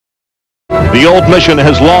The old mission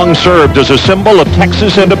has long served as a symbol of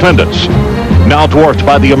Texas independence. Now dwarfed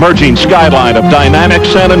by the emerging skyline of dynamic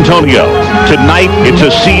San Antonio. Tonight, it's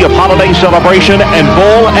a sea of holiday celebration and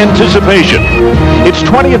bowl anticipation. Its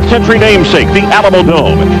 20th century namesake, the Alamo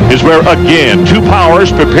Dome, is where again two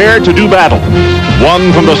powers prepare to do battle.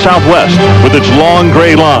 One from the southwest with its long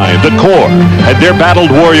gray line, the Corps, and their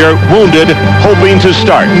battled warrior wounded, hoping to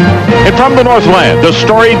start. And from the northland, the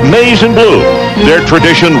storied Maize and Blue, their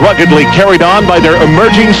tradition ruggedly carried on by their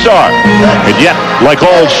emerging star. And yet, like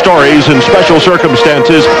all stories in special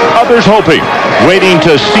circumstances, others hoping, waiting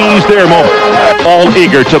to seize their moment, all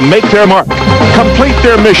eager to make their mark, complete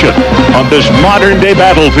their mission on this modern-day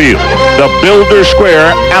battlefield, the Builder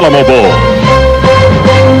Square Alamo Bowl.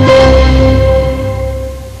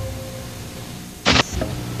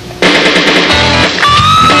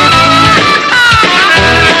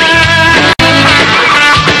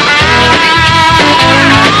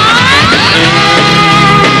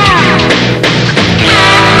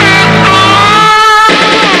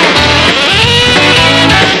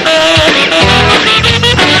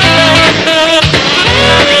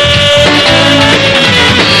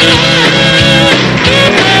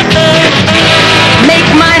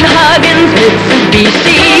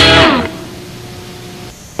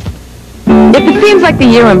 If it seems like the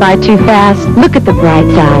year went by too fast, look at the bright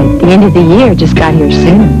side. The end of the year just got here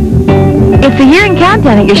soon. It's the year-end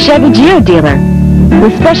countdown at your Chevy Geo dealer.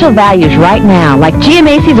 With special values right now, like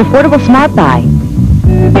GMAC's Affordable Smart Buy.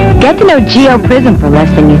 Get to know Geo Prism for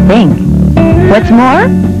less than you think. What's more,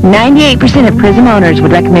 98% of Prism owners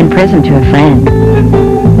would recommend Prism to a friend.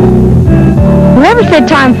 Whoever said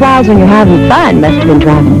time flies when you're having fun must have been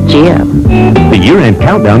driving a Geo. The year-end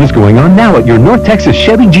countdown is going on now at your North Texas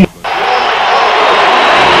Chevy Geo.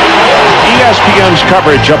 ESPN's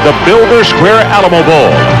coverage of the Builder Square Alamo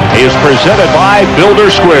Bowl is presented by Builder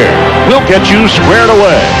Square. We'll get you squared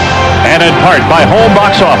away. And in part by Home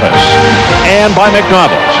Box Office and by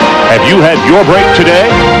McDonald's. Have you had your break today?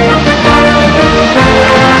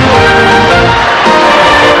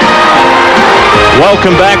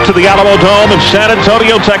 Welcome back to the Alamo Dome in San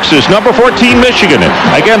Antonio, Texas. Number 14, Michigan,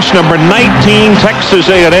 against number 19, Texas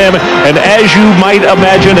A&M. And as you might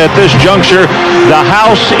imagine at this juncture, the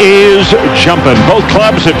house is jumping. Both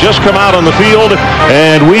clubs have just come out on the field,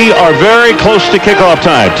 and we are very close to kickoff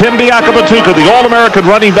time. Tim Biakabatuka, the All-American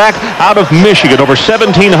running back out of Michigan, over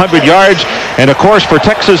 1,700 yards. And, of course, for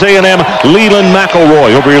Texas A&M, Leland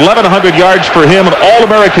McElroy, over 1,100 yards for him, an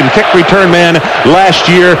All-American kick return man last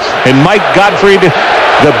year. And Mike Gottfried,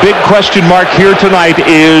 the big question mark here tonight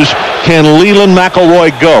is, can Leland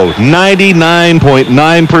McElroy go?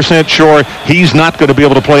 99.9% sure he's not going to be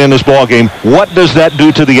able to play in this ball game. What does that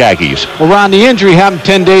do to the Aggies? Well, Ron, the injury happened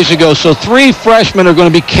 10 days ago, so 3 freshmen are going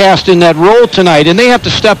to be cast in that role tonight, and they have to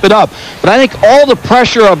step it up. But I think all the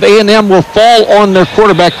pressure of A&M will fall on their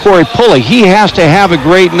quarterback, Corey Pulley. He has to have a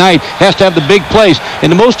great night, has to have the big plays.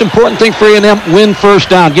 And the most important thing for A&M, win first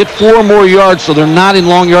down. Get 4 more yards so they're not in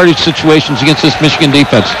long yardage situations against this Michigan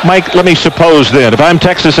defense. Mike, let me suppose then, if I'm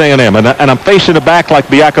Texas A&M and I'm facing a back like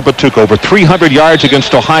Biakabatuka, over 300 yards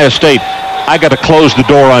against Ohio State, I got to close the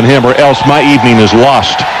door on him or else my evening is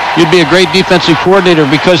lost. You'd be a great defensive coordinator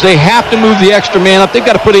because they have to move the extra man up. They've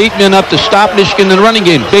got to put 8 men up to stop Michigan in the running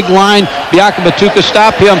game. Big line, Biakabatuka,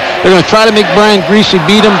 stop him. They're going to try to make Brian Greasy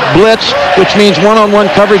beat him, blitz, which means one-on-one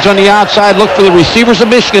coverage on the outside. Look for the receivers of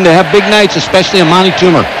Michigan to have big nights, especially Amani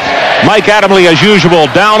Toomer. Mike Adamle, as usual,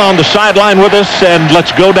 down on the sideline with us, and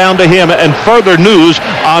let's go down to him and further news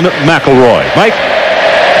on McElroy. Mike?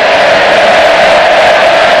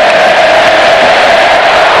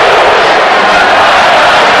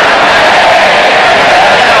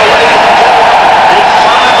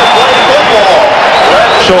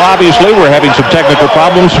 So obviously we're having some technical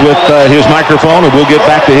problems with his microphone, and we'll get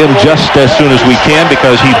back to him just as soon as we can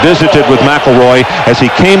because he visited with McElroy as he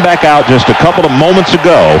came back out just a couple of moments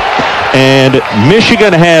ago. And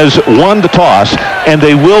Michigan has won the toss, and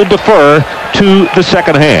they will defer to the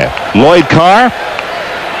second half. Lloyd Carr,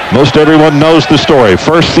 most everyone knows the story.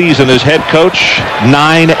 First season as head coach,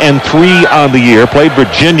 9-3 on the year. Played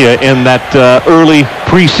Virginia in that early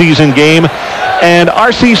preseason game. And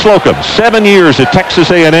R.C. Slocum, 7 years at Texas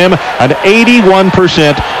A&M, an 81%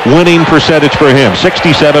 winning percentage for him,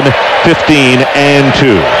 67, 15, and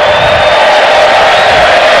 2.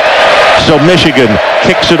 So Michigan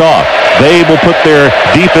kicks it off. They will put their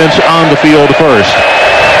defense on the field first.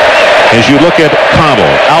 As you look at Connell,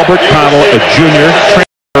 Albert Connell, a junior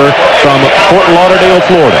transfer from Fort Lauderdale,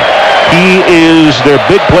 Florida. He is their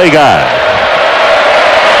big play guy.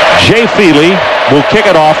 Jay Feely will kick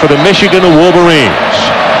it off for the Michigan Wolverines.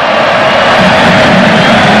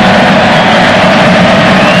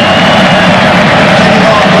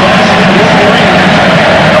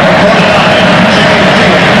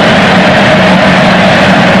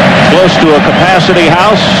 Capacity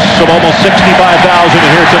House of almost 65,000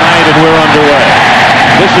 here tonight, and we're underway.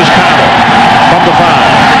 This is Connell from the 5.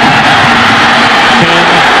 10,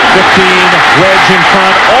 15, Wedge in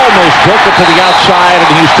front, almost broke it to the outside, and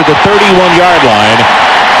he's to the 31-yard line.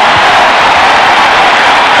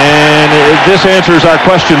 And this answers our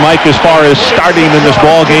question, Mike, as far as starting in this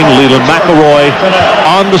ball game. Leland McElroy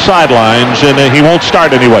on the sidelines, and he won't start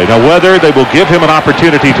anyway. Now, whether they will give him an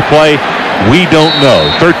opportunity to play, we don't know.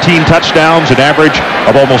 13 touchdowns, an average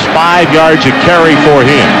of almost 5 yards a carry for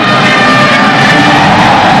him.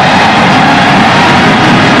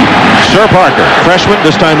 Sir Parker, freshman,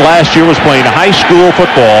 this time last year, was playing high school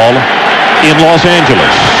football in Los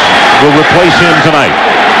Angeles. Will replace him tonight.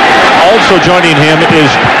 Also joining him is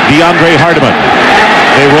DeAndre Hardiman.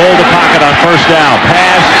 They roll the pocket on first down.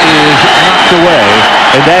 Pass is knocked away,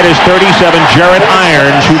 and that is 37 Jared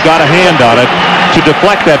Irons, who got a hand on it to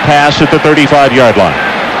deflect that pass at the 35-yard line.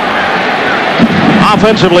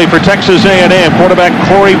 Offensively for Texas A&M, quarterback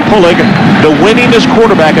Corey Pullig, the winningest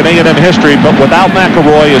quarterback in A&M history, but without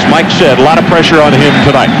McElroy, as Mike said, a lot of pressure on him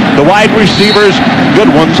tonight. The wide receivers, good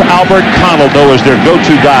ones. Albert Connell, though, is their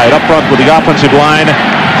go-to guy. Up front with the offensive line,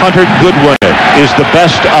 Hunter Goodwin is the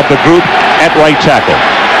best of the group at right tackle,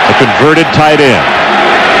 a converted tight end.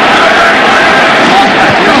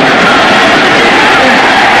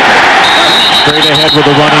 Straight ahead with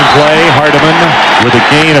a running play. Hardiman with a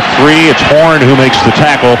gain of 3. It's Horn who makes the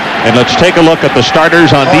tackle. And let's take a look at the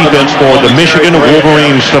starters on defense for the Michigan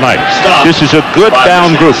Wolverines tonight. This is a good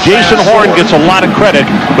down group. Jason Horn gets a lot of credit,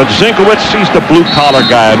 but Zinkowitz, he's the blue-collar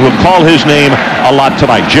guy, and we'll call his name a lot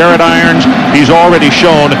tonight. Jared Irons, he's already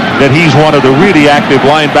shown that he's one of the really active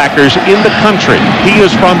linebackers in the country. He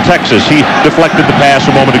is from Texas. He deflected the pass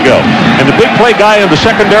a moment ago. And the big play guy in the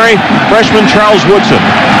secondary, freshman Charles Woodson.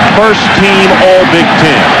 First team All Big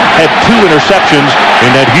Ten. Had 2 interceptions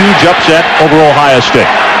in that huge upset over Ohio State.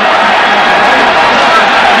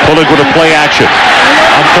 Pulling with a play action.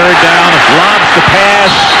 On third down, lobs the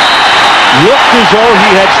pass. Looked as though he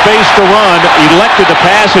had space to run. Elected to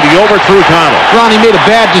pass it. He overthrew Connell. Ronnie made a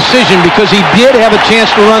bad decision because he did have a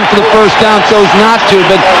chance to run for the first down, chose not to.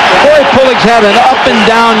 But Corey Pullig's had an up and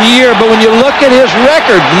down year. But when you look at his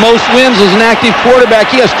record, most wins as an active quarterback,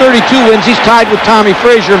 he has 32 wins. He's tied with Tommy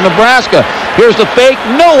Frazier of Nebraska. Here's the fake.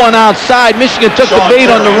 No one outside. Michigan took the bait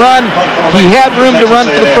on the run. He had room to run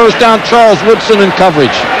for the first down. Charles Woodson in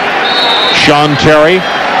coverage. Sean Terry,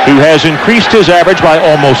 who has increased his average by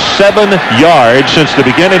almost 7 yards since the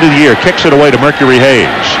beginning of the year, kicks it away to Mercury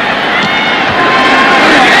Hayes.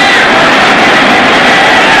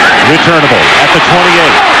 Returnable at the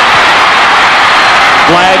 28.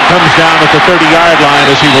 Flag comes down at the 30-yard line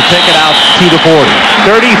as he will take it out to the 40.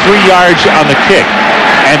 33 yards on the kick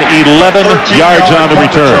and 11 yards on the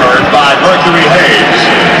return. By Mercury Hayes.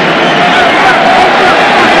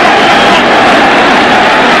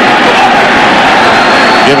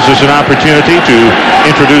 Gives us an opportunity to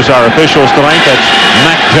introduce our officials tonight. That's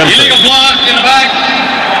Mac Jensen.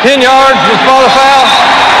 10 yards, just ball the foul.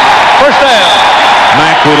 First down.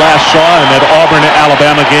 Mac, we last saw in that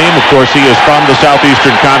Auburn-Alabama game. Of course, he is from the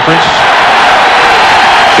Southeastern Conference.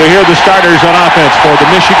 So here are the starters on offense for the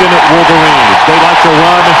Michigan Wolverines. They like to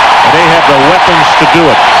run, and they have the weapons to do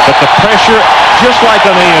it. But the pressure, just like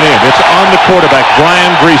on A&M, it's on the quarterback,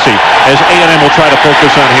 Brian Greasy, as A&M will try to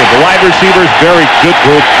focus on him. The wide receivers, very good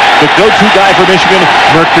group. The go-to guy for Michigan,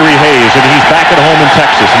 Mercury Hayes, and he's back at home in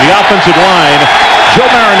Texas. And the offensive line, Joe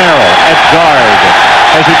Marinaro at guard,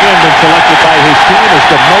 has again been selected by his team as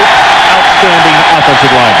the most outstanding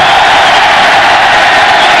offensive lineman.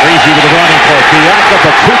 Easy with the running play. Bianca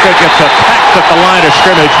Batuka gets attacked at the line of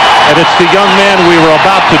scrimmage, and it's the young man we were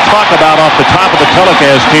about to talk about off the top of the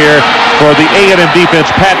telecast here for the A&M defense,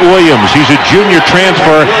 Pat Williams. He's a junior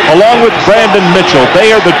transfer along with Brandon Mitchell.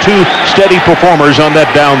 They are the 2 steady performers on that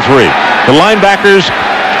down 3. The linebackers,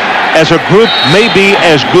 as a group, may be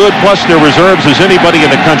as good, plus their reserves, as anybody in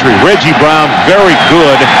the country. Reggie Brown, very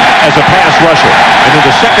good as a pass rusher. And in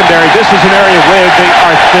the secondary, this is an area where they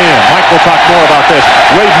are thin. Mike will talk more about this.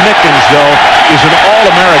 Wade Mickens, though, is an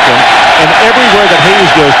All-American, and everywhere that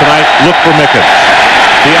Hayes goes tonight, look for Mickens.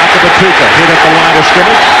 Bianca Batuka hit at the line of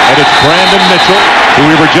scrimmage, and it's Brandon Mitchell, who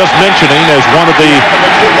we were just mentioning as one of the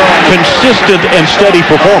consistent and steady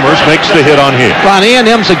performers, makes the hit on him. Ron,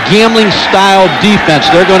 A&M's a gambling-style defense.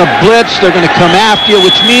 They're going to blitz. They're going to come after you,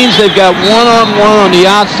 which means they've got one-on-one on the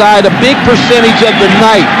outside a big percentage of the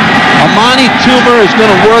night. Amani Toomer is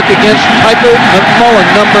going to work against Piper McMullen,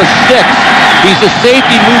 number 6. He's a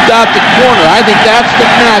safety moved out the corner. I think that's the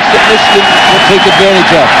match that Michigan will take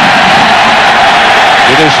advantage of.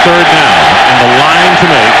 It is third down, and the line to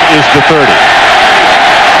make is the 30.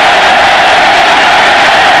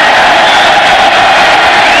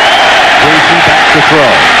 throw.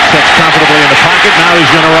 Sits comfortably in the pocket. Now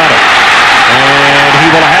he's going to run it. And he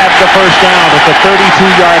will have the first down at the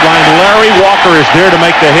 32-yard line. Larry Walker is there to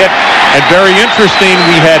make the hit. And very interesting,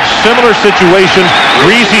 we had similar situations.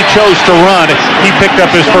 Greasy chose to run. He picked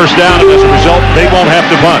up his first down, and as a result, they won't have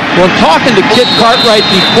to punt. Well, talking to Kit Cartwright,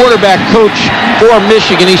 the quarterback coach for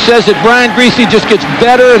Michigan, he says that Brian Greasy just gets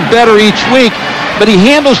better and better each week, but he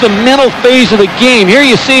handles the mental phase of the game. Here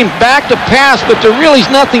you see him back to pass, but there really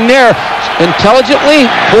is nothing there. Intelligently,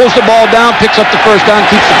 pulls the ball down, picks up the first down,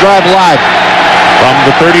 keeps the drive alive. From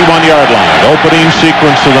the 31-yard line, opening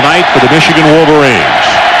sequence of the night for the Michigan Wolverines.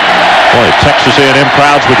 Boy, Texas A&M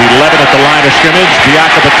crowds with 11 at the line of scrimmage.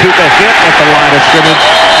 Biakabatuka hit at the line of scrimmage.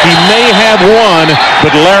 He may have won,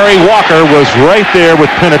 but Larry Walker was right there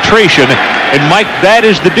with penetration. And, Mike, that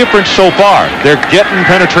is the difference so far. They're getting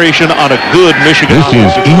penetration on a good Michigan.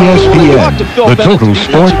 This is ESPN, the total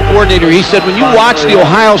sport coordinator. He said when you watch the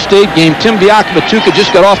Ohio State game, Tim Biakabatuka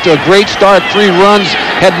just got off to a great start, 3 runs,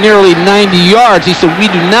 had nearly 90 yards. He said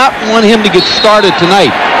we do not want him to get started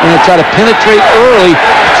tonight. We're going to try to penetrate early,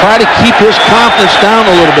 try to keep his confidence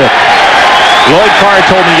down a little bit. Lloyd Carr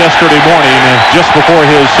told me yesterday morning, just before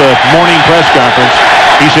his morning press conference,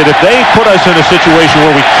 he said if they put us in a situation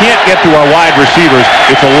where we can't get to our wide receivers,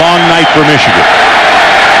 it's a long night for Michigan.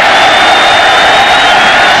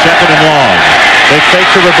 Second and long. They fake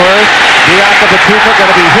the reverse. Biakabatuka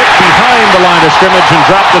going to be hit behind the line of scrimmage and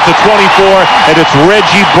dropped at the 24, and it's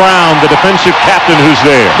Reggie Brown, the defensive captain, who's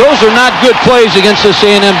there. Those are not good plays against this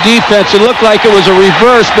A&M defense. It looked like it was a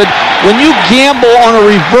reverse, but when you gamble on a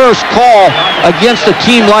reverse call against a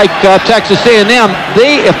team like Texas A&M,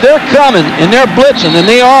 if they're coming and they're blitzing, and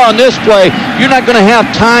they are on this play, you're not going to have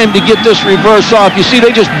time to get this reverse off. You see,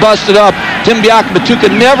 they just busted up. Tim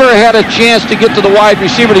Biakabatuka never had a chance to get to the wide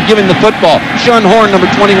receiver to give him the football. Sean Horn, number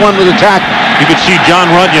 21, with a tackle. You could see John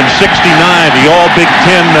Runyon, 69, the all-Big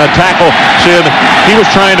Ten tackle, said he was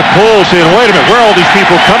trying to pull, saying, wait a minute, where are all these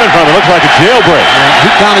people coming from? It looks like a jailbreak. He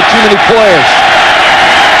counted too many players.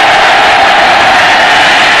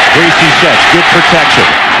 Greasy sets, good protection.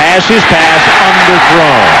 Has his pass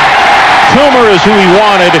underthrown. Toomer is who he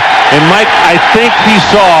wanted, and Mike, I think he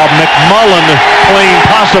saw McMullen playing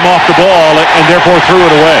possum off the ball and therefore threw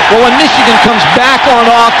it away. Well, when Michigan comes back on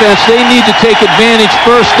offense, they need to take advantage,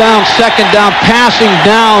 first down, second down, passing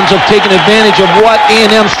downs of taking advantage of what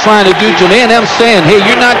A&M's trying to do to them. A&M's saying, hey,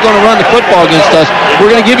 you're not going to run the football against us.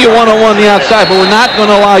 We're going to give you a one-on-one on the outside, but we're not going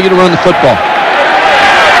to allow you to run the football.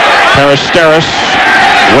 Peristeris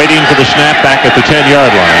waiting for the snap back at the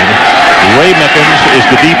 10-yard line. Ray Mickens is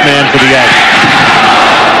the deep man for the action.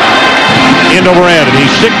 End over end, and he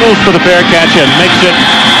signals for the fair catch and makes it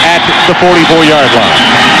at the 44-yard line.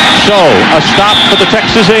 So, a stop for the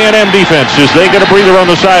Texas A&M defense as they get a breather on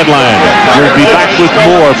the sideline. We'll be back with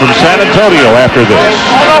more from San Antonio after this.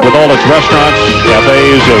 With all its restaurants,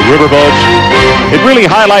 cafes, riverboats, it really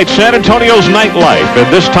highlights San Antonio's nightlife. And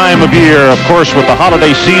this time of year, of course, with the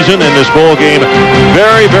holiday season and this bowl game,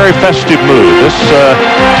 very, very festive mood. This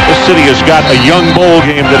city has got a young bowl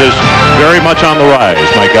game that is very much on the rise,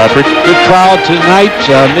 Mike Godfrey. Good crowd tonight.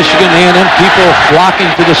 Michigan A&M people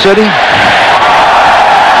flocking to the city.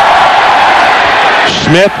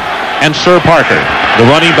 Smith and Sir Parker, the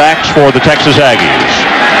running backs for the Texas Aggies.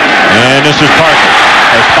 And this is Parker.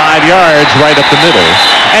 Has 5 yards right up the middle.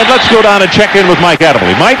 And let's go down and check in with Mike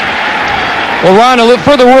Adamley. Mike? Well, Ron, a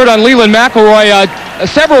further word on Leland McElroy.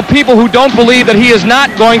 Several people who don't believe that he is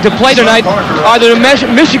not going to play tonight are the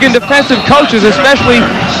Michigan defensive coaches, especially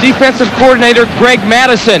defensive coordinator Greg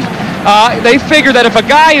Madison. They figure that if a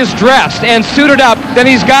guy is dressed and suited up, then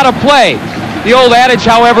he's got to play. The old adage,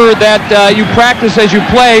 however, that you practice as you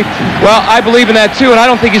play, well, I believe in that too, and I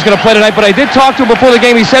don't think he's going to play tonight, but I did talk to him before the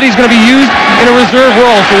game. He said he's going to be used in a reserve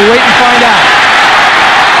role, so we'll wait and find out.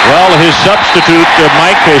 Well, his substitute,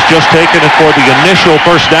 Mike, has just taken it for the initial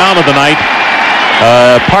first down of the night.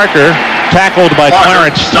 Parker tackled by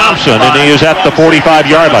Clarence Thompson, and he is at the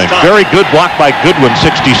 45-yard line. Very good block by Goodwin,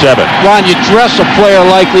 67. Ron, you dress a player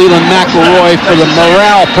like Leland McElroy for the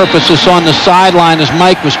morale purposes on the sideline, as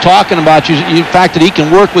Mike was talking about. The fact that he can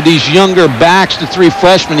work with these younger backs, the 3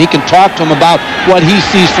 freshmen, he can talk to them about what he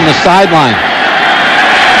sees from the sideline.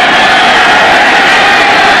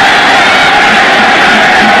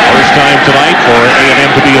 First time tonight for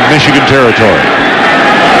A&M to be in Michigan territory.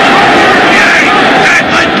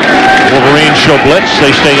 Wolverines show blitz.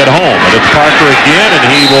 They stay at home. And it's Parker again, and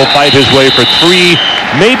he will fight his way for 3,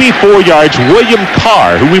 maybe 4 yards. William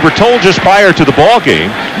Carr, who we were told just prior to the ball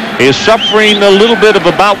game, is suffering a little bit of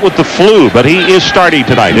a bout with the flu, but he is starting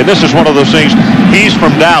tonight. And this is one of those things. He's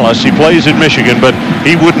from Dallas. He plays in Michigan, but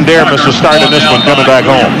he wouldn't dare miss a start in this one coming back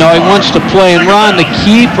home. No, he wants to play. And, Ron, the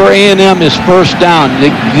key for A&M is first down. They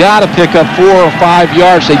got to pick up 4 or 5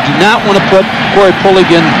 yards. They do not want to put Corey Pulley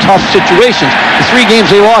in tough situations. The 3 games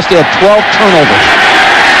they lost, they had 12 turnovers.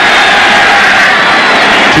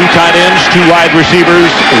 2 tight ends, 2 wide receivers,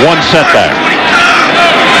 1 setback.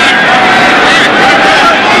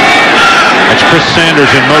 That's Chris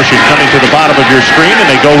Sanders in motion coming to the bottom of your screen, and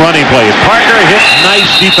they go running plays. Parker hits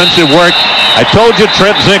nice defensive work. I told you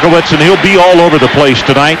Trent Zinkowitz, and he'll be all over the place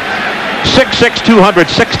tonight. 6'6",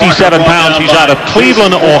 267 pounds. He's out of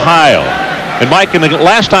Cleveland, Ohio. And Mike, in the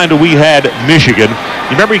last time that we had Michigan,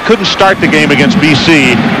 you remember he couldn't start the game against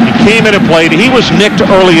BC. He came in and played. He was nicked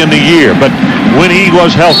early in the year, but when he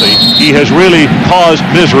was healthy, he has really caused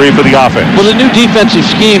misery for the offense. Well, the new defensive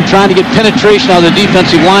scheme, trying to get penetration out of the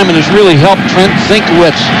defensive lineman, has really helped Trent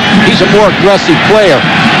Zinkowitz. He's a more aggressive player.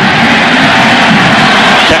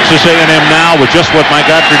 Texas A&M now with just what Mike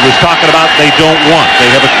Godfrey was talking about they don't want. They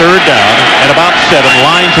have a 3rd down and about 7.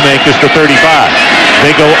 Line to make is the 35.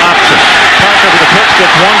 They go option. Parker with a pitch,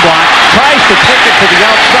 gets 1 block, tries to take it to the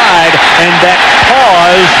outside, and that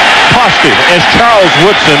pause cost him as Charles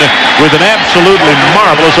Woodson with an absolutely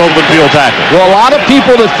marvelous open field tackle. Well, a lot of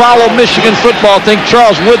people that follow Michigan football think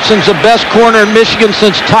Charles Woodson's the best corner in Michigan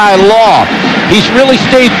since Ty Law. He's really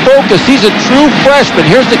stayed focused. He's a true freshman.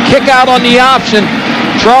 Here's the kick out on the option.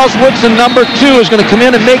 Charles Woodson, number 2, is going to come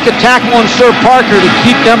in and make a tackle on Sir Parker to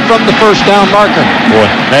keep them from the first down marker. Boy,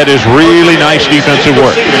 that is really nice defensive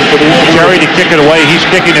work. Terry to kick it away. He's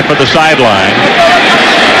kicking it for the sideline.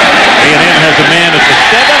 A&M has a man at the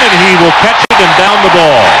 7, and he will catch it and down the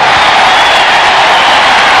ball.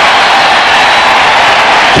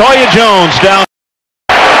 Toya Jones down.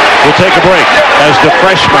 We'll take a break as the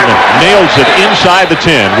freshman nails it inside the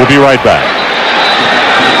 10. We'll be right back.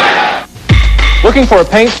 Looking for a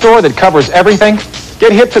paint store that covers everything? Get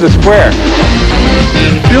hip to the Square.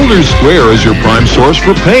 Builder's Square is your prime source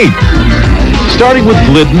for paint. Starting with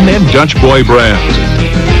Glidden and Dutch Boy brands.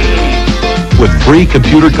 With free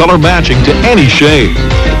computer color matching to any shade.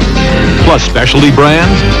 Plus specialty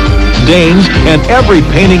brands, stains, and every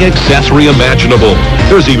painting accessory imaginable.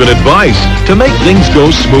 There's even advice to make things go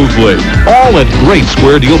smoothly. All at great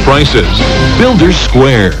square deal prices. Builder's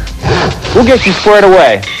Square. We'll get you squared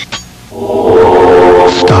away.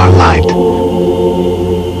 Starlight.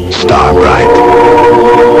 Starbright.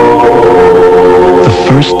 The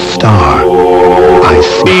first star I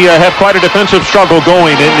see. We have quite a defensive struggle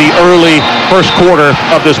going in the early first quarter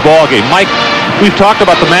of this ballgame. Mike, we've talked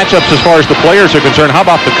about the matchups as far as the players are concerned. How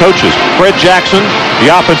about the coaches? Fred Jackson,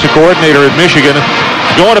 the offensive coordinator at Michigan,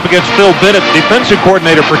 going up against Phil Bennett, defensive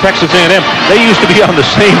coordinator for Texas A&M. They used to be on the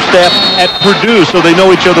same staff at Purdue, so they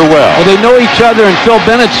know each other well. Well, they know each other, and Phil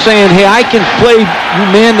Bennett's saying, hey, I can play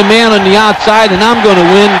man-to-man on the outside, and I'm going to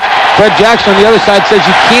win. Fred Jackson on the other side says,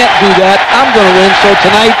 you can't do that. I'm going to win. So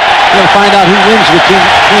tonight, we're going to find out who wins between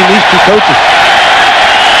these 2 coaches.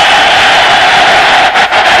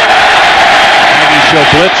 Show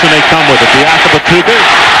blitz, and they come with it. Bianca Batuga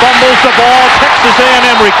fumbles the ball. Texas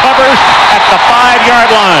A&M recovers at the 5-yard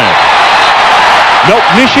line. Nope,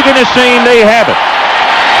 Michigan is saying they have it.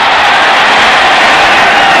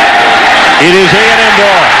 It is A&M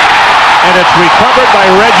ball, and it's recovered by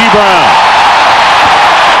Reggie Brown.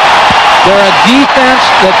 They're a defense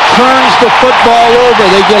that turns the football over.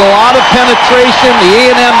 They get a lot of penetration. The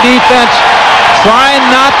A&M defense trying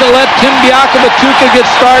not to let Tim Biakabatuka get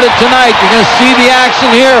started tonight. You're going to see the action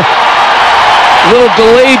here. A little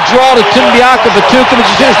delayed draw to Tim Biakabatuka, but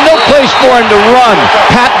there's no place for him to run.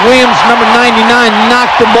 Pat Williams, number 99,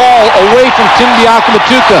 knocked the ball away from Tim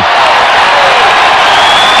Biakabatuka.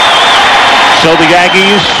 So the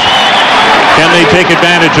Aggies, can they take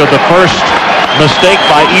advantage of the first mistake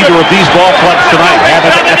by either of these ball clubs tonight? Have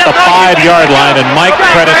it at the 5-yard line, and Mike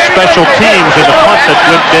credits special teams in the punt that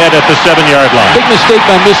went dead at the 7-yard line. Big mistake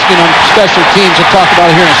by Michigan on special teams. We'll talk about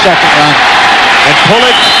it here in a second, Ron. And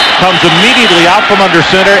Pullick comes immediately out from under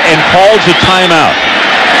center and calls a timeout.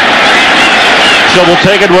 So we'll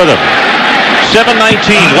take it with him. 7:19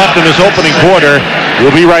 left in this opening quarter.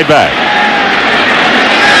 We'll be right back.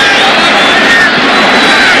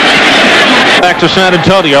 Back to San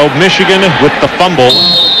Antonio. Michigan with the fumble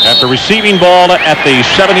after receiving ball at the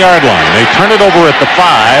 7-yard line. They turn it over at the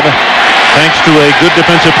 5 thanks to a good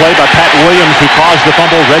defensive play by Pat Williams, who caused the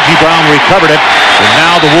fumble. Reggie Brown recovered it, and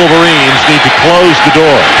now the Wolverines need to close the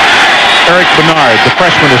door. Eric Bernard, the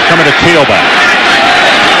freshman, is coming to tailback.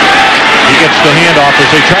 He gets the handoff as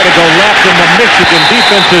they try to go left, and the Michigan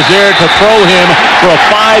defense is there to throw him for a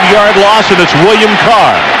 5-yard loss, and it's William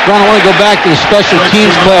Carr. Ron, I want to go back to the special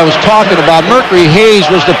teams play I was talking about. Mercury Hayes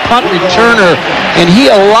was the punt returner, and he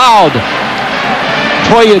allowed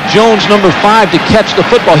Toya Jones, number 5, to catch the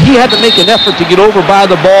football. He had to make an effort to get over by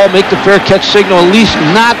the ball, make the fair catch signal, at least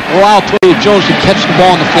not allow Toya Jones to catch the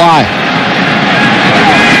ball on the fly.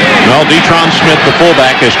 Well, Detron Smith, the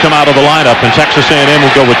fullback, has come out of the lineup, and Texas A&M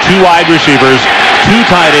will go with 2 wide receivers, 2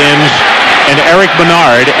 tight ends, and Eric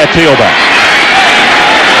Bernard at tailback.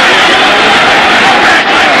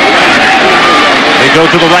 They go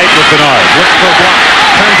to the right with Bernard. Looks for a block.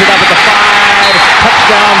 Turns it up at the 5.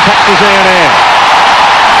 Touchdown, Texas A&M.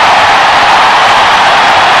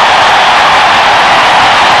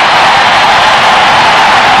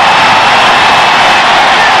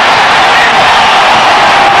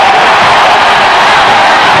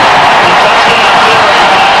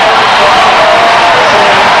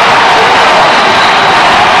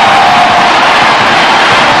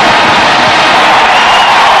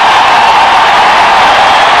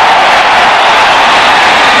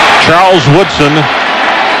 Charles Woodson,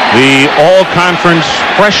 the all-conference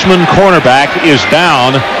freshman cornerback, is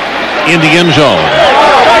down in the end zone.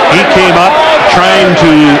 He came up trying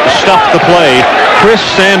to stuff the play. Chris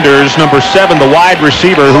Sanders, number 7, the wide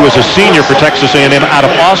receiver, who is a senior for Texas A&M out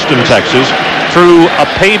of Austin, Texas, threw a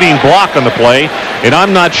paving block on the play, and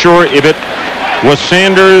I'm not sure if it was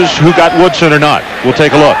Sanders who got Woodson or not. We'll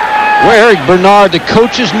take a look. Well, Eric Bernard, the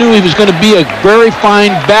coaches knew he was going to be a very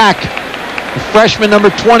fine back. The freshman, number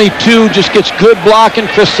 22, just gets good blocking.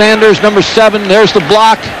 Chris Sanders, number 7, there's the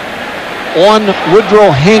block on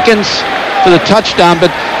Woodrow Hankins for the touchdown.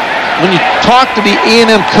 But when you talk to the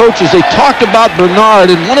A&M coaches, they talked about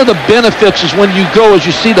Bernard, and one of the benefits is when you go, as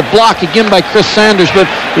you see the block again by Chris Sanders,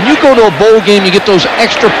 but when you go to a bowl game, you get those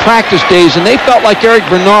extra practice days, and they felt like Eric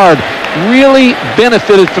Bernard really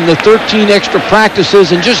benefited from the 13 extra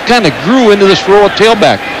practices and just kind of grew into this role at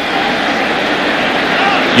tailback.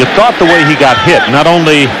 You thought the way he got hit, not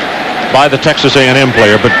only by the Texas A&M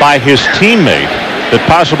player, but by his teammate, that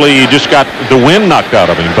possibly he just got the wind knocked out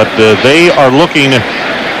of him. But they are looking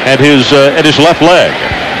at his left leg.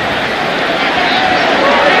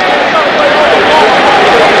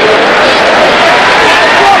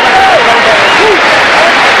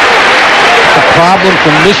 The problem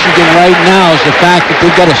for Michigan right now is the fact that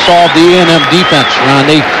they've got to solve the A&M defense, Ron.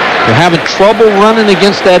 They're having trouble running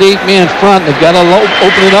against that 8-man front. They've got to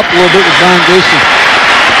open it up a little bit with Brian Grayson.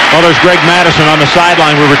 Well, there's Greg Madison on the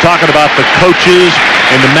sideline. We were talking about the coaches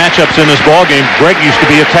and the matchups in this ballgame. Greg used to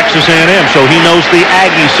be at Texas A&M, so he knows the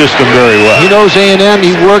Aggie system very well. He knows A&M.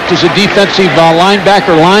 He worked as a defensive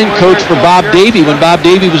linebacker line coach for Bob Davie when Bob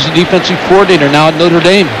Davie was the defensive coordinator now at Notre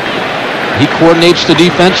Dame. He coordinates the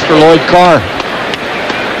defense for Lloyd Carr.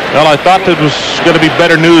 Well, I thought there was going to be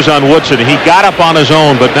better news on Woodson. He got up on his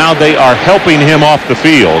own, but now they are helping him off the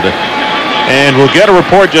field. And we'll get a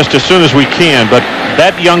report just as soon as we can. But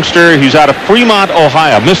that youngster, he's out of Fremont,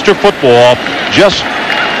 Ohio, Mr. Football, just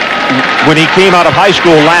when he came out of high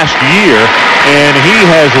school last year, and he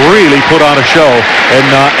has really put on a show in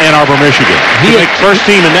Ann Arbor, Michigan. He made first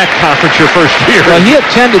team in that conference your first year. Well, he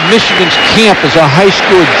attended Michigan's camp as a high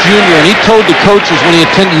school junior, and he told the coaches when he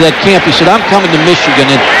attended that camp, he said, I'm coming to Michigan.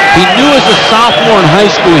 And he knew as a sophomore in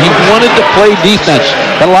high school he wanted to play defense.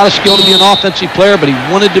 Had a lot of skill to be an offensive player, but he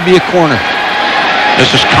wanted to be a corner.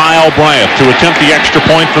 This is Kyle Bryant to attempt the extra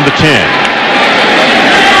point from the 10.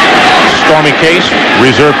 Stormy Case,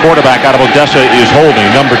 reserve quarterback out of Odessa, is holding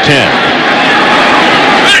number 10.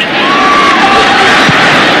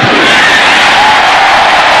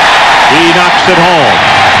 He knocks it home.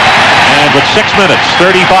 And with 6 minutes,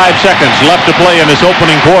 35 seconds left to play in this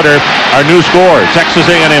opening quarter, our new score, Texas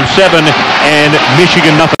A&M 7 and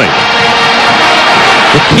Michigan nothing.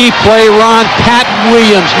 The key play, Ron, Pat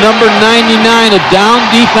Williams, number 99, a down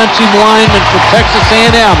defensive lineman for Texas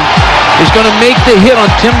A&M, is going to make the hit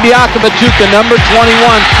on Tim Biakabatuka, number 21,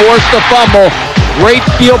 forced the fumble. Great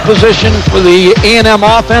field position for the A&M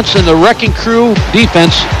offense, and the Wrecking Crew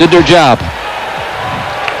defense did their job.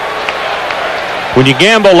 When you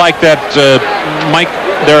gamble like that, Mike,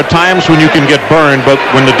 there are times when you can get burned, but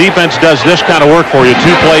when the defense does this kind of work for you,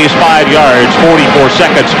 2 plays, 5 yards, 44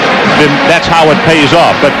 seconds, then that's how it pays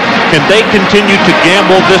off. But can they continue to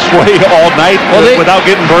gamble this way all night without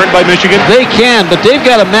getting burned by Michigan? They can, but they've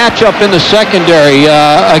got a matchup in the secondary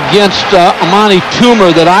against Amani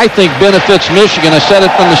Toomer that I think benefits Michigan. I said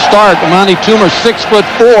it from the start. Amani Toomer,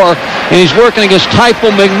 6'4", and he's working against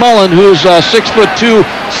Typhoon McMullen, who's a 6'2"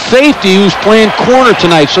 safety who's playing corner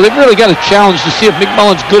tonight. So they've really got a challenge to see if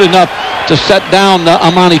McMullen's good enough to set down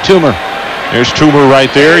Amani Toomer. There's Toomer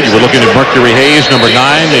right there. You were looking at Mercury Hayes, number 9.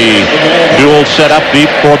 The duel set up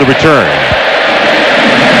deep for the return.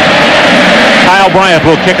 Kyle Bryant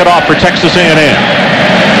will kick it off for Texas A&M.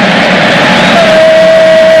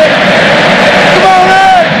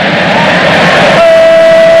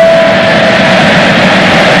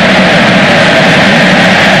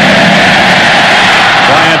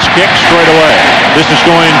 Kick straight away. This is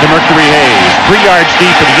going to Mercury Hayes. 3 yards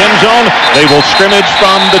deep in the end zone. They will scrimmage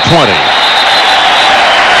from the 20.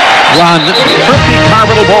 Ron, Turkey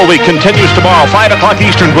Carnival Bowl Week continues tomorrow, 5 o'clock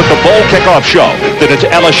Eastern, with the Bowl Kickoff Show. Then it's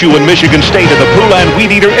LSU and Michigan State in the Poulan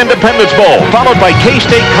Weed Eater Independence Bowl, followed by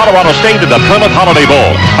K-State, Colorado State in the Plymouth Holiday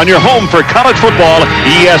Bowl. On your home for college football,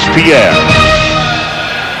 ESPN.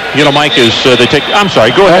 You know, Mike, I'm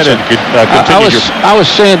sorry, go ahead and continue. I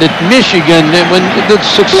was saying that Michigan, when the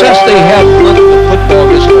success they had running the football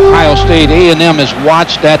against Ohio State, A&M has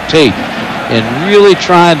watched that tape and really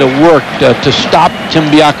trying to work to stop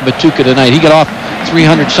Tim Biakabatuka tonight. He got off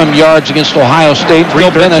 300-some yards against Ohio State.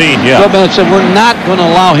 Bill Bennett said, we're not going to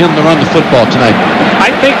allow him to run the football tonight.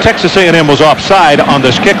 I think Texas A&M was offside on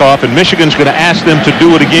this kickoff, and Michigan's going to ask them to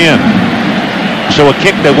do it again. So a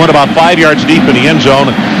kick that went about 5 yards deep in the end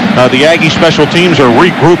zone. The Aggie special teams are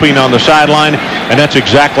regrouping on the sideline, and that's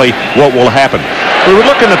exactly what will happen. We were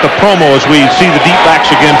looking at the promo as we see the deep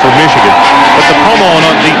backs again for Michigan. But the promo on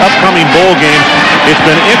the upcoming bowl games, it's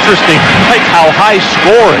been interesting, like how high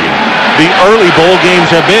scoring the early bowl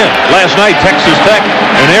games have been. Last night, Texas Tech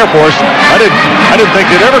and Air Force, I didn't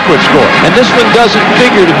think they'd ever quit scoring. And this one doesn't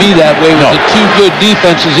figure to be that way with the two good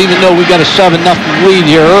defenses, even though we got a 7-0 lead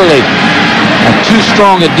here early. Too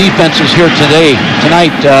strong a defenses here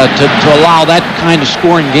tonight to allow that kind of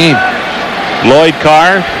scoring game. Lloyd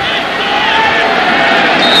Carr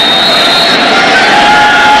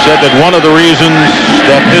said that one of the reasons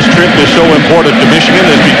that this trip is so important to Michigan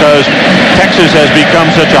is because Texas has become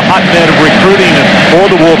such a hotbed of recruiting for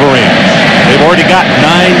the Wolverines. They've already got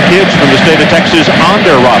 9 kids from the state of Texas on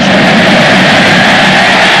their roster.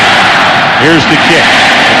 Here's the kick.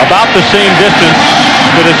 About the same distance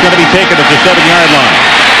that it's going to be taken at the 7-yard line.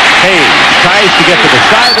 Hayes tries to get to the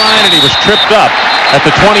sideline, and he was tripped up at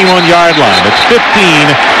the 21-yard line. It's 15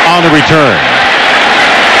 on the return.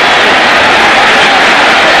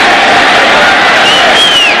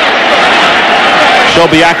 So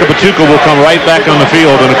Biakabatuka will come right back on the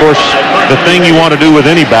field, and of course, the thing you want to do with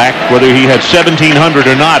any back, whether he had 1,700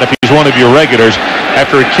 or not, if he's one of your regulars,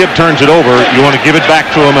 after a kid turns it over, you want to give it back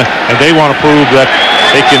to him, and they want to prove that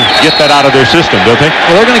they can get that out of their system, don't they?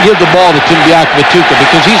 Well, they're going to give the ball to Tim Biakabatuka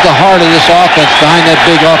because he's the heart of this offense behind that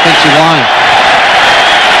big offensive line.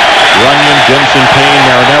 Runyon, Jensen, Payne,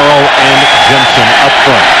 Marinero, and Jensen up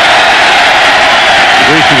front.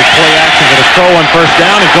 Greasy with play action with a throw on first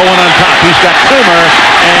down and going on top. He's got Toomer,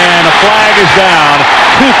 and a flag is down.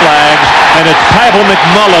 2 flags, and it's Tyble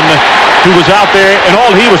McMullen who was out there, and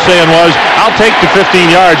all he was saying was, I'll take the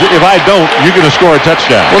 15 yards. If I don't, you're going to score a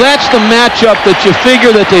touchdown. Well, that's the matchup that you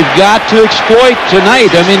figure that they've got to exploit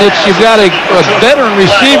tonight. I mean, you've got a veteran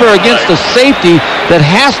receiver against a safety that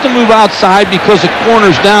has to move outside because the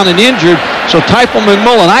corner's down and injured. So Typle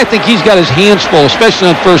McMullen, I think he's got his hands full,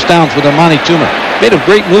 especially on first downs with Amani Toomer. Made a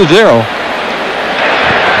great move there.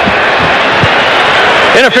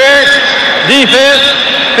 Interference, defense,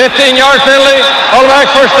 15-yard penalty,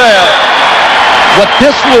 automatic first down. What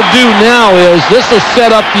this will do now is this will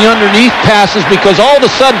set up the underneath passes because all of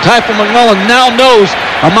a sudden Typle McMullen now knows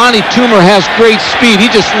Amani Toomer has great speed.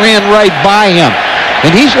 He just ran right by him.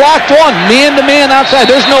 And he's locked on, man-to-man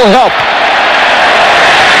outside. There's no help.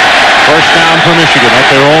 First down for Michigan at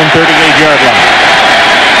their own 38-yard line.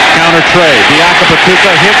 Counter tray.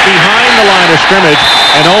 Biakabatuka hit behind the line of scrimmage,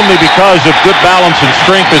 and only because of good balance and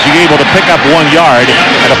strength is he able to pick up 1 yard.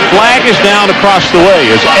 And a flag is down across the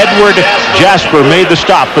way as Edward Jasper made the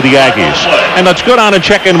stop for the Aggies. And let's go down and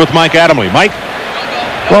check in with Mike Adamle. Mike?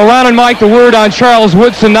 Well, Ron and Mike, the word on Charles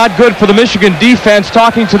Woodson, not good for the Michigan defense.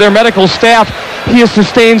 Talking to their medical staff, he has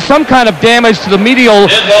sustained some kind of damage to the medial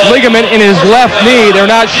ligament in his left knee. They're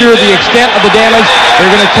not sure the extent of the damage. They're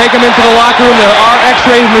going to take him into the locker room. There are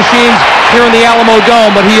x-ray machines here in the Alamo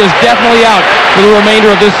Dome, but he is definitely out for the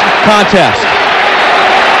remainder of this contest.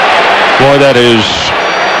 Boy, that is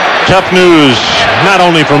tough news, not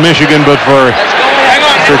only for Michigan, but for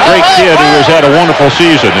a great kid who has had a wonderful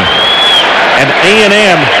season. And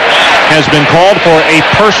A&M has been called for a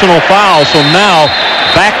personal foul, so now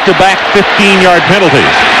back-to-back 15-yard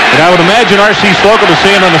penalties. And I would imagine R.C. Slocum is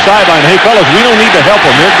saying on the sideline, hey, fellas, we don't need to help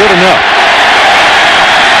them. They're good enough.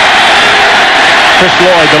 Chris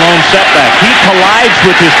Lloyd, the lone setback. He collides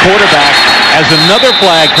with his quarterback as another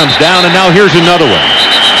flag comes down, and now here's another one.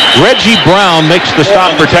 Reggie Brown makes the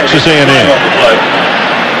stop for Texas A&M.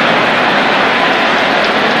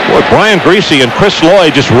 Boy, Brian Greasy and Chris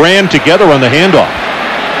Lloyd just ran together on the handoff.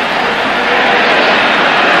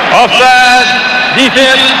 Offside,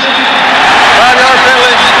 defense, 5-yard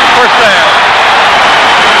penalty, first down.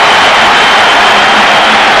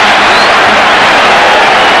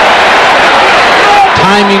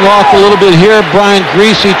 Timing off a little bit here. Brian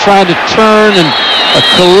Greasy trying to turn, and a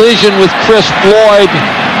collision with Chris Floyd.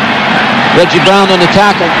 Reggie Brown on the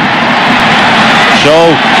tackle. So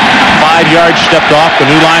 5 yards stepped off. The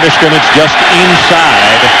new line of scrimmage just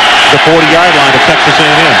inside the 40-yard line of Texas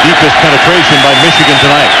A&M. Deepest penetration by Michigan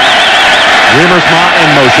tonight. Riemersma in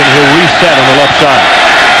motion. He'll reset on the left side.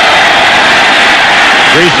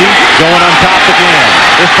 Greasy going on top again.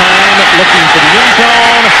 This time looking for the end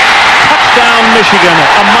zone. Touchdown Michigan.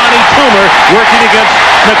 Amani Toomer working against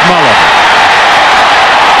McMullen.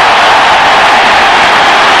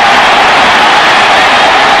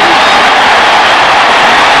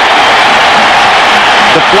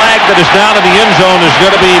 The flag that is down in the end zone is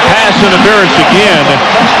going to be pass interference again.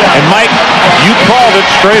 And Mike, you called it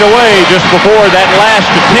straight away just before that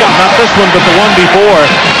last attempt. Not this one, but the one before.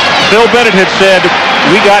 Phil Bennett had said,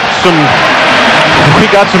 we got some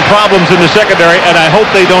problems in the secondary, and I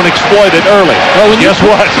hope they don't exploit it early. Well, guess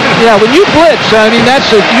what? Yeah, when you blitz, I mean, you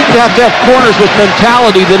have to have corners with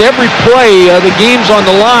mentality that every play, the game's on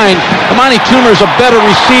the line. Amani Toomer's a better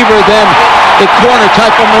receiver than the corner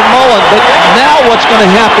type of McMullen. But now what's going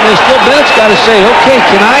to happen is Phil Bennett's got to say, okay,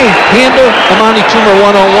 can I handle Amani Toomer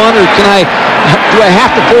one-on-one, or do I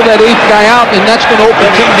have to pull that eighth guy out? And that's going to open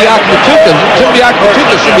Tim Biakmatuka. Tim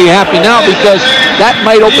Biakmatuka should be happy now because that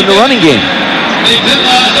might open the running game.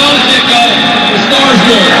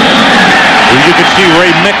 You can see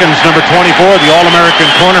Ray Mickens, number 24, the All-American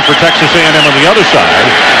corner for Texas A&M on the other side,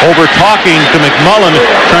 over talking to McMullen,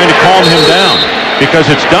 trying to calm him down. Because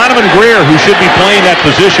it's Donovan Greer who should be playing that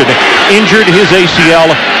position. Injured his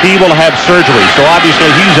ACL. He will have surgery. So obviously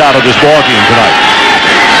he's out of this ballgame tonight.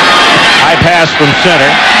 High pass from center.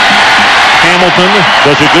 Hamilton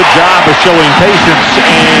does a good job of showing patience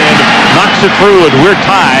and knocks it through, and we're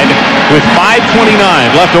tied with 5:29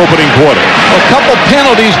 left opening quarter. A couple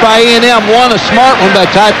penalties by A&M. One, a smart one by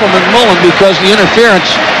Typhon McMullen because the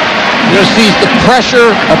interference. You see the pressure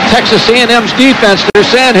of Texas A&M's defense. They're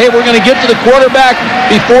saying, hey, we're going to get to the quarterback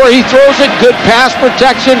before he throws it. Good pass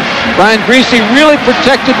protection. Brian Greasy really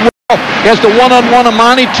protected well. He has the one-on-one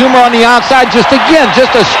Amani Toomer on the outside. Just a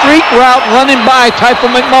street route running by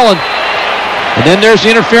Typhon McMullen. And then there's the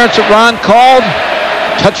interference that Ron called.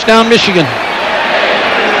 Touchdown, Michigan.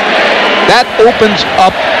 That opens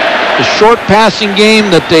up the short passing game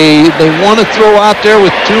that they want to throw out there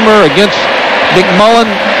with Toomer against McMullen.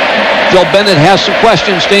 Phil Bennett has some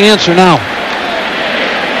questions to answer now.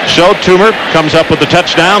 So Toomer comes up with the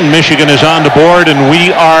touchdown. Michigan is on the board, and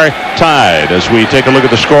we are tied. As we take a look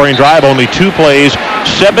at the scoring drive, only 2 plays,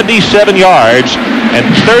 77 yards, and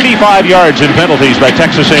 35 yards in penalties by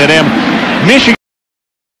Texas A&M. Michigan,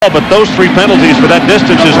 but those 3 penalties for that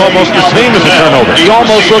distance is almost the same as a turnover. You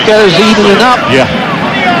almost look at it as evening up. Yeah.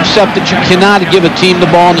 Except that you cannot give a team the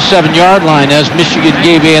ball on the 7-yard line as Michigan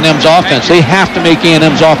gave A&M's offense. They have to make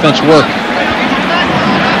A&M's offense work.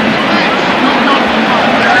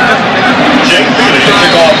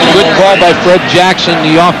 Good call by Fred Jackson,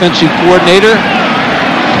 the offensive coordinator.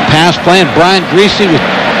 Pass plan, Brian Greasy with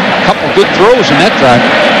a couple good throws in that drive.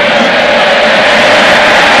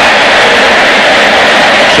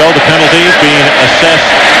 So the penalty being assessed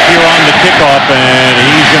here on the kickoff, and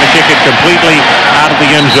he's going to kick it completely out of the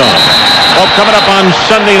end zone. Well, coming up on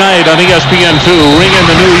Sunday night on ESPN2, ring in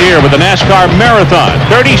the new year with the NASCAR Marathon.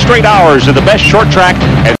 30 straight hours of the best short track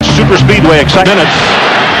and super speedway excitement.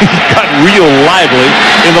 He got real lively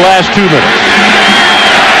in the last 2 minutes.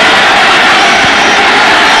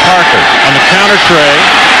 Parker on the counter tray.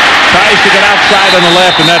 Tries to get outside on the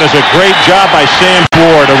left, and that is a great job by Sam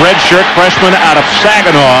Ford, a redshirt freshman out of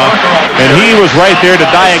Saginaw. And he was right there to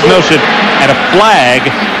diagnose it, and a flag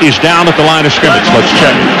is down at the line of scrimmage. Let's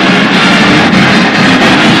check.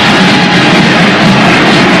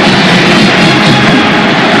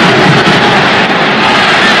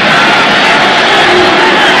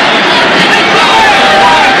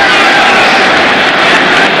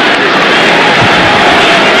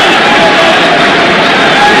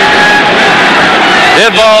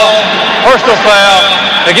 Dead ball, personal foul,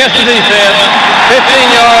 against the defense, 15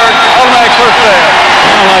 yards, automatic first down.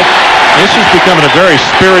 Well, this is becoming a very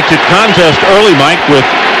spirited contest early, Mike, with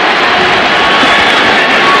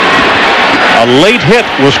a late hit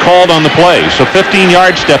was called on the play. So 15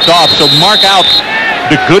 yards stepped off. So mark out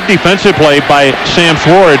The good defensive play by Sam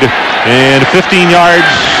Ford, and 15 yards,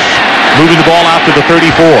 moving the ball out to the 34.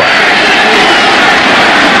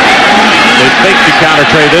 They fake the counter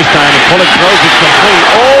tray this time, and Pullock throws it complete.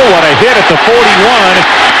 Oh, what a hit at the 41.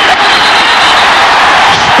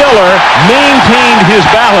 Spiller maintained his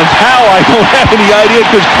balance. How, I don't have any idea,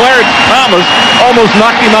 because Clarence Thomas almost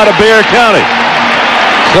knocked him out of Bexar County.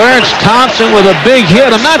 Clarence Thompson with a big hit.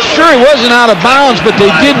 I'm not sure he wasn't out of bounds, but they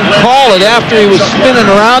didn't call it after he was spinning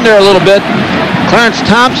around there a little bit. Clarence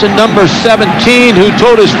Thompson, number 17, who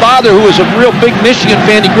told his father, who was a real big Michigan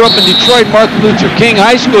fan, he grew up in Detroit, Martin Luther King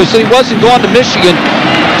High School, he said he wasn't going to Michigan,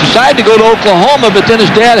 decided to go to Oklahoma, but then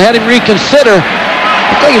his dad had him reconsider.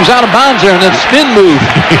 I think he was out of bounds there, and that spin move.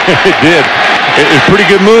 It did. It was a pretty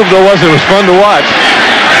good move, though, wasn't it? It was fun to watch.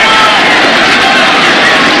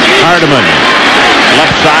 Hardeman,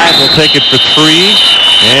 left side, will take it for 3.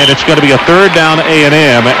 And it's going to be a third down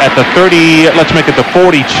A&M at the 30, let's make it the 42.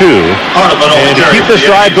 And to keep this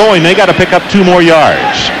drive going, they got to pick up 2 more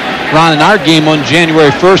yards. Ron, in our game on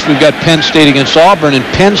January 1st, we've got Penn State against Auburn, and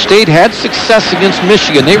Penn State had success against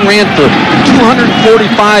Michigan. They ran for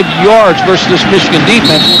 245 yards versus this Michigan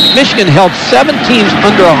defense. Michigan held 7 teams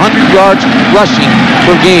under 100 yards rushing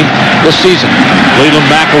per game this season. Leland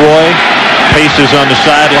McElroy paces on the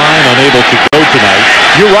sideline, unable to go tonight.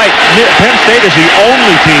 You're right. Penn State is the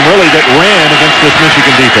only team, really, that ran against this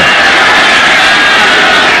Michigan defense.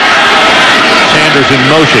 Sanders in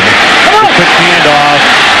motion. Quick handoff.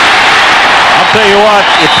 I'll tell you what,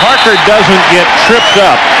 if Parker doesn't get tripped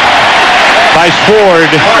up by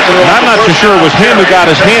Ford, and I'm not so sure it was him who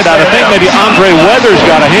got his hand out. I think maybe Andre Weathers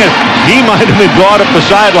got a hand. He might have been brought up the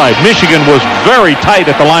sideline. Michigan was very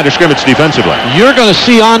tight at the line of scrimmage defensively. You're going to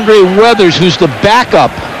see Andre Weathers, who's the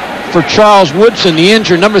backup for Charles Woodson, the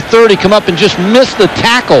injured, number 30, come up and just miss the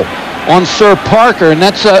tackle on Sir Parker. And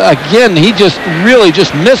that's, again, he just really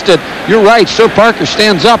just missed it. You're right, Sir Parker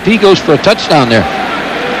stands up. He goes for a touchdown there.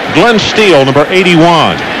 Glenn Steele, number 81,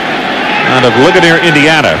 out of Ligonier,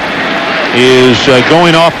 Indiana, is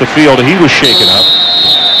going off the field. He was shaken up.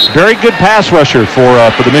 Very good pass rusher for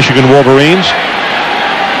the Michigan Wolverines.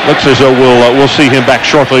 Looks as though we'll see him back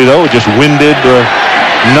shortly, though. Just winded,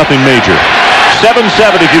 nothing major.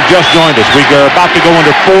 7-7 if you've just joined us. We are about to go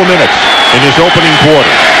under 4 minutes in this opening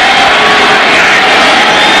quarter.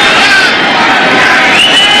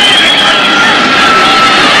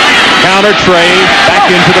 Counter tray, back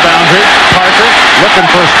into the boundary. Parker looking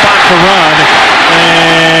for a spot to run,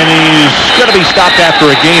 and he's going to be stopped after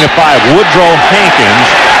a gain of 5. Woodrow Hankins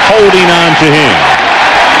holding on to him.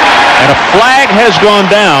 And a flag has gone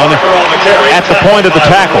down at the point of the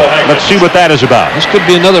tackle. Let's see what that is about. This could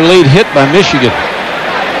be another late hit by Michigan.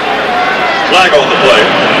 Flag on the play.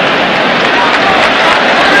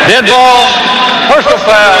 Dead ball, personal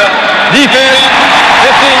foul, defense,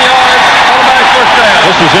 15 yards, automatic first down.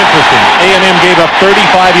 This is interesting. A&M gave up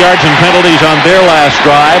 35 yards in penalties on their last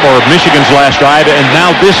drive, or Michigan's last drive, and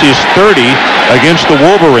now this is 30 against the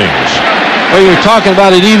Wolverines. Well, you're talking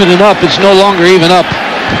about it evening up. It's no longer even up.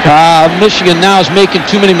 Michigan now is making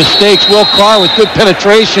too many mistakes. Will Carr with good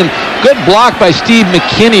penetration. Good block by Steve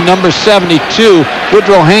McKinney, number 72.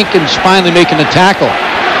 Woodrow Hankins finally making the tackle.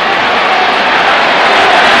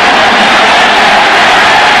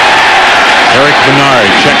 Eric Bernard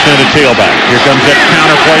checks in a tailback. Here comes that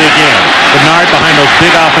counter play again. Bernard behind those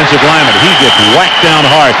big offensive linemen. He gets whacked down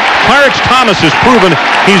hard. Clarence Thomas has proven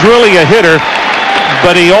he's really a hitter,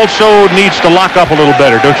 but he also needs to lock up a little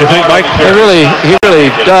better, don't you think, Mike? He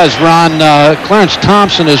really does, Ron. Clarence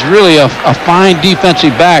Thompson is really a fine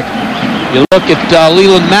defensive back. You look at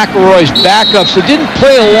Leland McElroy's backups that didn't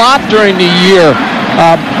play a lot during the year.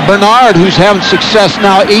 Bernard, who's having success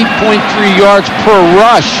now, 8.3 yards per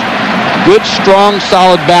rush. Good, strong,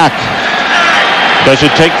 solid back. Does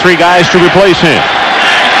it take 3 guys to replace him?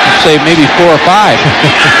 I'd say maybe 4 or 5.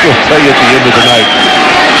 We'll tell you at the end of the night.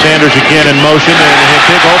 Sanders again in motion, and a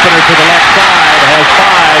big opener to the left side. Has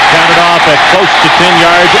 5, counted off at close to 10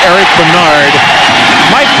 yards. Eric Bernard.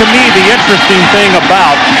 Mike, to me, the interesting thing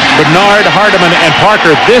about Bernard, Hardeman, and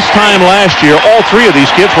Parker this time last year, all 3 of these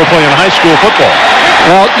kids were playing high school football.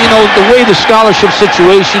 Well, you know, the way the scholarship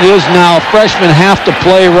situation is now, freshmen have to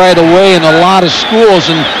play right away in a lot of schools.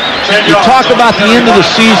 And you talk about the end of the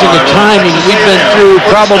season, the timing. We've been through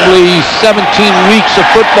probably 17 weeks of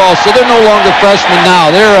football, so they're no longer freshmen now.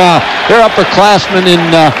 They're upperclassmen in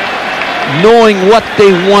knowing what they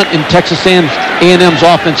want in Texas A&M's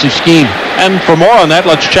offensive scheme. And for more on that,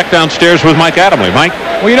 let's check downstairs with Mike Adamley. Mike?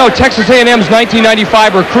 Well, you know, Texas A&M's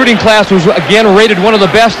 1995 recruiting class was, again, rated one of the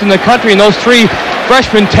best in the country, and those 3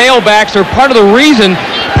 freshman tailbacks are part of the reason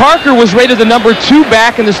Parker was rated the number 2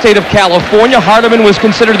 back in the state of California. Hardiman was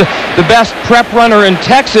considered the best prep runner in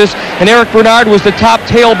Texas, and Eric Bernard was the top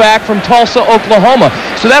tailback from Tulsa, Oklahoma.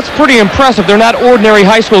 So that's pretty impressive. They're not ordinary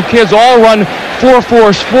high school kids. All run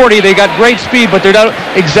 4.4 40. They got great speed, but they don't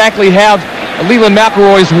exactly have Leland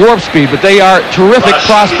McElroy's warp speed, but they are terrific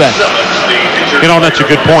prospects. You know, that's a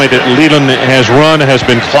good point. Leland has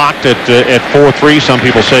been clocked at 4.3. Some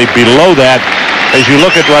people say below that. As you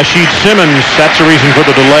look at Rashid Simmons, that's the reason for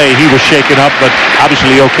the delay. He was shaken up, but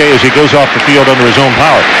obviously okay as he goes off the field under his own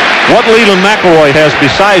power. What Leland McElroy has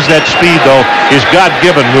besides that speed, though, is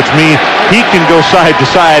God-given, which means he can go side to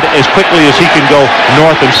side as quickly as he can go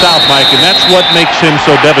north and south, Mike, and that's what makes him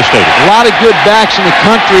so devastating. A lot of good backs in the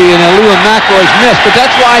country, and Leland McElroy's missed, but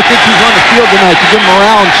that's why I think he's on the field tonight, to give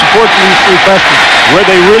morale and support to these 3 freshmen. Where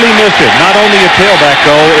they really missed it, not only a tailback,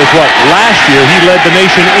 though, is what? Last year, he led the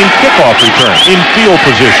nation in kickoff return, in field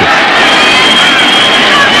position.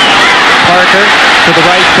 Parker to the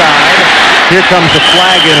right side. Here comes the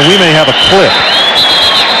flag in, and we may have a clip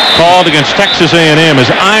called against Texas A&M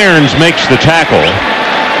as Irons makes the tackle.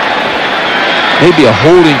 Maybe a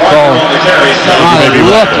holding call. It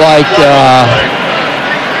looked like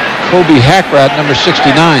Kobe Hackrat, number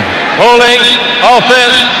 69. Holding,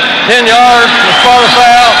 offense, 10 yards, as far as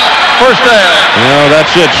foul, first down. Well,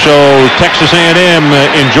 that's it. So Texas A&M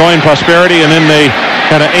enjoying prosperity, and then they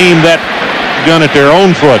kind of aim that gun at their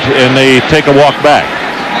own foot, and they take a walk back.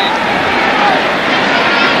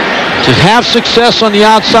 To have success on the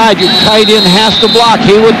outside, your tight end has to block.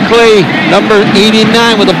 Haywood Clay, number 89,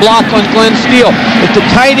 with a block on Glenn Steele. If the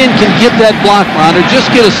tight end can get that block, Ron, or just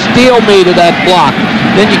get a stalemate of that block,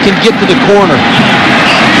 then you can get to the corner.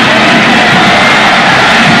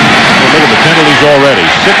 Well, look at the penalties already.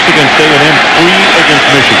 6 against A&M, 3 against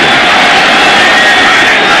Michigan.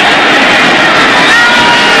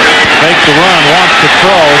 Makes the run, wants to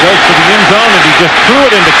throw, goes to the end zone, and he just threw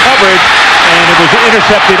it into coverage, and it was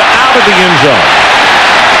intercepted out of the end zone.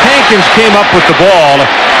 Hankins came up with the ball,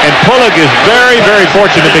 and Pullig is very, very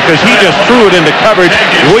fortunate because he just threw it into coverage.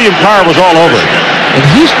 William Carr was all over it. And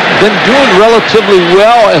he's been doing relatively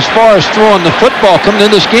well as far as throwing the football. Coming in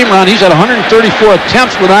this game round, he's had 134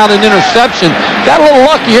 attempts without an interception. Got a little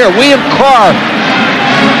lucky here. William Carr,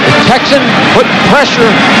 the Texan, put pressure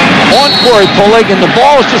on Corey Pullig, and the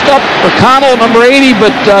ball is just up for Connell, number 80,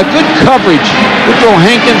 but good coverage. Good throw.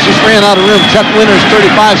 Hankins just ran out of room. Chuck Winters,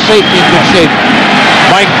 35, safety in good shape.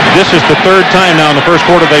 Mike, this is the 3rd time now in the first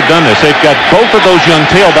quarter they've done this. They've got both of those young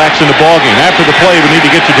tailbacks in the ballgame. After the play, we need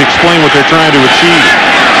to get you to explain what they're trying to achieve.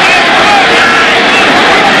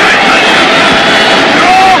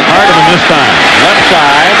 Hardiman this time. Left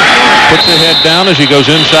side. Puts the head down as he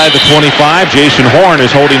goes inside the 25. Jason Horn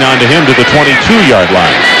is holding on to him to the 22-yard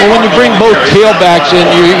line. Well, when you bring both tailbacks in,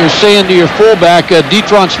 you're saying to your fullback,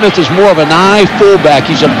 Detron Smith is more of an eye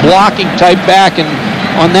fullback. He's a blocking type back, and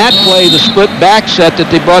on that play, the split back set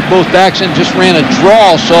that they brought both backs in just ran a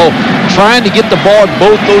draw. So trying to get the ball at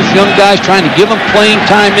both those young guys, trying to give them playing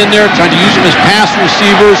time in there, trying to use them as pass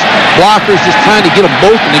receivers, blockers, just trying to get them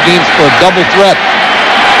both in the games for a double threat.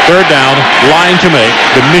 3rd down, line to make,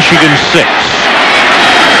 the Michigan 6.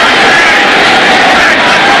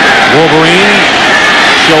 Wolverines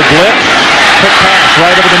show blitz, quick pass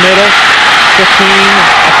right over the middle, 15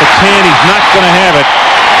 at the 10, he's not going to have it.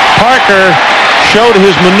 Parker showed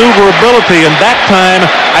his maneuverability, and that time,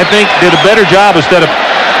 I think, did a better job instead of,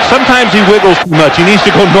 sometimes he wiggles too much. He needs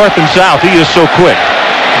to go north and south. He is so quick.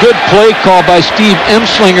 Good play call by Steve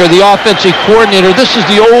Emslinger, the offensive coordinator. This is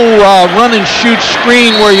the old run and shoot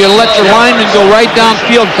screen where you let your linemen go right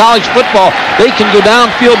downfield. College football, they can go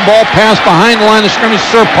downfield, ball pass behind the line of scrimmage.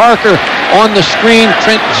 Sir Parker on the screen.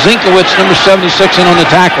 Trent Zinkowitz, number 76, in on the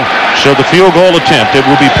tackle. So the field goal attempt, it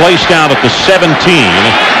will be placed down at the 17.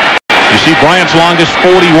 You see Bryant's longest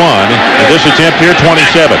 41, and this attempt here 27.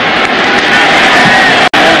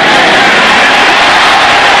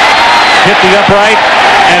 Hit the upright,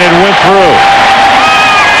 and it went through.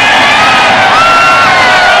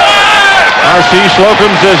 R.C.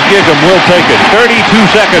 Slocum says Gig'em will take it. 32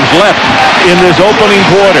 seconds left in this opening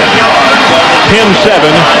quarter.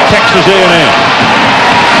 10-7, Texas A&M.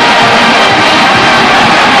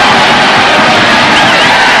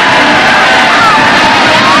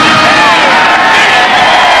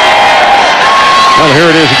 Well,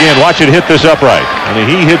 here it is again. Watch it hit this upright. I mean,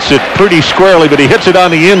 he hits it pretty squarely, but he hits it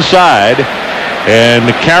on the inside. And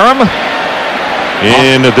Karam,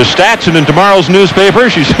 in the stats and in tomorrow's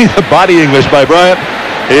newspapers, you see the body English by Bryant,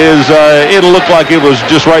 is it'll look like it was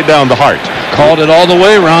just right down the heart. Called it all the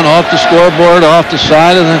way around, off the scoreboard, off the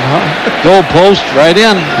side, and then goal post right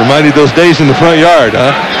in. Reminded those days in the front yard,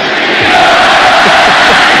 huh?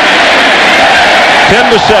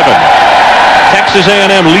 10-7. Texas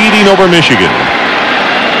A&M leading over Michigan.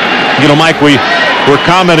 You know, Mike, we were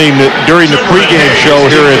commenting during the pregame show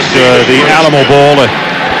here at the Alamo Bowl.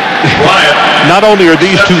 Not only are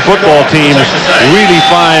these two football teams really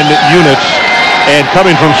fine units and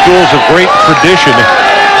coming from schools of great tradition,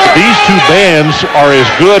 these two bands are as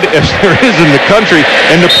good as there is in the country.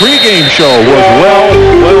 And the pregame show was well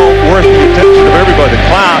worth the attention of everybody. The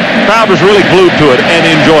crowd was really glued to it and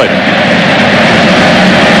enjoyed it.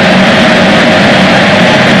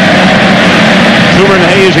 Toomer and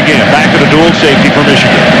Hayes again, back at a dual safety for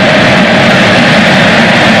Michigan.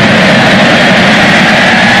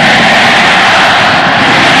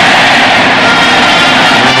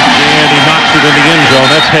 And he knocks it in the end zone.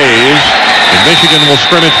 That's Hayes. And Michigan will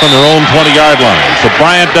scrimmage from their own 20-yard line. So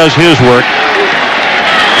Bryant does his work.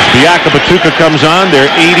 As Biaka Batuka comes on,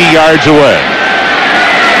 they're 80 yards away.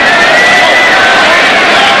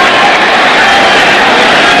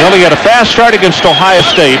 Well, he had a fast start against Ohio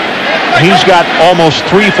State. He's got almost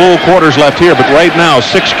 3 full quarters left here, but right now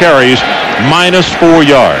 6 carries, -4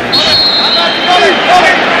 yards.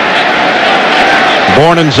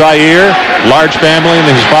 Born in Zaire, large family, and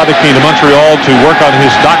his father came to Montreal to work on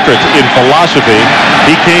his doctorate in philosophy.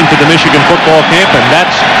 He came to the Michigan football camp, and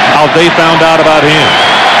that's how they found out about him.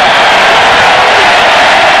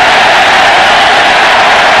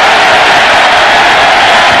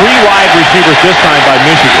 Three wide receivers this time by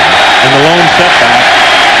Michigan, and the lone setback.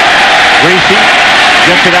 Gracie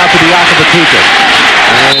gets it out to Biaka Batuka.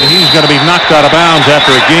 And he's going to be knocked out of bounds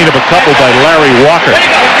after a gain of a couple by Larry Walker.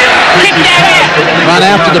 Right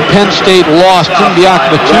after the Penn State loss, Tim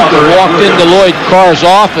Biaka Batuka walked into Lloyd Carr's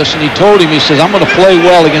office and he told him, he says, I'm going to play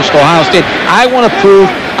well against Ohio State. I want to prove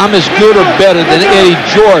I'm as good or better than Eddie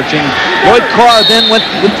George. And Lloyd Carr then went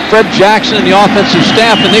with Fred Jackson and the offensive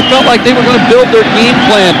staff, and they felt like they were going to build their game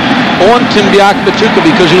plan on Tim Biaka Batuka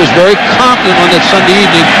because he was very confident on that Sunday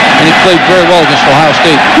evening, and he played very well against Ohio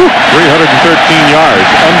State. 313 yards.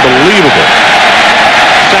 Unbelievable.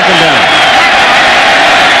 Second down.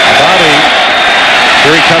 About 8.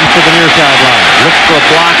 Here he comes to the near sideline. Looks for a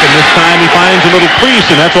block, and this time he finds a little crease,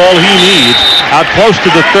 and that's all he needs. Out close to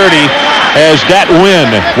the 30 as that win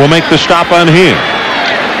will make the stop on him.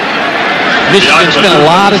 Michigan spent a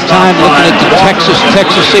lot of time looking at the Texas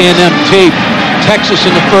A&M tape. Texas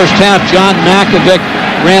in the first half, John Makovic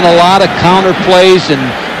ran a lot of counter plays and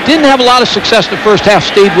didn't have a lot of success in the first half,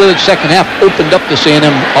 stayed with it second half, opened up this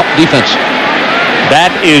A&M defense.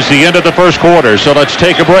 That is the end of the first quarter, so let's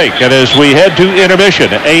take a break. And as we head to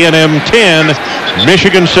intermission, A&M 10,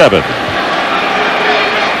 Michigan 7.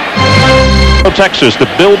 Texas, the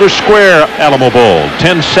Builder Square Alamo Bowl.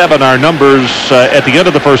 10-7 our numbers at the end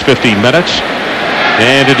of the first 15 minutes.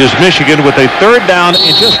 And it is Michigan with a third down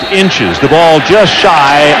in just inches. The ball just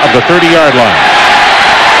shy of the 30-yard line.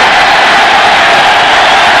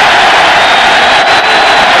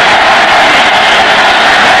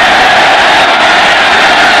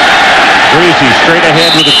 Greasy straight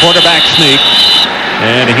ahead with the quarterback sneak.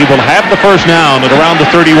 And he will have the first down at around the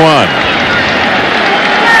 31.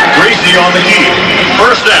 Greasy on the heel.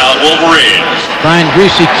 First down, Wolverines. Brian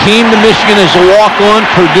Greasy came to Michigan as a walk-on.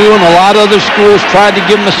 Purdue and a lot of other schools tried to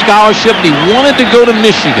give him a scholarship, but he wanted to go to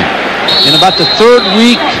Michigan. In about the third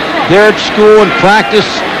week there at school and practice,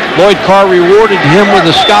 Lloyd Carr rewarded him with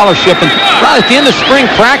a scholarship. And right at the end of spring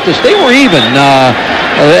practice, they were even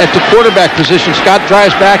at the quarterback position. Scott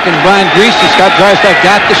Dreisbach and Brian Greasy. Scott Dreisbach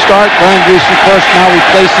got the start. Brian Greasy, of course, now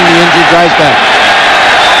replacing the injured Dreisbach.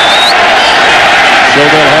 So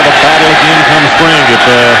they'll have a battle again come spring if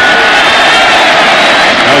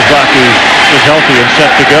Dreisbach is healthy and set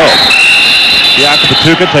to go. Biaka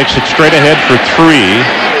Batuka takes it straight ahead for 3.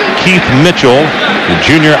 Keith Mitchell, the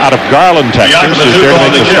junior out of Garland, Texas, is there to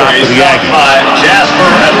make the stop for the Aggies. Jasper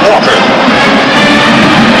and Walker.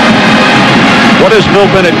 What has Bill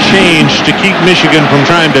Bennett changed to keep Michigan from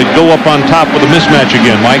trying to go up on top with a mismatch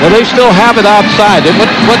again, Mike? Well, they still have it outside.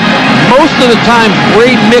 Most of the time,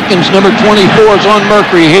 Ray Mickens, number 24, is on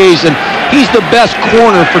Mercury Hayes, and he's the best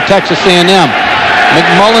corner for Texas A&M.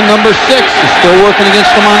 McMullen, number 6, is still working against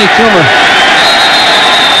Amani Toomer.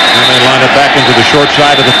 And they line it back into the short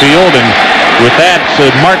side of the field, and with that,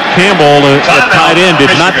 Mark Campbell, at tight end, did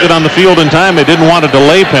not get on the field in time. They didn't want a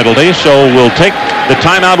delay penalty, so we'll take the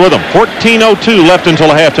timeout with them. 14:02 left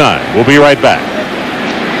until halftime. We'll be right back.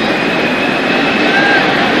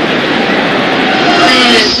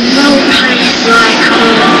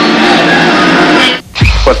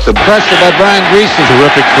 But the pressure by Brian Greasy.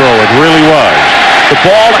 Terrific throw. It really was. The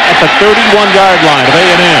ball at the 31-yard line of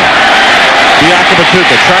A&M. Biaka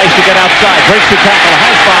Batuka tries to get outside, breaks the tackle,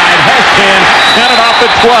 has 5, has 10, got it off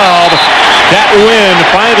at 12. That win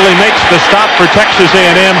finally makes the stop for Texas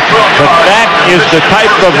A&M, but that is the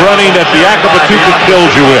type of running that the Acapatuca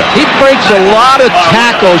kills you with. He breaks a lot of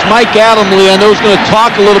tackles. Mike Adamle, I know, is going to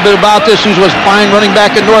talk a little bit about this. He was fine running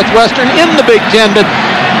back at Northwestern in the Big Ten, but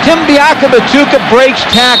Tim Biakabatuka breaks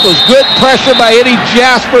tackles. Good pressure by Eddie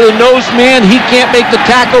Jasper, the nose man. He can't make the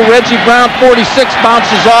tackle. Reggie Brown, 46,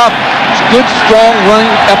 bounces off. It's a good, strong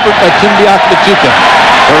running effort by Tim Biakabatuka.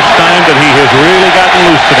 First time that he has really gotten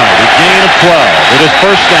loose tonight. A gain of 12. It is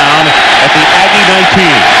first down at the Aggie 19.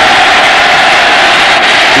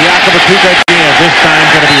 Biakabatuka again, this time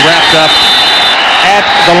going to be wrapped up at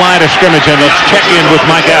the line of scrimmage, and let's check in with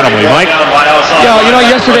Mike Adamle. Mike? Yeah, you know,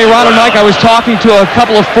 yesterday, Ron and Mike, I was talking to a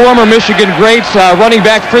couple of former Michigan greats, running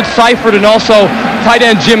back Fritz Seifert and also tight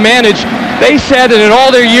end Jim Manage. They said that in all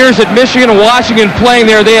their years at Michigan and Washington playing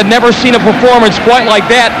there, they had never seen a performance quite like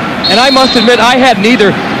that. And I must admit, I hadn't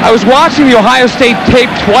either. I was watching the Ohio State tape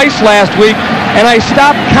twice last week, and I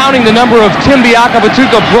stopped counting the number of Tim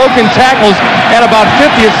Biakabatuka broken tackles at about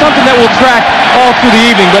 50. It's something that we'll track all through the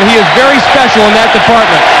evening, but he is very special in that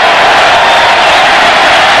department.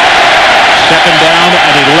 Second down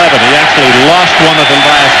at 11. He actually lost one of the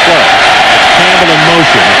last play. Campbell in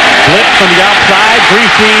motion. Blitz from the outside.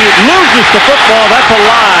 Greasy loses the football. That's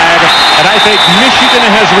alive. And I think Michigan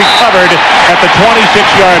has recovered at the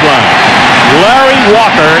 26-yard line. Larry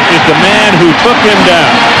Walker is the man who took him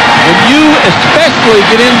down. When you especially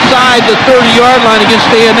get inside the 30-yard line against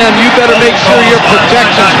A&M, you better make sure your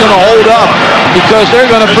protection's going to hold up, because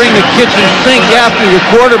they're going to bring the kitchen sink after your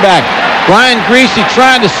quarterback. Brian Greasy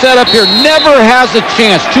trying to set up here, never has a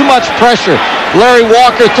chance. Too much pressure. Larry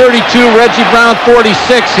Walker, 32. Reggie Brown, 46,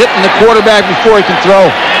 hitting the quarterback before he can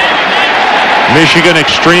throw. Michigan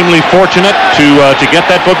extremely fortunate to get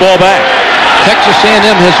that football back. Texas A&M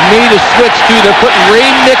has made a switch, too. They're putting Ray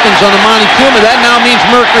Mickens on the Monty Tuma. That now means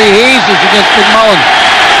Mercury Hayes is against McMullen.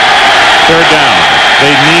 Third down.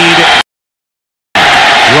 They need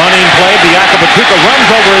running play. Biakabatuka runs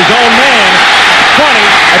over his own man. 20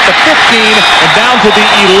 at the 15 and down to the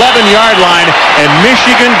 11-yard line, and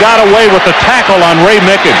Michigan got away with the tackle on Ray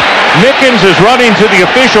Mickens. Mickens is running to the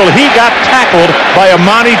official. He got tackled by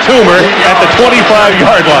Amani Toomer at the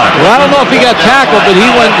 25-yard line. Well, I don't know if he got tackled, but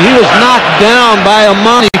he was knocked down by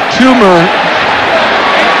Amani Toomer,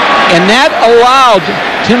 and that allowed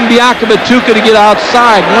Tim Biakabatuka to get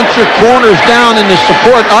outside. Once your corner's down in the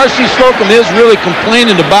support, R.C. Slocum is really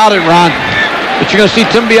complaining about it, Ron. But you're going to see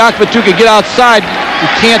Tim Biakabatuka get outside. You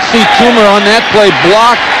can't see Toomer on that play.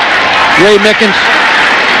 Block Ray Mickens.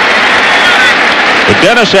 But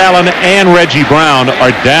Dennis Allen and Reggie Brown are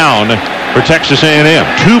down for Texas A&M.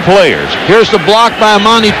 Two players. Here's the block by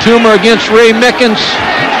Amani Toomer against Ray Mickens.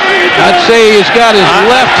 I'd say he's got his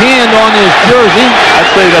left hand on his jersey. I'd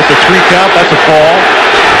say that's a 3 count. That's a fall.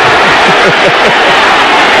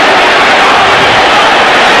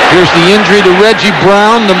 Here's the injury to Reggie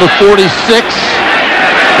Brown, number 46.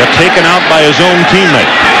 Got taken out by his own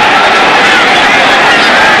teammate.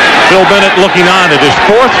 Phil Bennett looking on. It is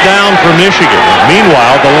fourth down for Michigan.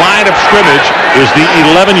 Meanwhile, the line of scrimmage is the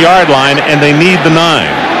 11-yard line, and they need the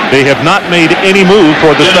 9. They have not made any move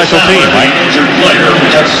for the special team, right? Injured player for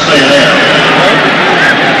Texas A&M.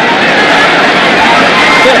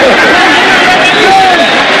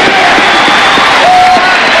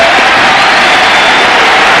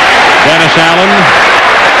 Dennis Allen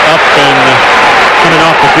up and coming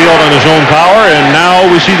off the field on his own power, and now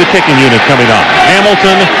we see the kicking unit coming on.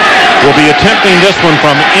 Hamilton will be attempting this one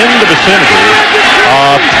from in the vicinity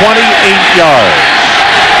of 28 yards.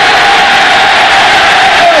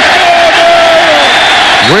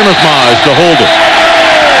 Rimmersma is the holder.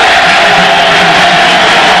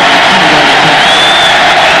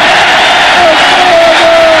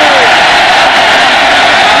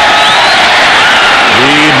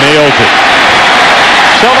 Nails it.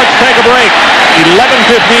 So let's take a break.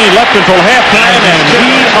 11:15 left until halftime, and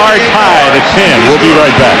we are tied at 10. We'll be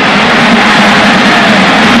right back.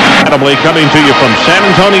 Adamle coming to you from San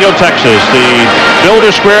Antonio, Texas, the Builder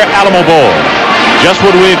Square Alamo Bowl. Just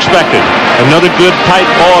what we expected. Another good tight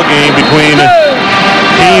ball game between a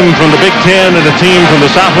team from the Big Ten and a team from the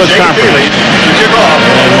Southwest Conference.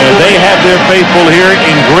 And they have their faithful here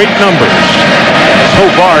in great numbers. So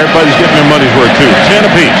far, everybody's getting their money's worth, too. 10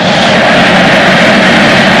 apiece.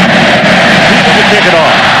 Who's going to kick it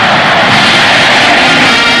off?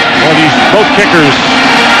 Well, these both kickers,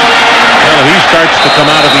 well, he starts to come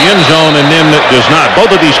out of the end zone and then does not.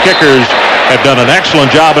 Both of these kickers have done an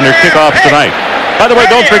excellent job in their kickoffs tonight. By the way,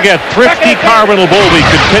 don't forget, Thrifty Car Rental Bowl Week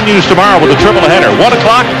continues tomorrow with a triple header. 1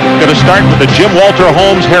 o'clock, going to start with the Jim Walter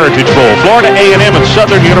Holmes Heritage Bowl. Florida A&M and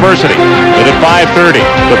Southern University. Then at 5:30,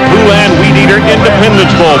 the Poulan Weed Eater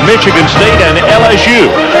Independence Bowl, Michigan State and LSU.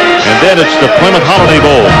 And then it's the Plymouth Holiday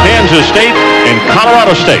Bowl, Kansas State and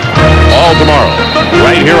Colorado State. All tomorrow,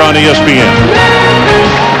 right here on ESPN.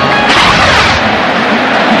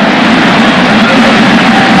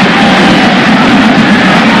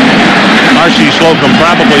 R.C. Slocum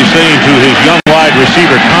probably saying to his young wide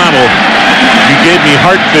receiver, Connell, you gave me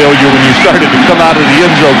heart failure when you started to come out of the end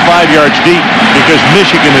zone 5 yards deep, because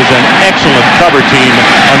Michigan is an excellent cover team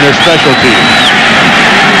on their special teams.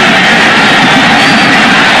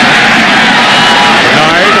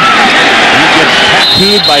 Bernard, he gets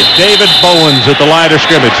tattooed by David Bowens at the line of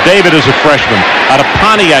scrimmage. David is a freshman out of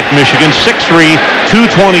Pontiac, Michigan, 6'3",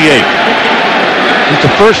 228. He's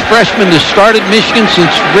the first freshman to start at Michigan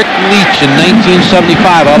since Rick Leach in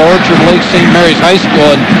 1975 out of Orchard Lake St. Mary's High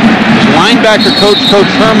School. And his linebacker coach, Coach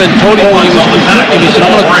Herman, told him when he was recruiting, he said,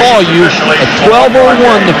 I'm going to call you at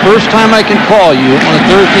 12:01 the first time I can call you on a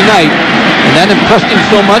Thursday night. And that impressed him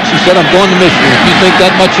so much, he said, I'm going to Michigan. If you think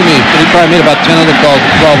that much of me. But he probably made about 10 other calls at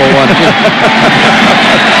 12:01 too.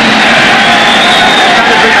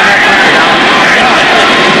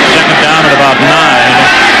 Second down at about 9.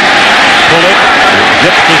 Pull it.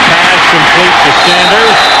 Zips the pass complete to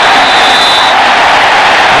Sanders.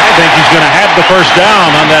 I think he's going to have the first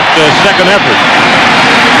down on that second effort.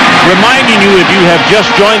 Reminding you, if you have just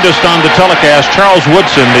joined us on the telecast, Charles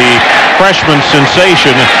Woodson, the freshman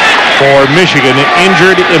sensation for Michigan,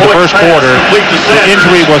 injured in the first quarter. The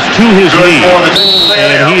injury was to his knee,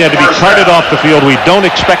 and he had to be carted off the field. We don't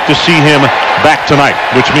expect to see him back tonight,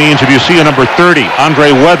 which means if you see a number 30, Andre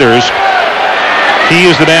Weathers, he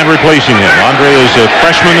is the man replacing him. Andre is a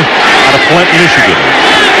freshman out of Flint, Michigan.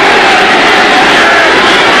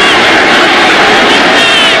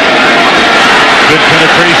 Good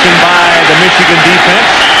penetration by the Michigan defense,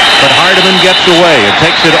 but Hardiman gets away and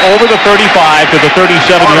takes it over the 35 to the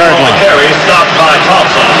 37-yard line. Stopped by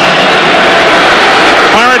Thompson.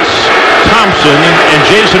 Clarence Thompson and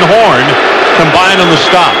Jason Horn combine on the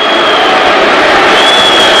stop.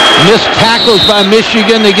 Missed tackles by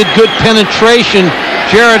Michigan. They get good penetration.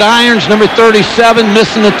 Jared Irons, number 37,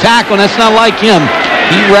 missing the tackle, and that's not like him.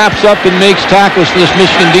 He wraps up and makes tackles for this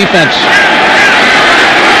Michigan defense.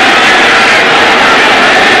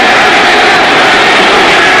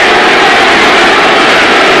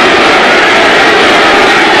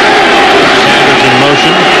 Sanders in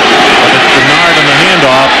motion, but it's Bernard on the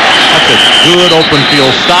handoff. That's a good open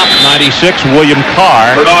field stop. 96, William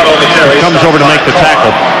Carr comes over to make the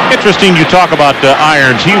tackle. Interesting you talk about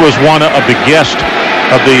Irons. He was one of the guests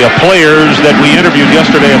of the players that we interviewed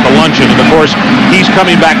yesterday at the luncheon. And, of course, he's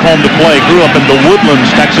coming back home to play. Grew up in the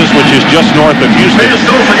Woodlands, Texas, which is just north of Houston.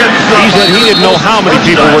 He said he didn't know how many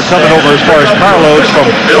people were coming over as far as carloads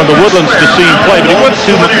from the Woodlands to see him play. But he went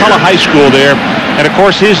to McCullough High School there. And, of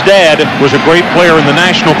course, his dad was a great player in the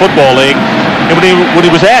National Football League. And when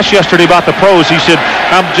he was asked yesterday about the pros, he said,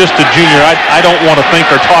 I'm just a junior. I don't want to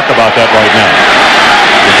think or talk about that right now.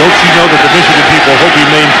 But don't you know that the Michigan people hope he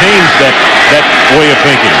maintains that way of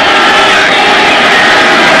thinking?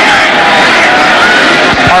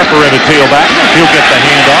 Harper at a tailback. He'll get the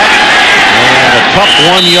handoff. And a tough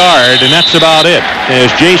 1 yard, and that's about it,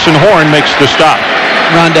 as Jason Horn makes the stop.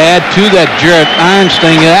 Ron, to add to that Jared Irons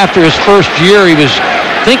thing, after his first year, he was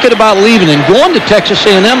thinking about leaving and going to Texas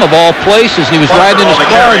A&M of all places. And he was riding in his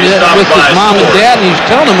car with his mom and dad, and he's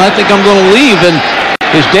telling him, I think I'm going to leave. And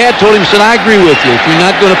his dad told him, he said, I agree with you. If you're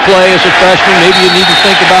not going to play as a freshman, maybe you need to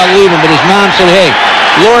think about leaving. But his mom said, hey,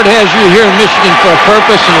 Lord has you here in Michigan for a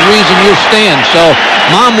purpose and a reason you'll stand. So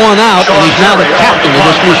Mom won out, and he's now the captain of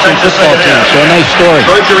this Michigan football team. So a nice story.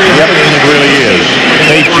 Yep, and it really is.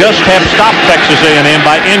 They just have stopped Texas A&M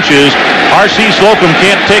by inches. R.C. Slocum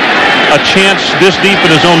can't take a chance this deep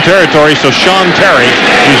in his own territory, so Sean Terry,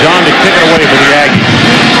 who's on to kick it away for the Aggies.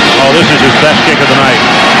 Oh, this is his best kick of the night.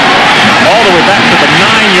 All the way back to the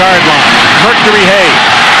 9-yard line. Mercury Hayes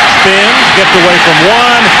spins, gets away from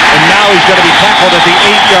one, and now he's going to be tackled at the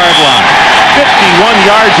 8-yard line. 51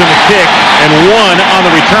 yards in the kick and 1 on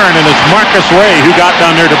the return, and it's Marcus Ray who got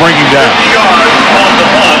down there to bring him down. 50 yards on the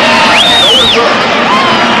punt.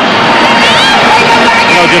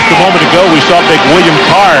 Just a moment ago, we saw big William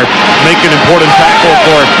Carr make an important tackle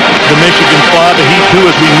for the Michigan club. He, too,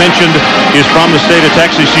 as we mentioned, is from the state of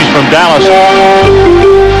Texas. He's from Dallas.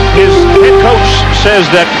 His head coach says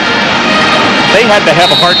that they had to have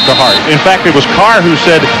a heart-to-heart. In fact, it was Carr who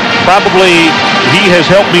said, probably he has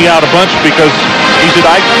helped me out a bunch because He said,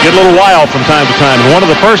 I get a little wild from time to time. And one of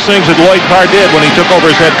the first things that Lloyd Carr did when he took over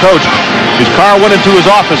as head coach is Carr went into his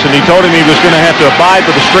office and he told him he was going to have to abide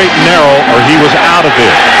by the straight and narrow or he was out of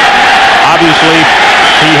there. Obviously,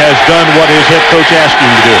 he has done what his head coach asked him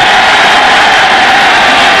to do.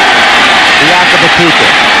 Batuka.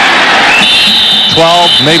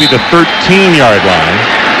 12, maybe the 13-yard line.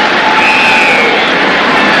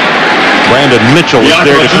 Brandon Mitchell is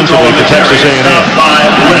there defensively for Texas A&M.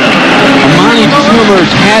 Amani Toomer's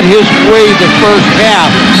had his way the first half,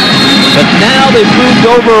 but now they've moved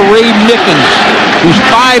over Ray Mickens, who's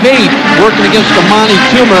 5'8", working against Amani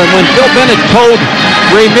Toomer. And when Phil Bennett told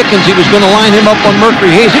Ray Mickens he was going to line him up on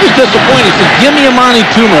Mercury Hayes, he was disappointed. He said, give me Amani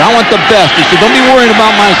Toomer. I want the best. He said, don't be worrying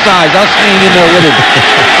about my size. I'll stand in there with him.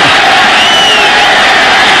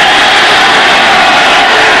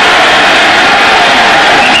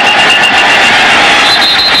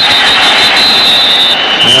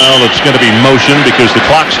 Well, it's going to be motion because the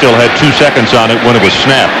clock still had 2 seconds on it when it was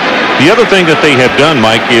snapped. The other thing that they have done,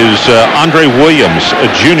 Mike, is Andre Williams, a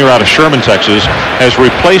junior out of Sherman, Texas, has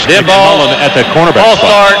replaced McMullen at that cornerback Ball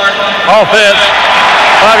spot. start, offense,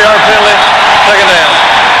 5-yard penalty, second down.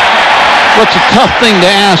 Well, it's a tough thing to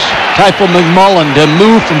ask Typo McMullen to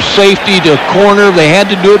move from safety to corner. They had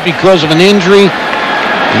to do it because of an injury,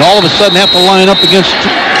 and all of a sudden have to line up against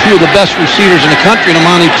two of the best receivers in the country,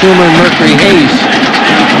 Amani Toomer and Mercury Hayes.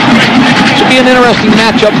 This will be an interesting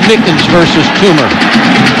matchup, Mickens versus Toomer.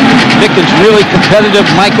 Mickens really competitive.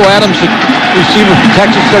 Michael Adams, the receiver from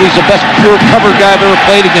Texas, said he's the best pure cover guy I've ever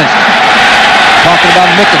played against. Talking about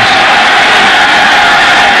Mickens.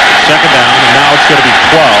 Second down, and now it's going to be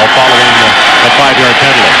 12 following the 5-yard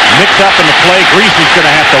penalty. Mix up in the play. Greasy's going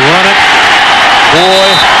to have to run it. Boy,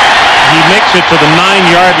 he makes it to the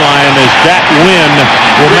 9-yard line as that wind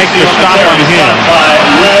will make the stop on him.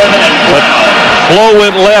 But Flo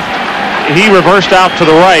went left. He reversed out to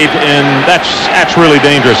the right, and that's really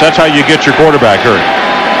dangerous. That's how you get your quarterback hurt.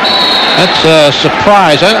 That's a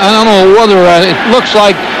surprise. I don't know whether it looks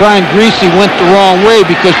like Brian Greasy went the wrong way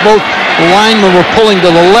because both the linemen were pulling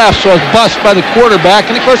to the left, so it's bust by the quarterback,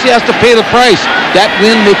 and of course he has to pay the price. That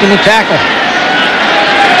wind making the tackle.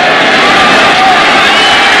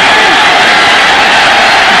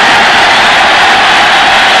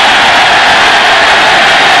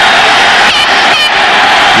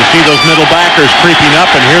 You see those middle backers creeping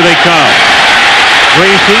up, and here they come.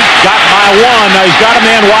 Greasy got by one. Now he's got a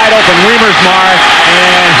man wide open, Riemersma,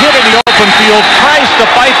 and hit in the open field. Tries to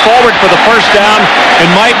fight forward for the first down. And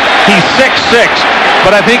Mike, he's 6'6",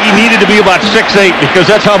 but I think he needed to be about 6'8" because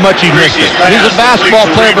that's how much he missed it. He's a basketball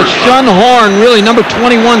player, but Shun Horn, really number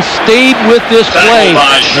 21, stayed with this play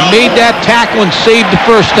and made that tackle and saved the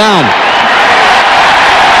first down.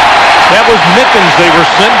 That was Mickens they were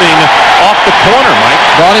sending off the corner, Mike.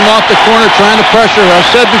 Brought him off the corner, trying to pressure. I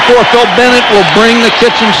said before, Phil Bennett will bring the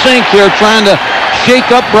kitchen sink here, trying to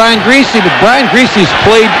shake up Brian Greasy, but Brian Greasy's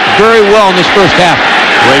played very well in this first half.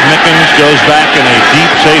 Ray Mickens goes back in a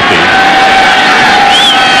deep safety.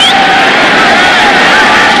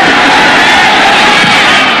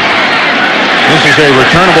 This is a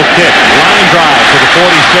returnable kick. Line drive to the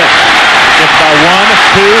 46. Gets by 1,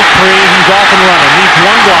 2, 3. He's off and running. Needs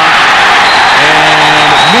one block. And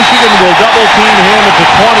Michigan will double team him at the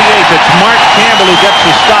 28. It's Mark Campbell who gets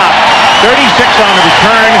the stop. 36 on the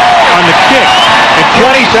return on the kick. And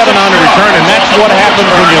 27 on the return. And that's what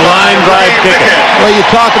happens when you line drive kick it. Well, you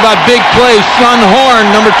talk about big plays. Shun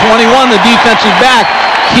Horn, number 21, the defensive back,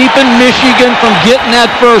 keeping Michigan from getting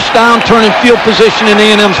that first down, turning field position in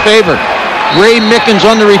A&M's favor. Ray Mickens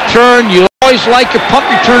on the return. You always like your punt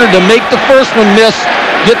returner to make the first one miss,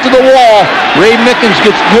 get to the wall. Ray Mickens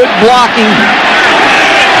gets good blocking,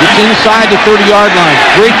 gets inside the 30-yard line.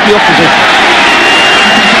 Great field position.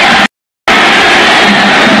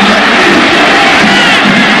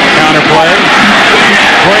 Counterplay.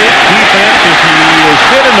 Great defense as he is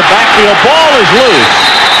hit in the backfield. Ball is loose.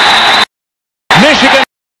 Michigan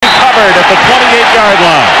covered at the 28-yard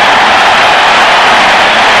line.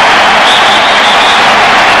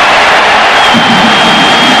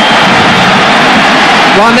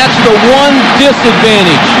 Ron, that's the one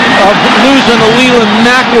disadvantage of losing to Leland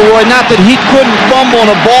McElroy. Not that he couldn't fumble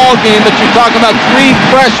in a ball game, but you're talking about 3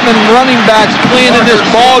 freshman running backs playing in this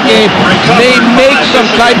ball game. They make some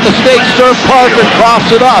type of mistake. Sir Parker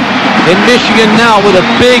coughs it up. And Michigan now with a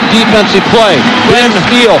big defensive play. Glenn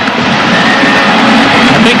Steele.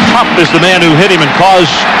 I think Tupp is the man who hit him and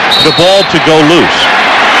caused the ball to go loose.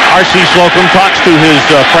 R.C. Slocum talks to his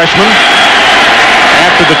freshman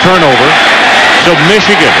after the turnover. So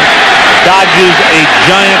Michigan dodges a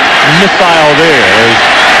giant missile there as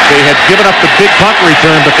They had given up the big punt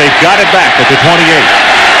return, but they got it back at the 28.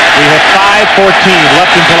 We have 5:14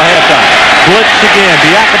 left until halftime. Blitz again.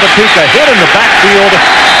 Diakabatuka hit in the backfield.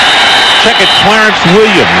 Check it, Clarence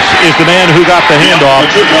Williams is the man who got the handoff,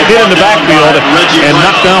 hit in the backfield, and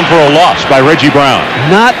knocked down for a loss by Reggie Brown.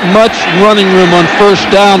 Not much running room on first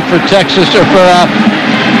down for Texas, or for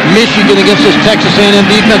Michigan against this Texas A&M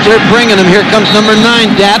defense. They're bringing him. Here comes number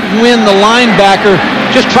 9, Dat Nguyen, the linebacker,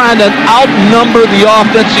 just trying to outnumber the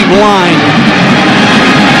offensive line,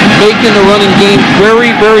 making the running game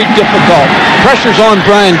very, very difficult. Pressure's on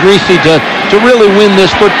Brian Greasy to really win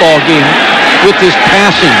this football game with his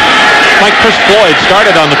passing. Like Chris Floyd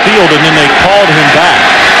started on the field, and then they called him back.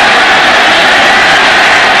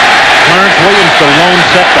 Clarence Williams, the lone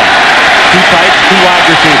setback. 2 tights, 2 wide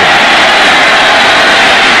receivers.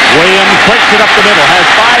 Williams breaks it up the middle, has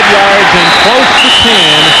 5 yards and close to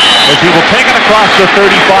 10 as he will take it across the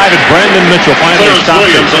 35, and Brandon Mitchell finally stops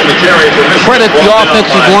him. Credit the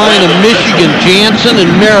offensive line of Michigan. Jansen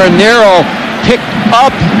and Marinero picked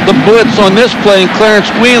up the blitz on this play, and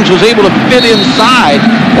Clarence Williams was able to fit inside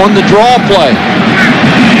on the draw play.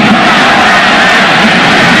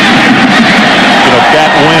 That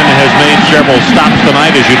win has made several stops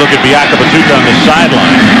tonight as you look at Diakabatuka on the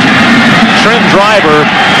sideline. Trent Driver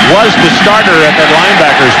was the starter at that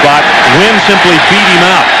linebacker spot. Wynn simply beat him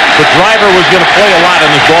out. But Driver was going to play a lot in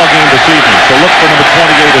this ball game this evening, so look for number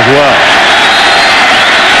 28 as well.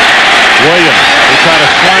 Williams, they try to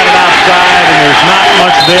slide it outside, and there's not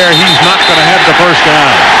much there. He's not going to have the first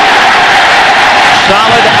down.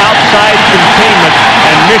 Solid outside containment,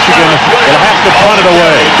 and Michigan will have to punt it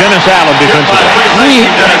away. Dennis Allen defensively.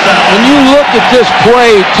 When you look at this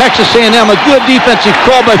play, Texas A&M, a good defensive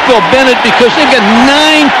call by Phil Bennett, because they got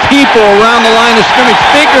 9 people around the line of scrimmage,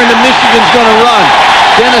 figuring that Michigan's going to run.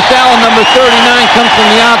 Dennis Allen, number 39, comes from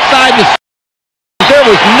the outside. There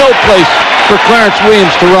was no place for Clarence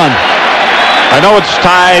Williams to run. I know it's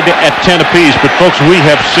tied at 10 apiece, but folks, we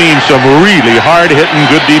have seen some really hard-hitting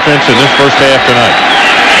good defense in this first half tonight.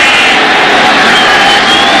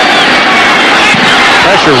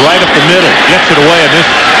 Pressure right up the middle, gets it away, and this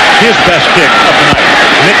his best kick of the night.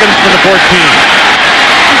 Nickens from the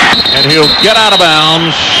 14. And he'll get out of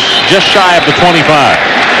bounds just shy of the 25.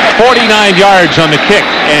 49 yards on the kick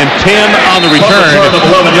and 10 on the return.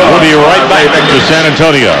 We'll be right back to San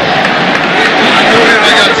Antonio.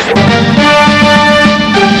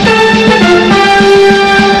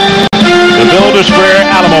 Builder Square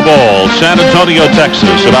Alamo Bowl, San Antonio,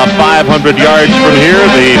 Texas. About 500 yards from here,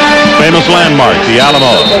 the famous landmark, the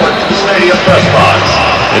Alamo.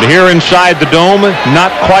 And here inside the dome,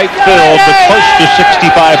 not quite filled, but close to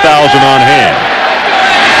 65,000 on hand.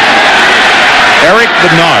 Eric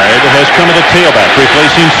Bernard has come to the tailback,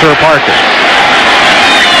 replacing Sir Parker.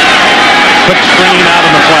 Quick screen out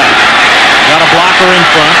in the flat. Got a blocker in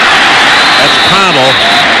front. That's Connell.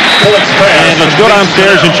 And let's go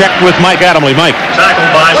downstairs and check with Mike Adamley. Mike.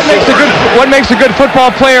 What makes a good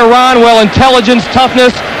football player, Ron? Well, intelligence,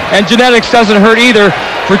 toughness, and genetics doesn't hurt either.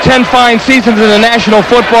 For 10 fine seasons in the National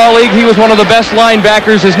Football League, he was one of the best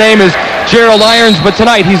linebackers. His name is Gerald Irons, but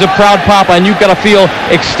tonight he's a proud papa, and you've got to feel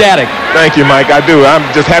ecstatic. Thank you, Mike. I do. I'm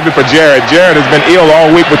just happy for Jared. Jared has been ill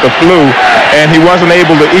all week with the flu, and he wasn't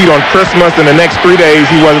able to eat on Christmas, and the next 3 days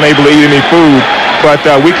he wasn't able to eat any food. But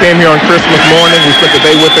we came here on Christmas morning. We spent the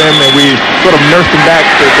day with him, and we sort of nursed him back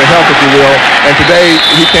to health, if you will. And today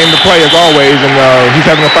he came to play as always, and he's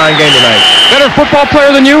having a fine game tonight. Better football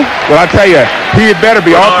player than you? Well, I tell you, he had better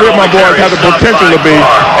be. All 3 of my boys have the potential to be.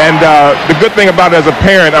 And the good thing about it as a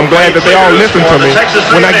parent, I'm glad that they all listen to me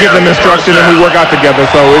when I give them instruction and we work out together.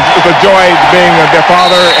 So it's a joy being their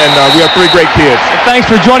father, and we have 3 great kids. Thanks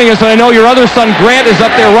for joining us. And I know your other son, Grant, is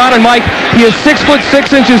up there. Ron and Mike, he is 6'6"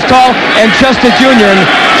 tall and just a junior. And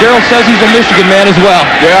Gerald says he's a Michigan man as well.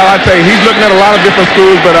 Yeah, I tell you, he's looking at a lot of different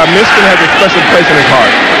schools, but Michigan has a special place in his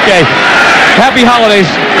heart. Okay. Happy holidays.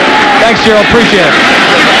 Thanks, Gerald. Appreciate it.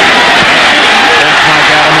 Thanks, Mike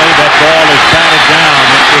Adamley. That ball is batted down.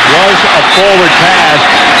 It was a forward pass.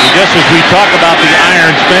 And just as we talk about the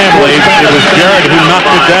Irons family, it was Jared who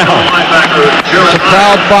knocked it down. It's a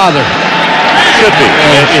proud father. Should be.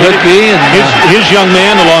 Should be. And his young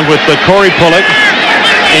man, along with Corey Pullick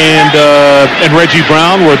and Reggie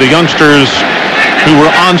Brown, were the youngsters who were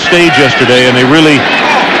on stage yesterday, and they really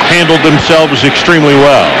handled themselves extremely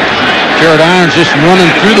well. Jared Irons just running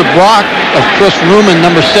through the block of Chris Ruman,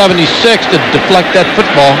 number 76, to deflect that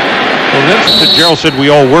football. Well, that's what Gerald said.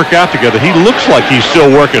 We all work out together. He looks like he's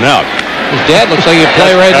still working out. His dad looks like he can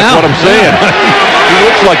play right now. That's what I'm saying. He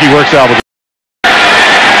looks like he works out with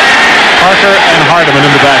Parker and Hardeman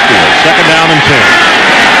in the backfield. Second down and 10.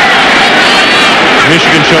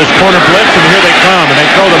 Michigan shows corner blitz, and here they come. And they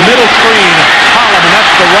throw the middle screen column, and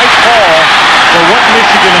that's the right call for what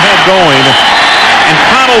Michigan had going. And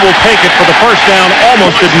Connell will take it for the first down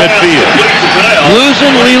almost at midfield.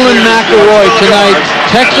 Losing Leland McElroy tonight,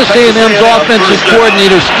 Texas A&M's offensive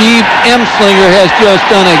coordinator Steve Emslinger has just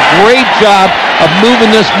done a great job of moving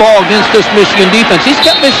this ball against this Michigan defense. He's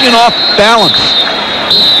kept Michigan off balance.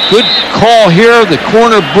 Good call here, the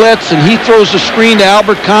corner blitz, and he throws the screen to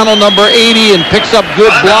Albert Connell, number 80, and picks up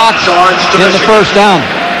good blocks in the first down.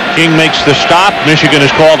 King makes the stop. Michigan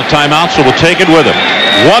has called a timeout, so we'll take it with him.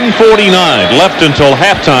 1:49 left until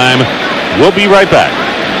halftime. We'll be right back.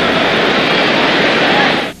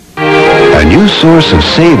 A new source of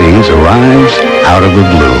savings arrives out of the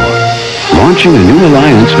blue. Launching a new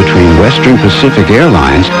alliance between Western Pacific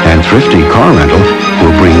Airlines and Thrifty Car Rental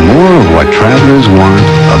will bring more of what travelers want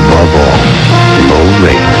above all, low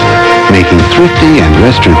rates, making Thrifty and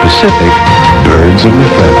Western Pacific birds of a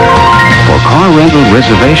feather. For car rental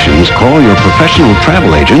reservations, call your professional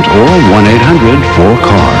travel agent or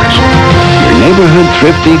 1-800-4CARS. Your neighborhood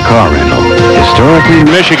Thrifty Car Rental. Historically,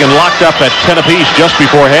 Michigan locked up at 10 apiece just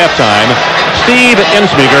before halftime. Steve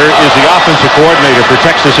Emslinger is the offensive coordinator for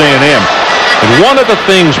Texas A&M. And one of the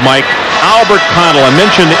things, Mike, Albert Connell, I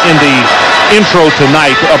mentioned in the intro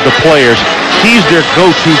tonight of the players, he's their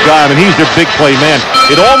go-to guy, and he's their big play man.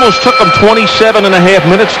 It almost took them 27 and a half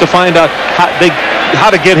minutes to find out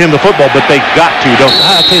how to get him the football, but they got to, don't they?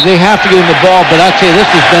 I tell you, they have to get him the ball, but I tell you,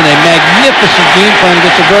 this has been a magnificent game plan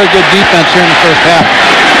against a very good defense here in the first half.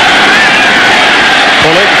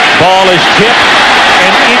 Bullock, ball is tipped,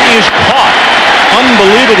 and it is caught,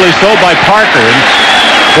 unbelievably so, by Parker. And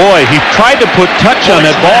boy, he tried to put touch on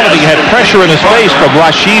that ball, and he had pressure in his face from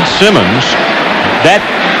Rashid Simmons. That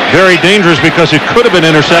very dangerous because it could have been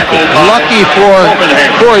intercepted. Lucky for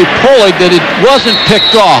Corey Pulig that it wasn't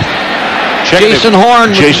picked off. Jason Horn,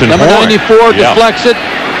 number 94, deflects it.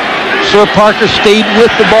 Sir Parker stayed with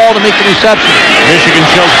the ball to make the reception. Michigan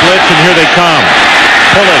shows blitz, and here they come.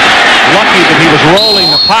 Pulig, lucky that he was rolling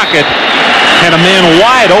the pocket, had a man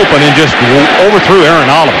wide open and just overthrew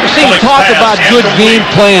Aaron Alamo. See, talk about good game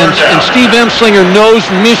plans, and Steve Emslinger knows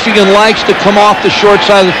Michigan likes to come off the short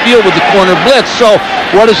side of the field with the corner blitz. So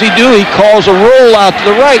what does he do? He calls a roll out to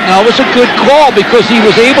the right. Now, it was a good call because he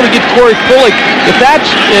was able to get Corey Pulig. If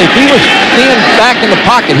he was staying back in the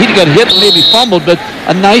pocket, he'd got hit and maybe fumbled, but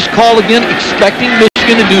a nice call again, expecting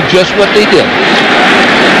Michigan to do just what they did.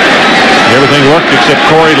 Everything worked except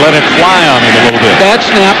Corey let it fly on him a little bit. Bad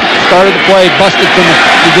snap, started the play, busted from the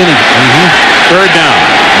beginning. Third down.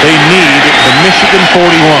 They need the Michigan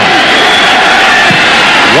 41.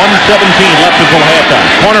 1:17 left until halftime.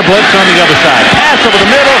 Corner blitz on the other side. Pass over the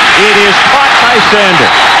middle. It is caught by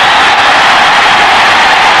Sanders.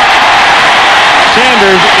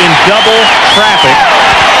 Sanders in double traffic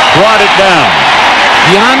brought it down.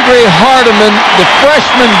 DeAndre Hardiman, the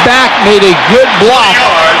freshman back, made a good block.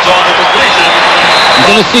 You're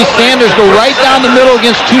going to see Sanders go right down the middle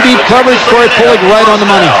against two deep coverage. Corey Pulig right on the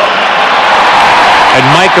money. And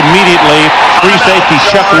Mike immediately, free safety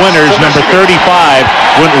Chuck Winters, number 35,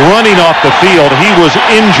 went running off the field. He was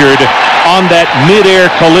injured on that midair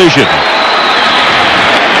collision.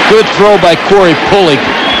 Good throw by Corey Pulig.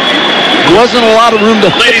 There wasn't a lot of room to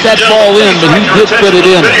fit that ball in, but he did fit it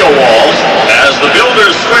in. As the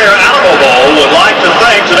Builders Square Alamo Bowl would like to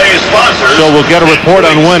thank today's sponsors. So we'll get a report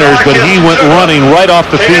on Winters, but he went running right off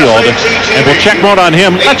the field. And we'll check more on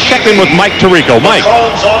him. Let's check in with Mike Tirico. Mike.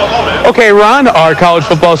 Okay, Ron, our college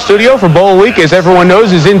football studio for Bowl Week, as everyone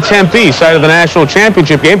knows, is in Tempe, site of the national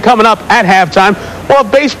championship game. Coming up at halftime, we'll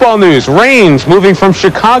have baseball news. Rains moving from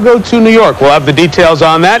Chicago to New York. We'll have the details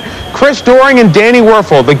on that. Chris Doring and Danny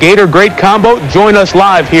Werfel, the Gator Great Combo, join us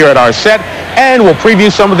live here at our set, and we'll preview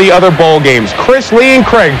some of the other bowl games. Chris, Lee, and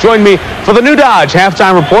Craig join me for the New Dodge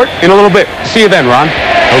halftime report in a little bit. See you then, Ron.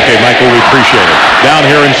 Okay, Michael, we appreciate it. Down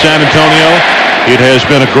here in San Antonio, it has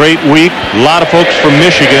been a great week. A lot of folks from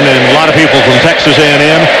Michigan and a lot of people from Texas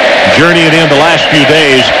A&M journeying in the last few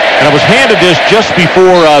days. And I was handed this just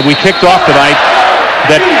before we kicked off tonight,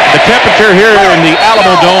 that the temperature here in the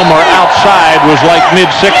Alamo Dome or outside was like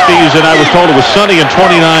mid-60s, and I was told it was sunny and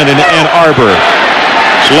 29 in Ann Arbor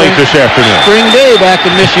late this afternoon. Spring day back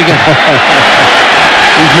in Michigan.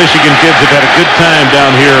 These Michigan kids have had a good time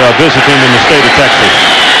down here visiting in the state of Texas.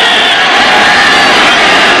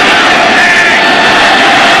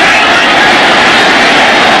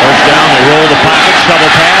 First down, they roll the pocket, shovel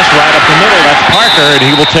pass right up the middle. That's Parker, and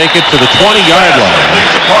he will take it to the 20-yard line.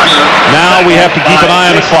 Now we have to keep an eye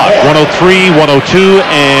on the clock. 103, 102,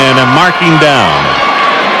 and a marking down.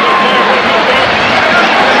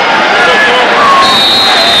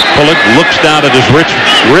 Pullick looks down at his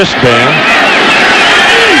wristband.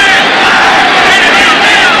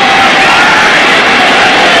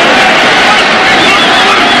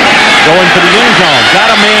 Going for the end zone.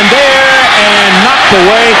 Got a man there and knocked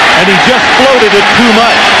away, and he just floated it too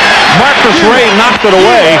much. Marcus Ray knocked it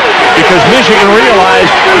away because Michigan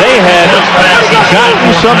realized they had gotten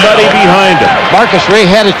somebody behind him. Marcus Ray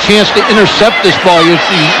had a chance to intercept this ball. You're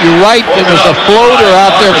right. It was a floater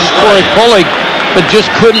out there from Corey Pullick, but just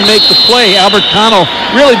couldn't make the play. Albert Cano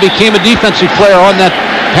really became a defensive player on that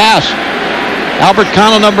pass. Albert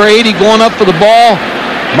Cano, number 80, going up for the ball.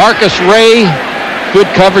 Marcus Ray, good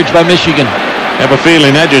coverage by Michigan. I have a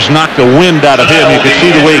feeling that just knocked the wind out of him. You can see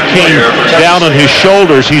the way he came down on his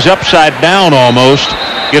shoulders. He's upside down almost.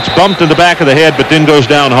 Gets bumped in the back of the head, but then goes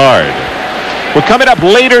down hard. Well, coming up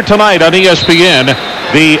later tonight on ESPN,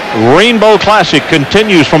 the Rainbow Classic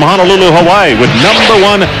continues from Honolulu, Hawaii with number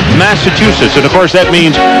 1 Massachusetts. And, of course, that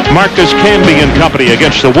means Marcus Camby and company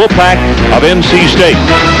against the Wolfpack of NC State.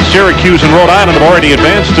 Syracuse and Rhode Island have already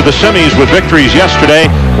advanced to the semis with victories yesterday.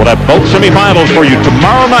 We'll have both semifinals for you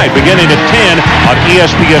tomorrow night beginning at 10 on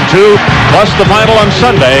ESPN2, plus the final on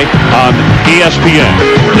Sunday on ESPN.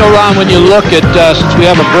 You know, Ron, when you look at, since we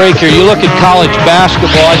have a break here, you look at college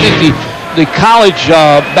basketball, I think the college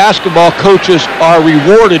basketball coaches are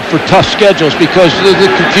rewarded for tough schedules because of the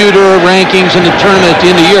computer rankings and the tournament at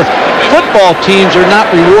the end of the year. Football teams are not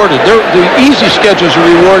rewarded. The easy schedules are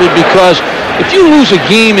rewarded because if you lose a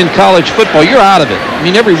game in college football, you're out of it. I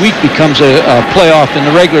mean, every week becomes a playoff in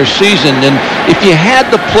the regular season. And if you had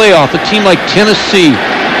the playoff, a team like Tennessee,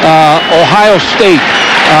 Ohio State,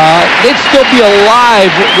 they'd still be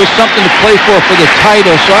alive with something to play for the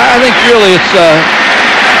title. So I think really it's...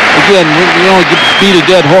 Again, we only beat a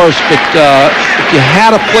dead horse, but if you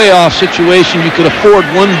had a playoff situation, you could afford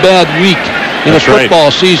one bad week in a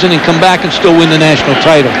football season and come back and still win the national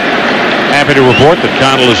title. Happy to report that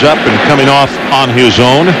Connell is up and coming off on his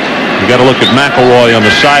own. You got to look at McElroy on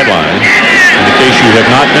the sideline. In case you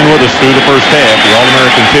have not been with us through the first half, the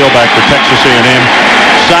All-American tailback for Texas A&M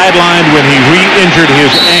sidelined when he re-injured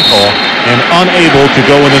his ankle and unable to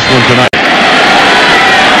go in this one tonight.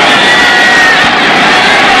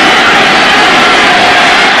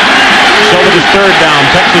 So with his third down,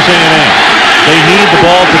 Texas A&M. They need the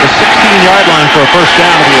ball to the 16-yard line for a first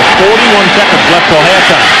down. We have 41 seconds left till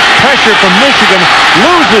halftime. Pressure from Michigan,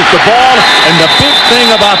 loses the ball, and the big thing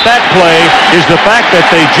about that play is the fact that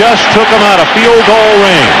they just took him out of field goal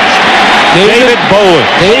range. David Bowen.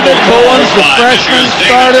 David Bowen's the freshman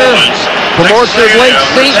starter from Orchard Lake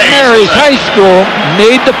St. Mary's High School,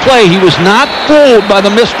 made the play. He was not fooled by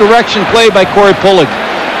the misdirection play by Corey Pullick.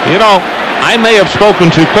 You know, I may have spoken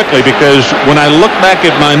too quickly because when I look back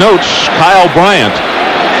at my notes, Kyle Bryant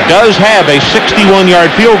does have a 61-yard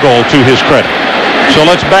field goal to his credit. So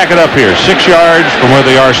let's back it up here. 6 yards from where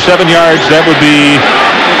they are, 7 yards. That would be,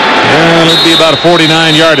 it'd be about a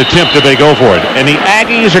 49-yard attempt if they go for it. And the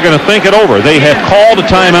Aggies are going to think it over. They have called a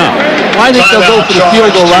timeout. I think they'll go for the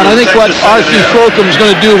field goal, Ron. I think what R.C. Slocum is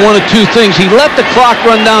going to do one of two things. He let the clock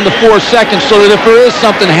run down to 4 seconds so that if there is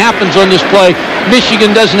something happens on this play,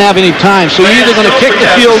 Michigan doesn't have any time. So you're either going to kick the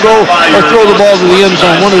field goal or throw the ball to the end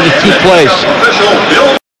zone, one of the two plays.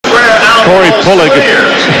 Corey Pullick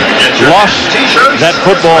lost that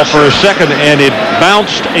football for a second, and it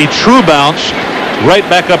bounced, a true bounce, right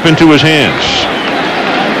back up into his hands.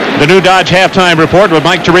 The new Dodge halftime report with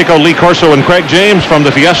Mike Tirico, Lee Corso, and Craig James from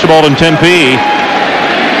the Fiesta Bowl in Tempe.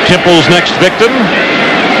 Temple's next victim,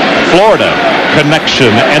 Florida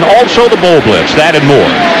Connection, and also the Bowl Blitz. That and more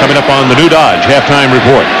coming up on the new Dodge halftime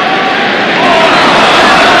report.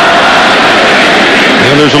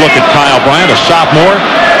 And there's a look at Kyle Bryant, a sophomore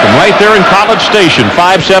from right there in College Station,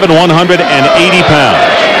 5'7", 180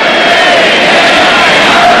 pounds.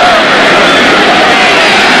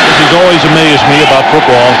 Always amazed me about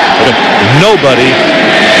football that nobody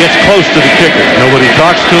gets close to the kicker. Nobody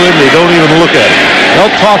talks to him. They don't even look at him.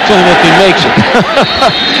 They'll talk to him if he makes it.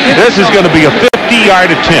 This is going to be a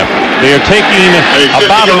 50-yard attempt. They are taking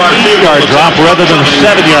about an 8-yard drop rather than a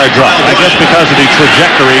 7-yard drop. I guess because of the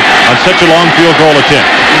trajectory on such a long field goal attempt.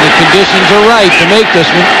 And the conditions are right to make this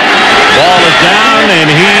one. Ball is down, and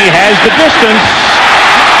he has the distance.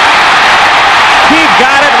 He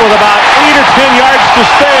got it with about 8 or 10 yards to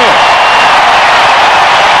spare.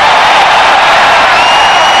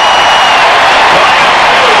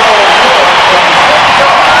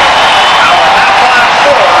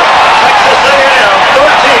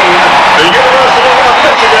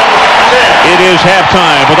 It is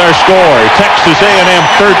halftime with our score, Texas A&M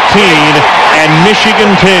 13 and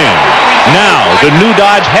Michigan 10. Now, the new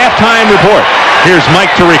Dodge halftime report. Here's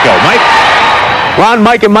Mike Tirico. Mike? Ron,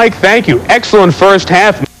 Mike, and Mike, thank you. Excellent first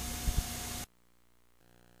half.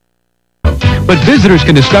 But visitors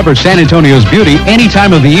can discover San Antonio's beauty any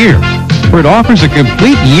time of the year, for it offers a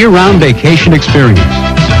complete year-round vacation experience.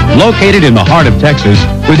 Located in the heart of Texas,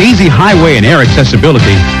 with easy highway and air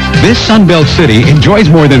accessibility, this Sunbelt city enjoys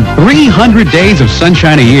more than 300 days of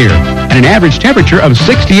sunshine a year and an average temperature of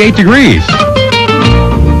 68 degrees.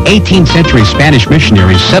 18th century Spanish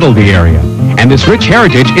missionaries settled the area, and this rich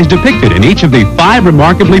heritage is depicted in each of the 5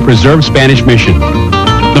 remarkably preserved Spanish missions.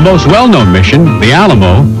 The most well-known mission, the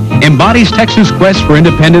Alamo, embodies Texas' quest for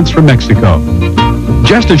independence from Mexico.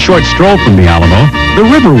 Just a short stroll from the Alamo, the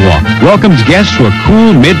Riverwalk welcomes guests to a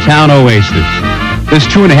cool midtown oasis. This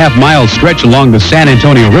 2.5-mile stretch along the San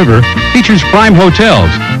Antonio River features prime hotels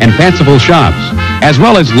and fanciful shops, as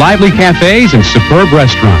well as lively cafes and superb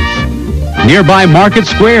restaurants. Nearby Market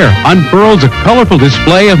Square unfurls a colorful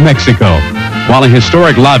display of Mexico, while in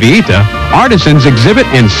historic La Villita, artisans exhibit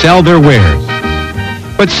and sell their wares.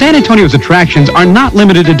 But San Antonio's attractions are not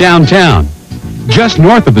limited to downtown. Just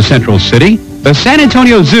north of the central city, the San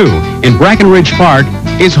Antonio Zoo in Brackenridge Park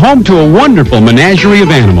is home to a wonderful menagerie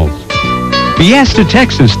of animals. Fiesta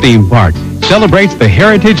Texas theme park celebrates the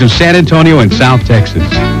heritage of San Antonio and South Texas.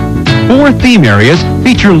 4 theme areas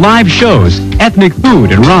feature live shows, ethnic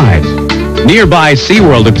food, and rides. Nearby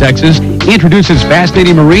SeaWorld of Texas introduces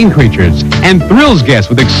fascinating marine creatures and thrills guests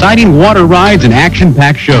with exciting water rides and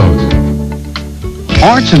action-packed shows.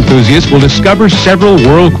 Arts enthusiasts will discover several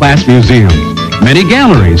world-class museums, many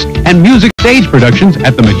galleries, and music stage productions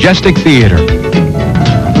at the Majestic Theater.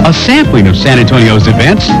 A sampling of San Antonio's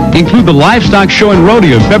events include the Livestock Show and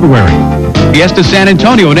Rodeo in February, Fiesta San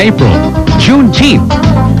Antonio in April, Juneteenth,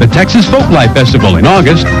 the Texas Folklife Festival in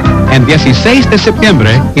August, and 16 de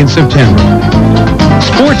Septiembre in September.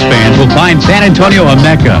 Sports fans will find San Antonio a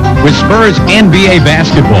mecca with Spurs NBA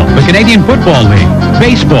basketball, the Canadian Football League,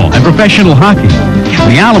 baseball, and professional hockey.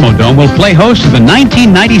 The Alamo Dome will play host to the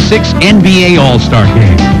 1996 NBA All-Star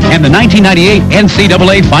Game and the 1998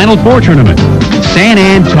 NCAA Final Four Tournament. San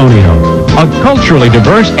Antonio, a culturally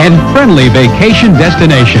diverse and friendly vacation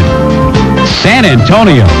destination. San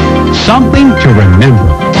Antonio, something to remember.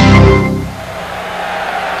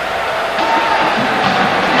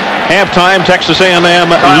 Halftime, Texas A&M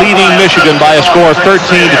leading Michigan by a score of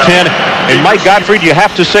 13-10. And Mike Gottfried, you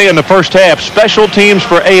have to say in the first half, special teams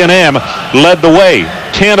for A&M led the way.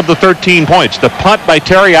 10 of the 13 points. The punt by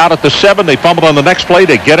Terry out at the 7. They fumbled on the next play.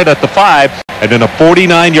 They get it at the 5. And then a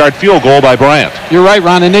 49-yard field goal by Bryant. You're right,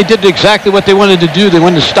 Ron, and they did exactly what they wanted to do. They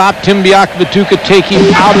wanted to stop Tim Biakabatuka, take him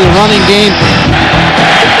out of the running game.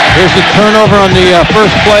 Here's the turnover on the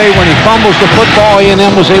first play. When he fumbles the football,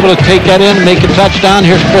 A&M was able to take that in and make a touchdown.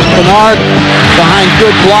 Here's Chris Bernard behind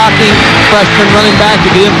good blocking. Freshman running back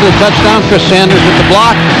to get in for the touchdown. Chris Sanders with the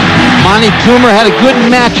block. Monty Toomer had a good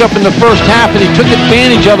matchup in the first half, and he took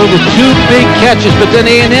advantage of it with 2 big catches. But then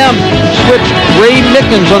A&M switched Ray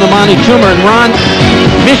Mickens on the Monty Toomer. And Ron,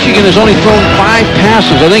 Michigan has only thrown 5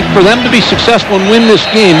 passes. I think for them to be successful and win this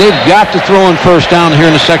game, they've got to throw in first down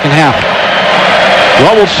here in the second half.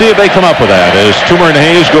 Well, we'll see if they come up with that as Toomer and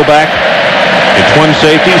Hayes go back in twin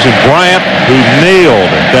safeties, and Bryant, who nailed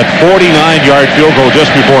that 49-yard field goal just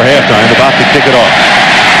before halftime, about to kick it off.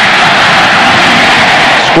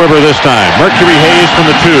 Squiver this time. Mercury Hayes from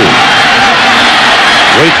the 2.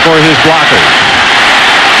 Waits for his blockers.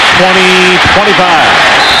 20, 25.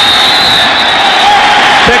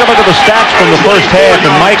 Take a look at the stats from the first half,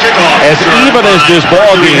 and Mike, as even as this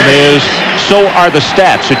ball game is, so are the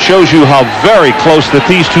stats. It shows you how very close that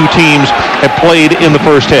these two teams have played in the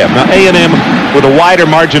first half. Now, A&M with a wider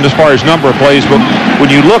margin as far as number of plays, but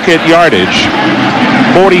when you look at yardage,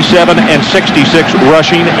 47 and 66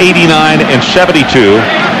 rushing, 89 and 72,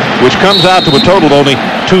 which comes out to a total of only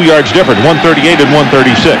 2 yards different, 138 and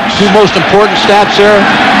 136. 2 most important stats there.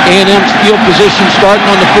 A&M's field position starting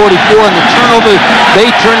on the 44, and the turnover, they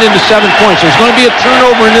turned into 7 points. There's going to be a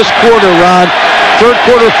turnover in this quarter, Rod. Third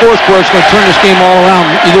quarter, fourth quarter, it's going to turn this game all around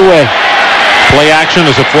either way. Play action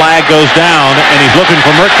as a flag goes down, and he's looking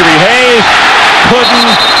for Mercury Hayes.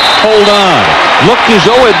 Couldn't hold on. Looked as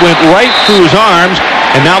though it went right through his arms.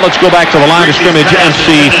 And now let's go back to the line of scrimmage and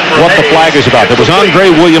see what the flag is about. There was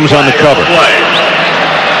Andre Williams on the cover.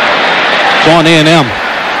 It's on A&M.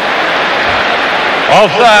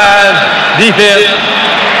 Offside, defense,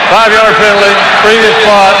 5-yard penalty, previous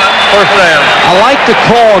spot, first down. I like the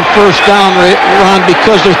call on first down, Ron,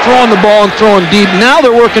 because they're throwing the ball and throwing deep. Now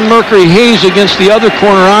they're working Mercury Hayes against the other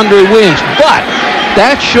corner, Andre Williams. But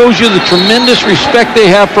that shows you the tremendous respect they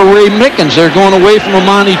have for Ray Mickens. They're going away from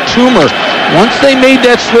Amani Toomer. Once they made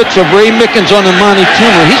that switch of Ray Mickens on Amani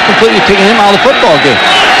Toomer, he's completely taken him out of the football game.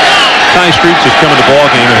 Ty Streets has come in the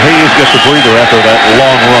ballgame, and Hayes gets a breather after that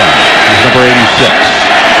long run. He's number 86.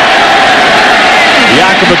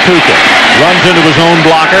 Yakabatuka runs into his own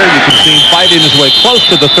blocker. You can see him fighting his way close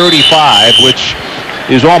to the 35, which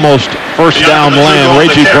is almost first down land.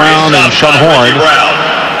 Reggie Brown and Shunhorn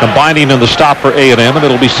combining in the stop for A&M, and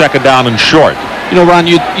it'll be second down and short. You know, Ron,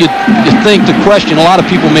 you think the question a lot of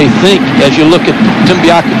people may think as you look at Tim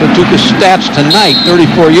Yakabatuka's stats tonight,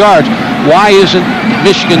 34 yards, why isn't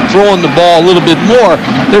Michigan throwing the ball a little bit more?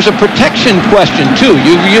 There's a protection question, too.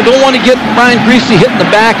 You don't want to get Brian Greasy hit in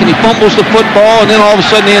the back and he fumbles the football, and then all of a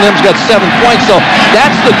sudden A&M's got 7 points. So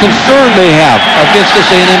that's the concern they have against this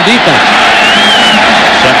A&M defense.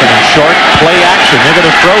 Second and short, play action. They're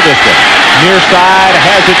going to throw this one. Near side,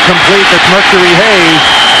 has it complete. It's Mercury Hayes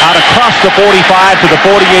out across the 45 to the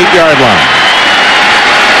 48-yard line.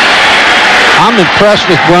 I'm impressed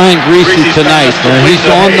with Brian Greasy tonight. He's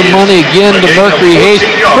on the money again to Mercury Hayes.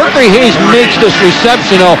 Mercury Hayes makes this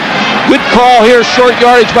reception. Good call here, short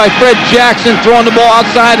yardage by Fred Jackson, throwing the ball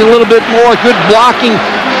outside a little bit more. Good blocking.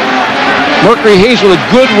 Mercury Hayes with a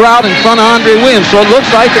good route in front of Andre Williams. So it looks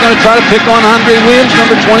like they're going to try to pick on Andre Williams,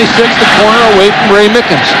 number 26, the corner away from Ray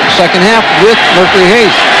Mickens. Second half with Mercury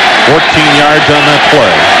Hayes. 14 yards on that play.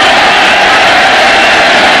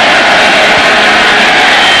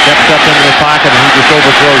 Steps up into the pocket, and he just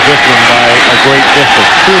overthrows this one by a great distance.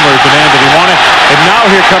 Toomer's the man that he wanted. And now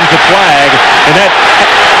here comes the flag. And that,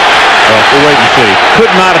 well, we'll wait and see. Could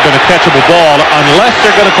not have been a catchable ball unless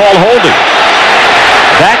they're going to call holding.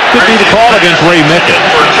 That could be the call against Ray Mickens.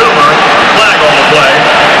 For Toomer, flag on the play.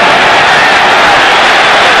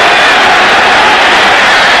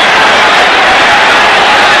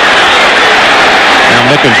 Now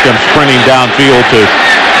Mickens comes sprinting downfield to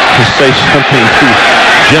say something to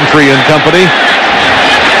Gentry and company.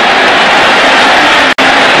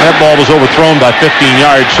 That ball was overthrown by 15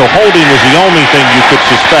 yards, so holding was the only thing you could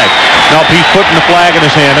suspect. Now he's putting the flag in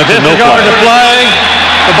his hand. That's a no flag. The flag.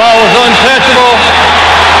 The ball was untouchable.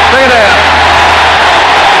 Look at that.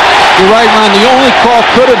 You're right, Ron. The only call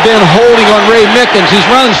could have been holding on Ray Mickens. He's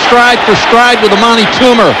running stride for stride with Amani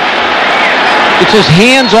Toomer. It's his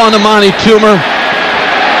hands on Amani Toomer.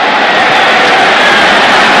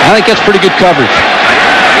 I think that's pretty good coverage.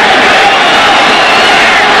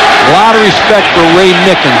 A lot of respect for Ray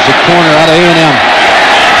Mickens, the corner out of A&M.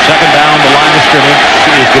 Second down, the line of scrimmage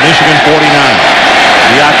is the Michigan 49.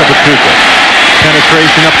 Yakabatuka.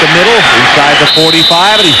 Penetration up the middle, inside the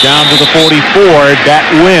 45, and he's down to the 44. That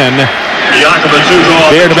Win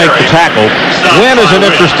there to make the tackle. Win is an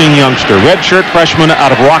interesting youngster. Redshirt freshman out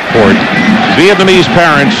of Rockport. Vietnamese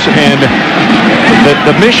parents, and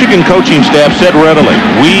the Michigan coaching staff said readily,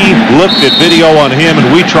 we looked at video on him and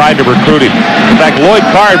we tried to recruit him. In fact, Lloyd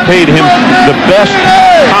Card paid him the best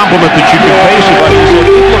compliment that you could pay somebody. He said,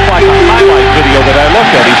 it looked like a highlight video that I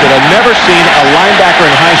looked at. He said, I've never seen a linebacker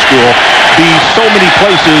in high school be so many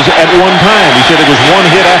places at one time. He said it was one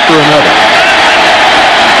hit after another.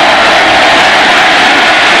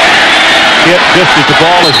 Hit just as the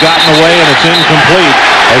ball has gotten away, and it's incomplete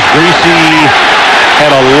as Greasy had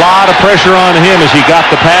a lot of pressure on him as he got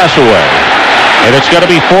the pass away. And it's going to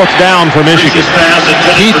be fourth down for Michigan.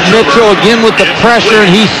 Keith Mitchell again with the pressure, and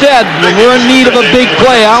he said, we're in need of a big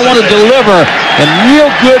play. I want to deliver, and real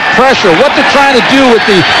good pressure. What they're trying to do with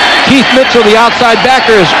the Keith Mitchell, the outside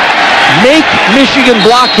backer, is make Michigan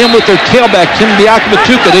block him with their tailback, Tim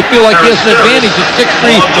Yakabatuka. They feel like he has an advantage at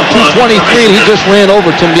 6'3", 223, and he just ran over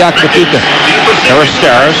Tim Yakabatuka.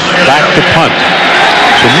 Aristaris back to punt.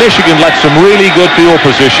 So Michigan lets some really good field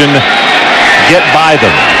position get by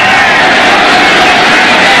them.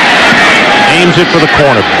 Aims it for the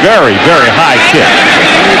corner. Very, very high kick.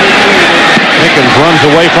 Mickens runs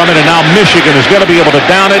away from it, and now Michigan is going to be able to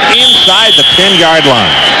down it inside the 10-yard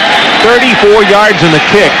line. 34 yards in the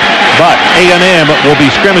kick, but A&M will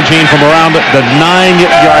be scrimmaging from around the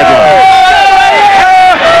 9-yard line.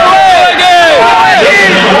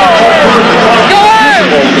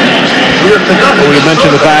 We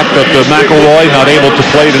mentioned the fact that McElroy not able to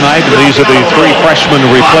play tonight, and these are the three freshman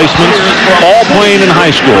replacements, all playing in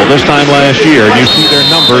high school this time last year. And you see their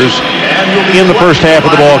numbers in the first half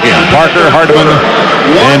of the ballgame. Parker, Hardeman,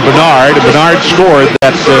 and Bernard. Bernard scored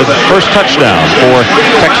that first touchdown for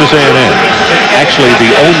Texas A&M. Actually,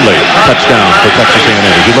 the only touchdown for Texas A&M.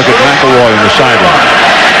 If you look at McElroy on the sideline.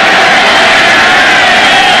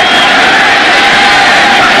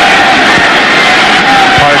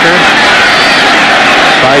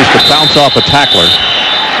 Tries to bounce off a tackler.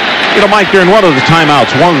 You know, Mike, during one of the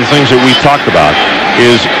timeouts, one of the things that we talked about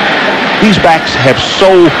is these backs have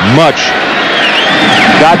so much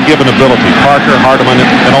God-given ability, Parker, Hardeman,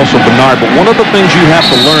 and also Bernard. But one of the things you have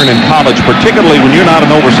to learn in college, particularly when you're not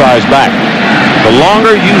an oversized back, the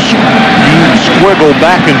longer you squiggle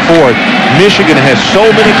back and forth, Michigan has so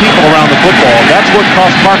many people around the football. That's what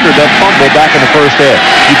cost Parker that fumble back in the first half.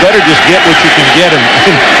 You better just get what you can get and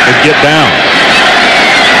get down.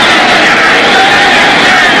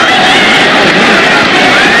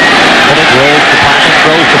 Bullock rolls the pocket,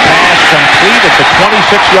 throws the pass, complete at the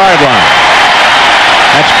 26-yard line.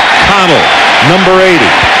 That's Connell, number 80.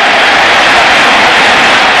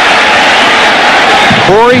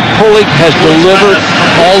 Corey Pulick has delivered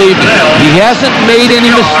all evening. He hasn't made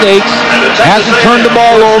any mistakes, hasn't turned the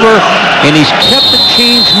ball over, and he's kept the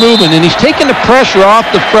chains moving, and he's taken the pressure off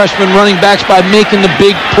the freshman running backs by making the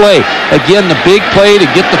big play. Again, the big play to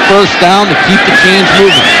get the first down, to keep the chains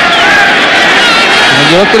moving. And when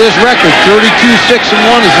you look at his record,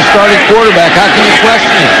 32-6-1 as the starting quarterback. How can you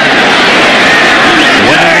question it?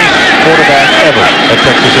 Winningest quarterback ever at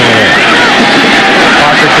Texas A&M.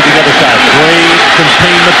 Parker to the other side. Great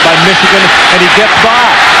containment by Michigan, and he gets by.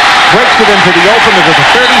 Breaks it into the open to the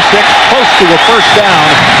 36, close to a first down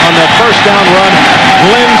on that first down run.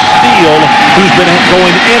 Glenn Steele, who's been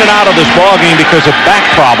going in and out of this ballgame because of back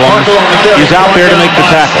problems, is out there to make the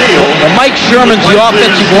tackle. And Mike Sherman's the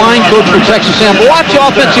offensive line coach for Texas A&M. Watch the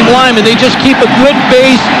offensive linemen. They just keep a good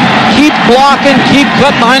base, keep blocking, keep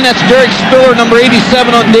cutting behind. That's Derek Spiller, number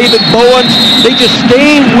 87 on David Bowens. They just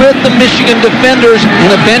stay with the Michigan defenders,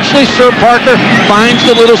 and eventually Sir Parker finds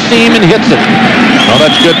the little seam and hits it. Well,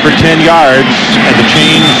 that's good for 10 yards, and the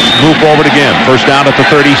chains move forward again. First down at the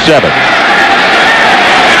 37.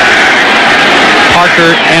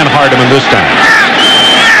 Parker and Hardeman this time.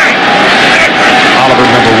 Oliver,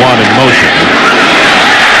 number 1, in motion.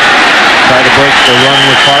 Try to break the run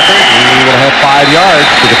with Parker. He will have 5 yards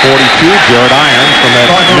to the 42. Jared Irons from that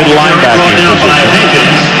middle linebacker position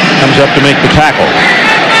comes up to make the tackle.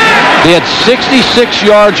 They had 66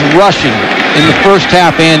 yards rushing in the first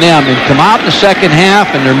half, A&M, and come out in the second half,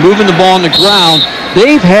 and they're moving the ball on the ground.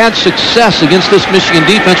 They've had success against this Michigan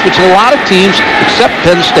defense, which a lot of teams, except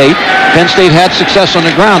Penn State had success on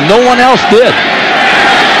the ground. No one else did.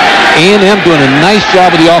 A&M doing a nice job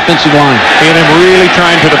with the offensive line. A&M really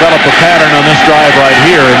trying to develop a pattern on this drive right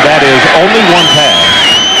here, and that is only one pass,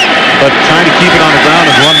 but trying to keep it on the ground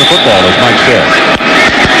and run the football, as Mike said.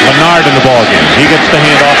 Bernard in the ballgame. He gets the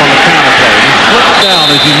handoff on the counter play. He slips down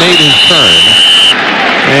as he made his turn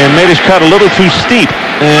and made his cut a little too steep,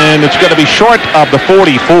 and it's going to be short of the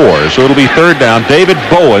 44, so it'll be third down. David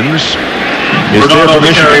Bowens is there for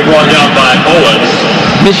Michigan. Brought down by Bowens.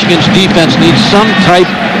 Michigan's defense needs some type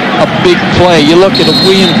of big play. You look at a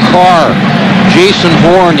William Carr, Jason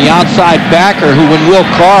Horn, the outside backer, who when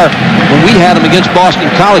we had him against Boston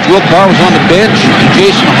College, Will Carr was on the bench, and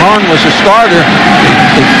Jason Horn was a starter.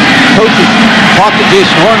 The coaches talked to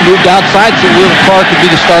Jason Horn, moved outside so Will Carr could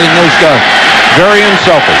be the starting nose guard. Very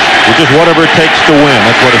unselfish. With just whatever it takes to win.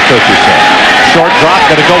 That's what his coaches say. Short drop,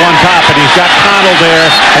 going to go on top, and he's got Connell there,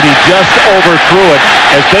 and he just overthrew it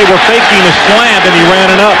as they were faking a slant, and he ran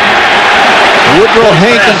it up. Woodrow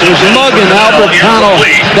Hankins was mugging Albert Connell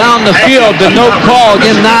down the field. The no call.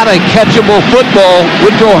 Again, not a catchable football.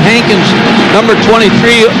 Woodrow Hankins, number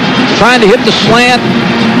 23, trying to hit the slant.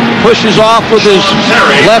 Pushes off with his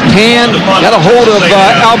left hand. Got a hold of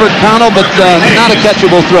Albert Connell, but not a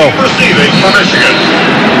catchable throw.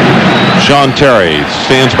 Sean Terry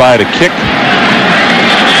stands by to kick.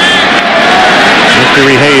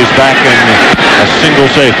 Mystery Hayes back in a single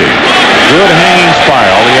safety. Good hanging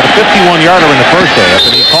spiral. He had a 51-yarder in the first half,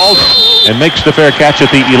 and he calls and makes the fair catch at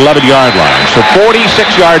the 11-yard line. So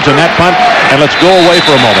 46 yards on that punt, and let's go away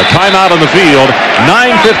for a moment. Timeout on the field,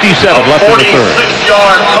 9:57 left in the third.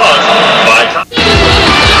 46-yard punt by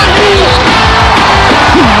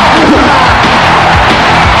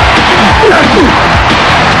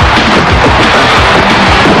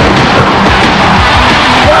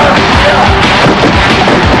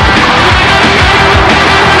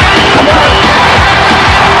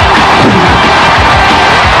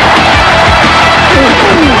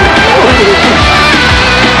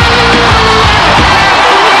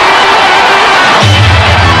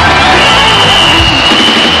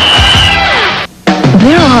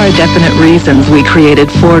There are definite reasons we created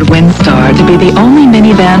Ford Windstar to be the only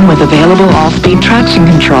minivan with available all-speed traction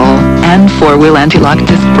control and four-wheel anti-lock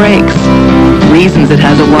disc brakes. Reasons it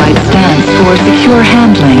has a wide stance for secure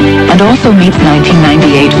handling and also meets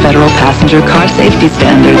 1998 federal passenger car safety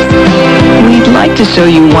standards. We'd like to show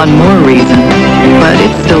you one more reason, but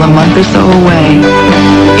it's still a month or so away.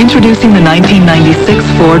 Introducing the 1996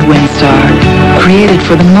 Ford Windstar, created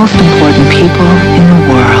for the most important people in the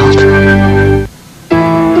world.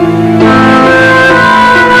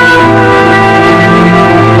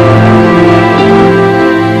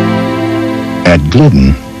 At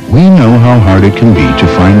Glidden, we know how hard it can be to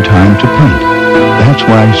find time to paint. That's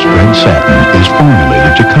why spread satin is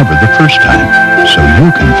formulated to cover the first time, so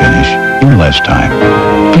you can finish in less time.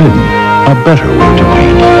 Glidden, a better way to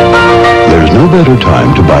paint. There's no better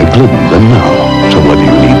time to buy Glidden than now. So whether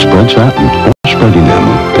you need spread satin or spread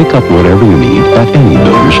enamel, pick up whatever you need at any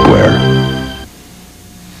Builder Square.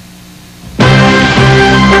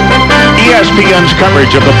 ESPN's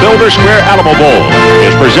coverage of the Builder Square Alamo Bowl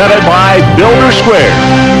is presented by Builder Square.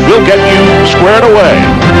 We'll get you squared away.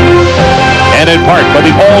 And in part by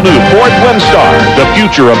the all-new Ford Windstar. The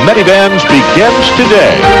future of minivans begins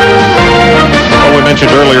today. Well, we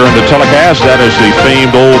mentioned earlier in the telecast, that is the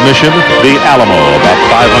famed old mission, the Alamo, about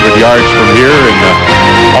 500 yards from here in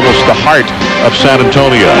almost the heart of San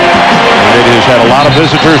Antonio. And it has had a lot of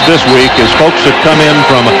visitors this week as folks have come in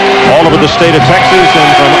from all over the state of Texas and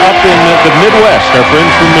from up in the Midwest. Our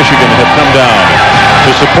friends from Michigan have come down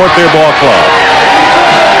to support their ball club.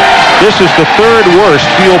 This is the third worst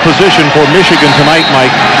field position for Michigan tonight, Mike.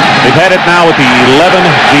 They've had it now at the 11,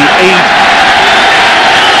 the 8,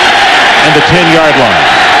 and the 10-yard line.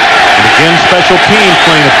 And again, special teams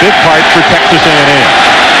playing a big part for Texas A&M.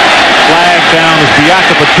 Flag down as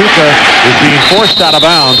Biaka Patuka is being forced out of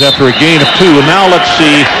bounds after a gain of 2. And now let's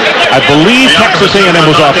see. I believe Texas A&M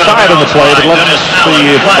was offside on the play, but let's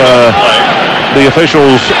see if the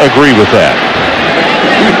officials agree with that.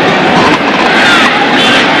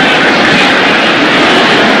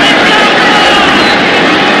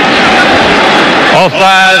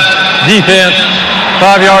 Offside, defense,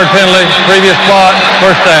 5-yard penalty, previous plot,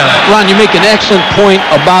 first down. Ron, you make an excellent point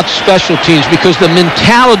about special teams because the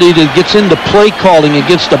mentality that gets into play calling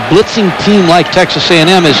against a blitzing team like Texas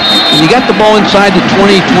A&M is when you got the ball inside the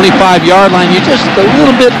 20, 25-yard line, you're just a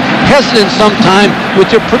little bit hesitant sometime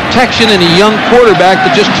with your protection and a young quarterback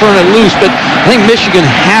to just turn it loose. But I think Michigan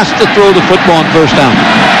has to throw the football on first down.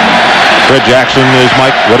 Fred Jackson is,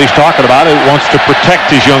 Mike, what he's talking about. He wants to protect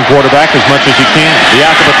his young quarterback as much as he can.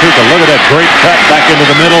 Biaka Patuka, look at that great cut back into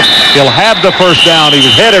the middle. He'll have the first down. He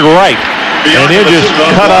was headed right. And he just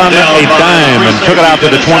cut on a dime and took it out to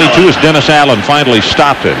the 22 as Dennis Allen finally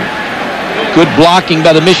stopped it. Good blocking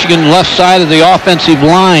by the Michigan left side of the offensive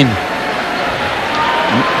line.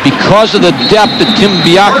 Because of the depth that Tim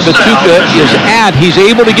Biaka Patuka is at, he's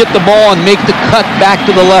able to get the ball and make the cut back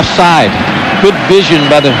to the left side. Good vision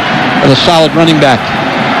by the solid running back.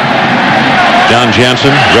 John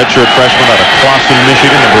Jansen, redshirt freshman out of Clawson,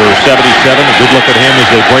 Michigan, number 77. A good look at him as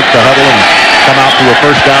they break the huddle and come out to a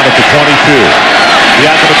first down at the 22.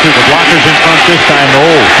 Biaka Patuka, blockers in front this time.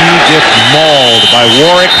 Oh, he gets mauled by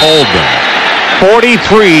Warwick Holden.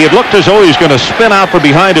 43. It looked as though he was going to spin out from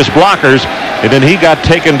behind his blockers, and then he got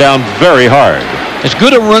taken down very hard. As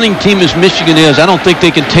good a running team as Michigan is, I don't think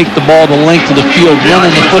they can take the ball the length of the field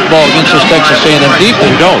running the football against this Texas A&M defense.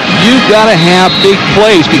 You don't. You've got to have big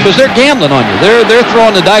plays because they're gambling on you. They're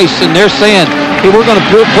throwing the dice and they're saying, hey, we're going to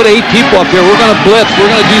put 8 people up here. We're going to blitz. We're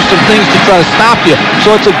going to do some things to try to stop you.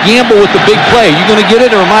 So it's a gamble with the big play. Are you going to get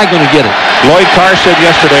it or am I going to get it? Lloyd Carr said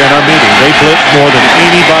yesterday in our meeting, they blitz more than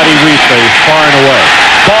anybody we face far and away.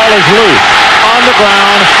 Ball is loose on the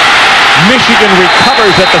ground. Michigan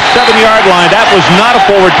recovers at the 7-yard line. That was not a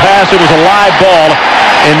forward pass. It was a live ball.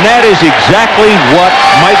 And that is exactly what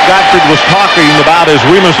Mike Gottfried was talking about as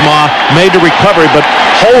Remusma made the recovery, but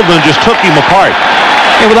Holden just took him apart.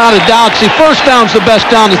 And without a doubt, see, first down's the best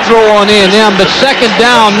down to throw on A&M, but second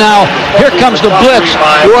down now, here comes the blitz.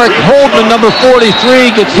 Warwick Holden, number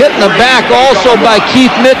 43, gets hit in the back also by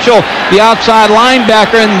Keith Mitchell, the outside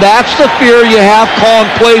linebacker, and that's the fear you have calling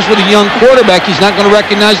plays with a young quarterback. He's not going to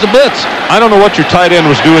recognize the blitz. I don't know what your tight end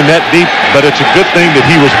was doing that deep, but it's a good thing that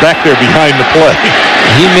he was back there behind the play.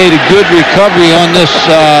 He made a good recovery on this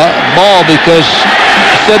ball because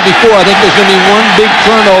I said before, I think there's going to be one big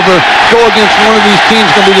turnover. Go against one of these teams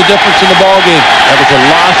going to be the difference in the ball game. That was a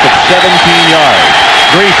loss of 17 yards.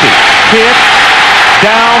 Gracie hit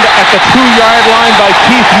down at the 2-yard line by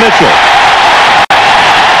Keith Mitchell.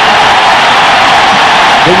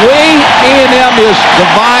 The way A&M is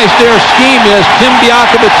devised their scheme is Tim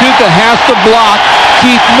Biaka Patuka has to block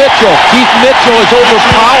Keith Mitchell. Keith Mitchell is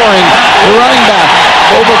overpowering the running back,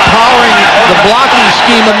 overpowering the blocking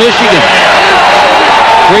scheme of Michigan.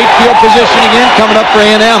 Great field position again coming up for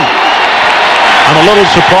A&M. I'm a little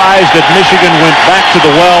surprised that Michigan went back to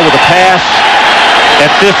the well with a pass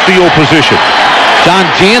at this field position. John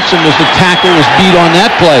Jansen was the tackle, was beat on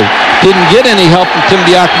that play. Didn't get any help from Tim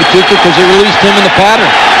Biaka Patuka because they released him in the pattern.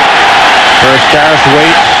 Ferris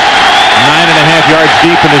waits 9.5 yards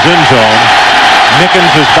deep in his end zone.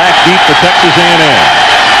 Mickens is back deep for Texas A&M.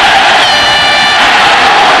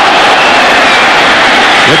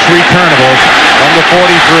 Mitch returnables from the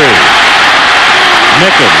 43.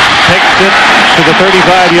 Mickens takes it to the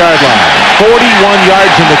 35-yard line. 41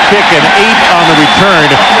 yards in the kick and 8 on the return.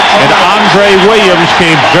 And Andre Williams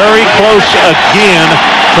came very close again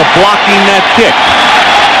to blocking that kick.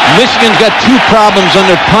 Michigan's got two problems on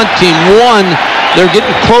their punt team. One, they're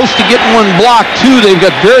getting close to getting one blocked. Two, they've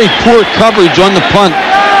got very poor coverage on the punt.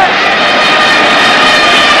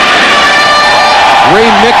 Ray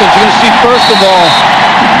Mickens, you're going to see, first of all,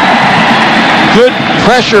 good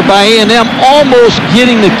pressure by A&M, almost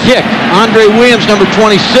getting the kick. Andre Williams, number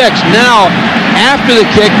 26. Now, after the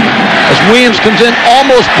kick, as Williams comes in,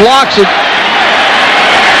 almost blocks it.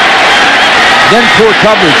 Then poor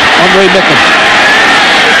coverage on Ray Mickens.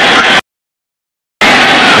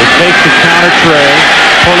 They take the counter tray.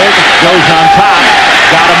 Pullet goes on top.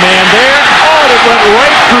 Got a man there. Oh, it went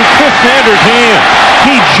right through Chris Sanders' hands.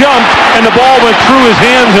 He jumped, and the ball went through his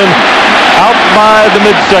hands and out by the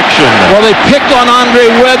midsection. Well, they picked on Andre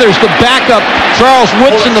Weathers, the backup. Charles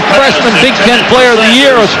Woodson, the freshman Big Ten Player of the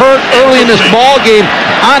Year, was hurt early in this ball game.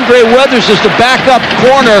 Andre Weathers is the backup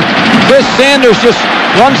corner. Chris Sanders just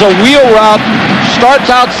runs a wheel route, starts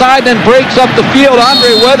outside, then breaks up the field.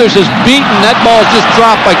 Andre Weathers is beaten. That ball is just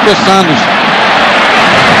dropped by Chris Sanders.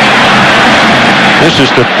 This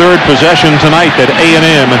is the third possession tonight that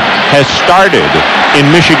A&M has started in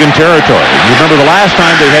Michigan territory. You remember the last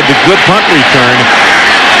time they had the good punt return,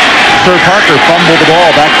 Sir Parker fumbled the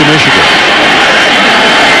ball back to Michigan.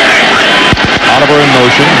 Oliver in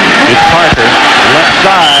motion. It's Parker, left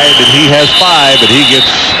side, and he has 5, and he gets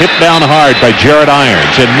hit down hard by Jared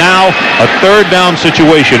Irons. And now a third down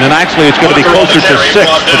situation, and actually it's going to be closer to 6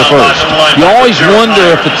 for the first. You always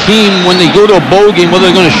wonder if a team, when they go to a bowl game, whether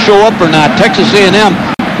they're going to show up or not. Texas A&M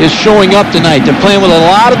is showing up tonight. They're playing with a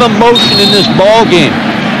lot of emotion in this ball game.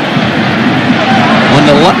 When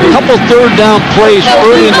a couple third down plays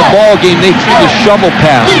early in the ball game, they threw the shovel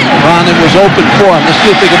pass. Ron, it was open for him. Let's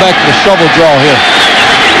see if they go back to the shovel draw here.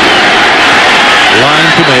 Line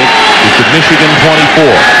to make is the Michigan 24.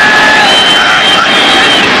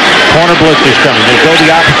 Corner blitz is coming. They go the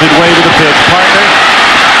opposite way to the pitch. Partner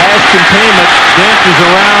has containment, dances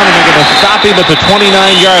around, and they're going to stop him at the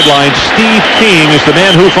 29-yard line. Steve King is the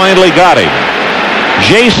man who finally got him.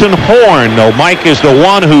 Jason Horn, though, Mike, is the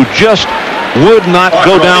one who just would not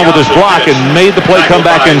go down with his block and made the play come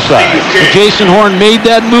back inside. So Jason Horn made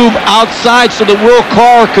that move outside so that Will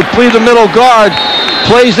Carr could play the middle guard,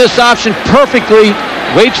 plays this option perfectly,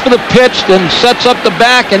 waits for the pitch, then sets up the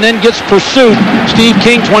back, and then gets pursuit. Steve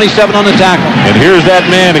King, 27 on the tackle. And here's that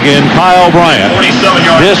man again, Kyle Bryant.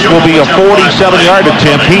 This will be a 47-yard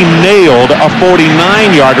attempt. He nailed a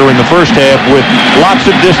 49-yarder in the first half with lots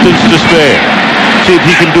of distance to spare. See if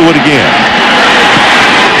he can do it again.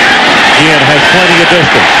 Ian has plenty of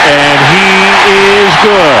distance, and he is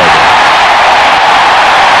good.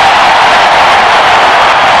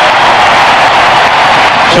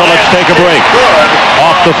 So let's take a break.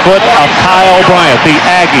 Off the foot of Kyle Bryant, the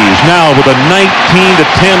Aggies now with a 19-10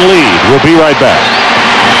 lead. We'll be right back.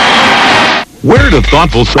 Where to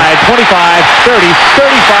thoughtful side 25, 30,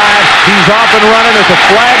 35. He's off and running as the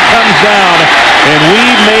flag comes down, and we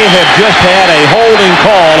may have just had a holding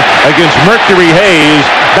call against Mercury Hayes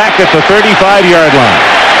back at the 35-yard line.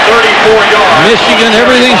 34 yards. Michigan,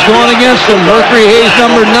 everything's going against them. Mercury Hayes,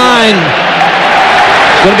 number 9.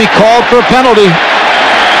 It's going to be called for a penalty.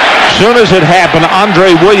 As soon as it happened,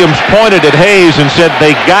 Andre Williams pointed at Hayes and said,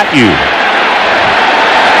 "They got you."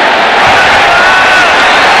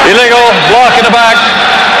 Illegal, block in the back,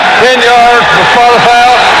 10 yards, before the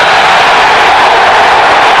foul.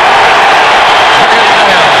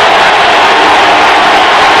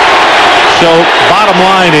 So bottom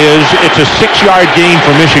line is it's a 6-yard gain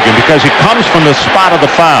for Michigan because it comes from the spot of the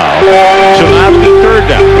foul. So now it's the third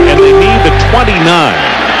down, and they need the 29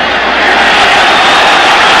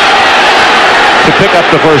 to pick up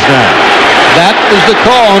the first down. That is the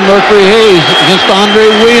call on Mercury Hayes against Andre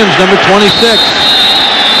Williams, number 26.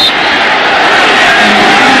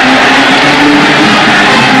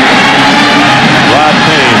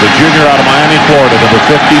 The junior out of Miami, Florida, number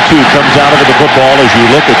 52, comes out of the football as you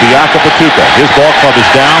look at Bianca Patuca. His ball club is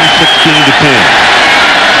down 16-10.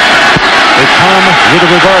 They come with a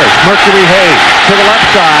reverse. Mercury Hayes to the left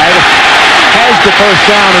side, has the first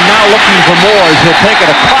down, and now looking for more as he'll take it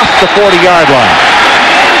across the 40-yard line.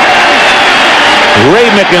 Ray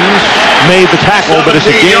Mickens made the tackle, but it's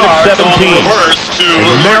a gain of 17.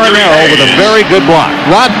 And Marinero with a very good block.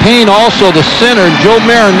 Rod Payne also the center, and Joe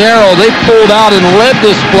Marinero, they pulled out and led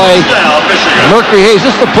this play. Mercury Hayes,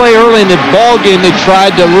 this is the play early in the ball game. They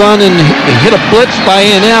tried to run and hit a blitz by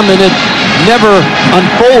A&M, and it never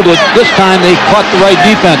unfolded. This time they caught the right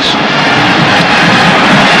defense.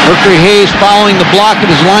 Mercury Hayes following the block of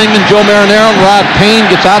his lineman, Joe Marinero, and Rod Payne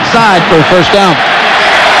gets outside for a first down.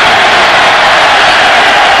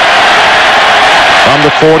 From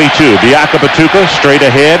the 42, Biaka Batuka straight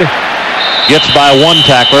ahead. Gets by one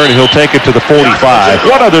tackler, and he'll take it to the 45.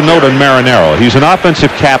 One other note on Marinero. He's an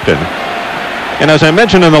offensive captain. And as I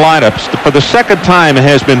mentioned in the lineups, for the second time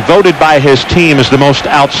has been voted by his team as the most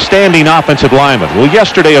outstanding offensive lineman. Well,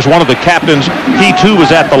 yesterday as one of the captains, he too was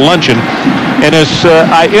at the luncheon. And as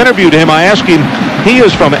I interviewed him, I asked him, he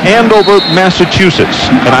is from Andover, Massachusetts.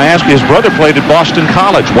 And I asked his brother played at Boston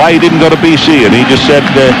College, why he didn't go to BC. And he just said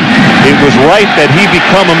it was right that he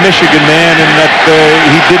become a Michigan man and that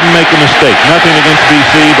he didn't make a mistake. Nothing against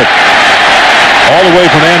BC, but all the way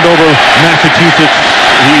from Andover, Massachusetts,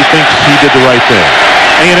 he thinks he did the right thing.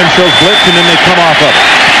 A&M shows blitz, and then they come off of it.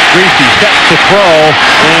 Greasy sets to throw,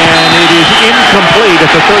 and it is incomplete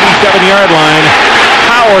at the 37-yard line.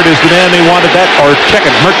 Howard is the man they wanted that, or check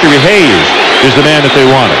it, Mercury Hayes is the man that they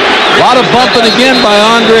wanted. A lot of bumping again by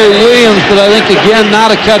Andre Williams, but I think, again,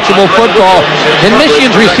 not a catchable football. And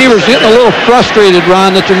Michigan's receivers getting a little frustrated,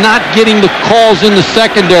 Ron, that they're not getting the calls in the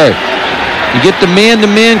secondary. You get the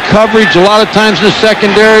man-to-man coverage a lot of times in the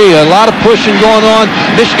secondary, a lot of pushing going on.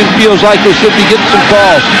 Michigan feels like they should be getting some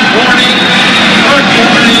calls. Warning,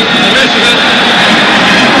 Michigan.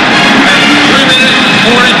 3 minutes,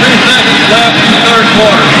 42 seconds left in the third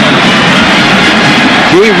quarter.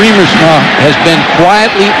 Jay Remersma has been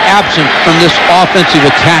quietly absent from this offensive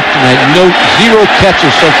attack tonight. Zero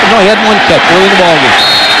catches. So, no, he had one catch early in the ballgame.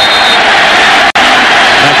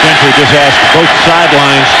 Matt Gentry just asked both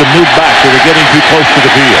sidelines to move back. They were getting too close to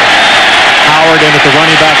the field. Howard in at the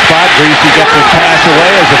running back spot. Greasy gets his pass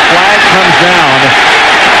away as the flag comes down.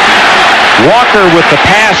 Walker with the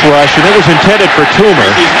pass rush, and it was intended for Toomer.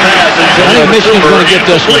 I think Michigan's going to get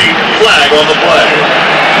this one. Flag on the play.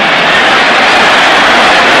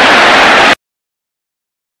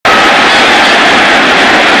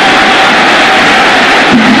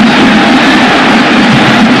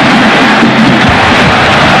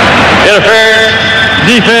 Interference,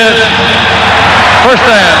 defense, first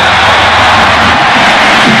down.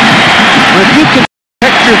 If you can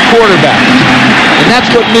protect your quarterback, and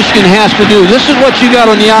that's what Michigan has to do. This is what you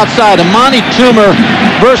got on the outside. Amani Toomer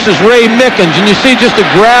versus Ray Mickens. And you see just the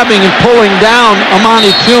grabbing and pulling down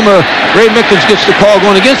Amani Toomer. Ray Mickens gets the call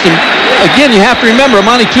going against him. Again, you have to remember,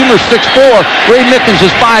 Amani Toomer is 6'4". Ray Mickens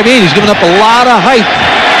is 5'8". He's given up a lot of height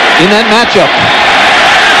in that matchup.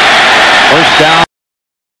 First down.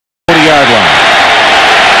 40-yard line.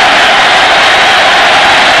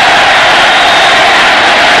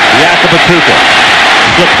 Biaka Batuka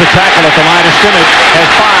slips the tackle at the line of scrimmage, has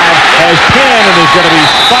 5, has 10, and is going to be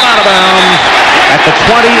spun out of bounds at the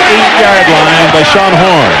 28-yard line by Sean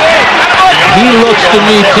Horn. He looks to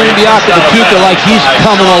me, Tim Biaka Batuka, like he's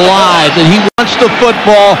coming alive, and he wants the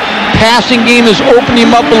football. Passing game has opened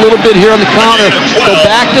him up a little bit here on the counter. Go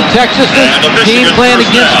back to Texas' game plan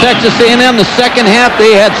against Texas A&M. The second half,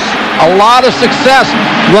 they had a lot of success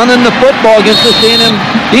running the football against this A&M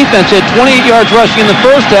defense. They had 28 yards rushing in the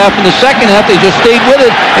first half. In the second half, they just stayed with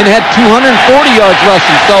it and had 240 yards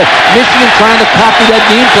rushing. So Michigan trying to copy that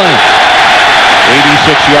game plan.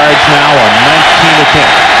 86 yards now on 19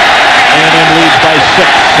 attempts. A&M leads by 6,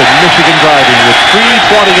 and Michigan driving with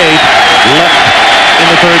 3:28 left in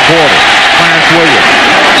the third quarter. Clarence Williams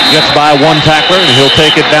gets by one tackler, and he'll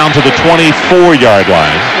take it down to the 24-yard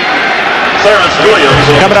line.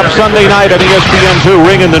 Coming up Sunday night on ESPN2,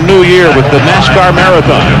 ringing the new year with the NASCAR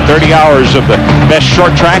Marathon. 30 hours of the best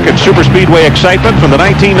short track and super speedway excitement from the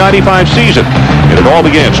 1995 season. And it all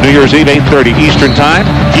begins New Year's Eve, 8:30 Eastern Time.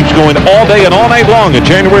 Keeps going all day and all night long at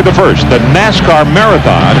January the 1st. The NASCAR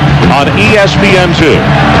Marathon on ESPN2.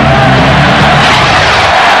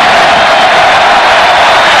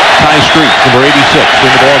 Ty Street, number 86, in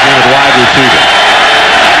the ball game with wide receiver.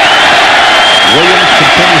 Williams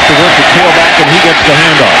continues to work the tailback, and he gets the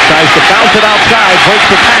handoff. Tries to bounce it outside, breaks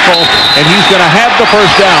the tackle, and he's going to have the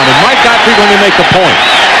first down. And Mike Gottfried going to make the point.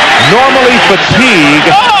 Normally fatigue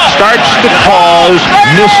starts to cause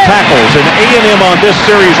missed tackles. And A&M on this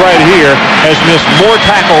series right here has missed more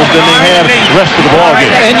tackles than they have the rest of the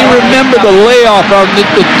ballgame. And you remember the layoff. The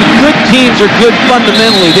good teams are good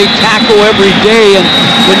fundamentally. They tackle every day, and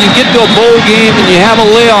when you get to a bowl game and you have a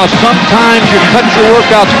layoff, sometimes you cut your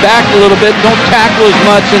workouts back a little bit, don't tackle as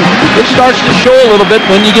much, and it starts to show a little bit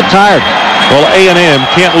when you get tired. Well, A&M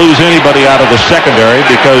can't lose anybody out of the secondary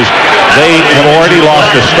because they have already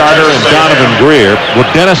lost a starter in Donovan Greer. With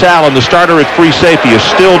Dennis Allen, the starter at free safety, is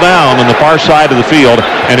still down on the far side of the field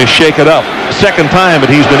and is shaken up. Second time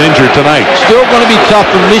that he's been injured tonight. Still going to be tough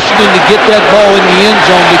for Michigan to get that ball in the end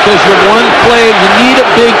zone because you're one play, you need a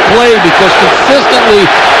big play because consistently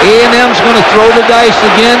A&M's going to throw the dice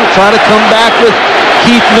again, try to come back with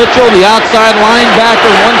Keith Mitchell, the outside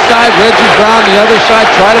linebacker, one side, Reggie Brown, the other side,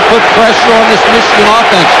 try to put pressure on this Michigan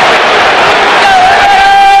offense.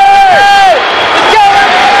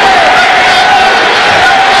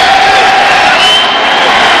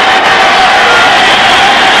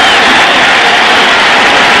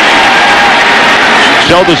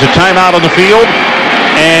 So there's a timeout on the field,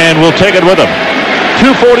 and we'll take it with them.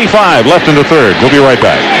 2:45 left in the third. We'll be right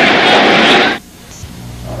back.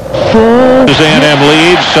 As A&M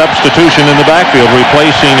leads, substitution in the backfield,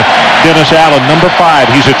 replacing Dennis Allen, number 5.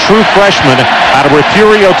 He's a true freshman out of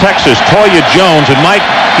Refugio, Texas, Toya Jones. And Mike,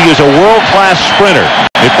 he is a world-class sprinter.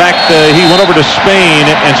 In fact, he went over to Spain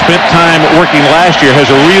and spent time working last year,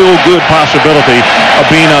 has a real good possibility of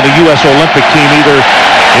being on the U.S. Olympic team, either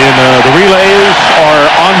in the relays or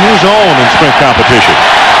on his own in sprint competition.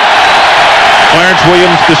 Clarence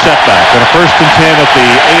Williams, the setback, and a 1st and 10 at the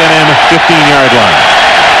A&M 15-yard line.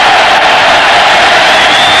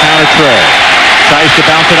 Counter Trey. Tries to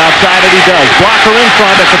bounce it outside, and he does. Blocker in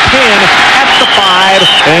front at the 10, at the 5,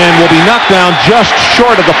 and will be knocked down just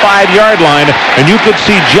short of the 5-yard line. And you could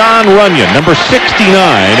see John Runyon, number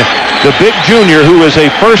 69, the big junior who is a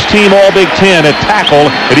first-team All-Big Ten at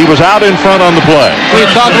tackle, and he was out in front on the play. We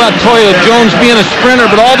talk about Toya Jones being a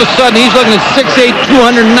sprinter, but all of a sudden he's looking at 6'8",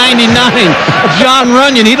 299. John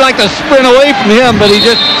Runyon, he'd like to sprint away from him, but he's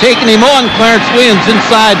just taking him on. Clarence Williams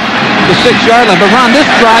inside the 6-yard line. But Ron, this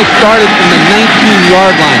drive started from the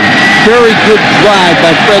 19-yard line. Very good drive by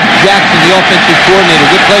Fred Jackson, the offensive coordinator.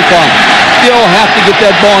 Good play call. Still have to get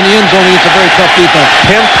that ball in the end zone against a very tough defense.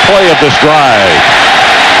 10th play of this drive.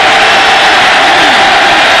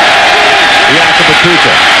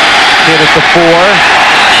 Yakabatuka hit at the 4.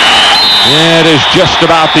 It is just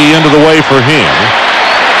about the end of the way for him.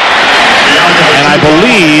 And I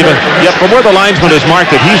believe, from where the linesman has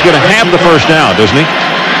marked it, he's going to have the first down, doesn't he?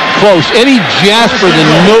 Close. Eddie Jasper, the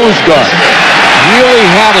nose guard, really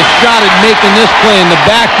had a shot at making this play in the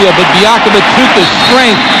backfield, but Yakabatuka's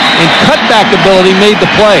strength and cutback ability made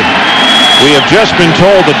the play. We have just been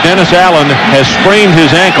told that Dennis Allen has sprained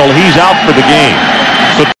his ankle. He's out for the game.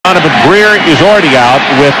 So Donovan Greer is already out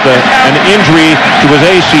with an injury to his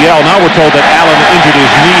ACL. Now we're told that Allen injured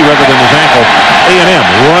his knee rather than his ankle. A&M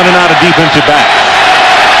running out of defensive backs.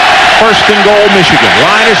 1st and goal, Michigan.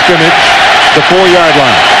 Line of scrimmage, the 4-yard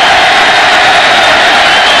line.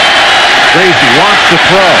 Gracie wants to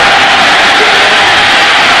throw.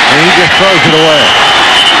 And he just throws it away.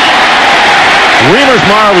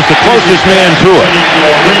 Remersmar was the closest man to it.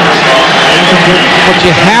 What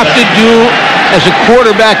you have to do as a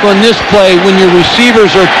quarterback on this play when your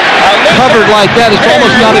receivers are covered like that, it's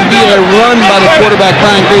almost got to be a run by the quarterback,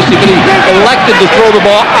 Brian Gracie, but he elected to throw the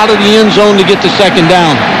ball out of the end zone to get to 2nd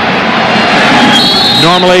down.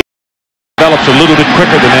 Normally, develops a little bit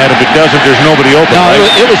quicker than that. If it doesn't, there's nobody open. No, right?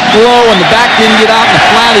 it was slow, and the back didn't get out in the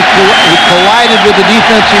flat. He collided with the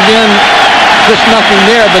defensive end. Just nothing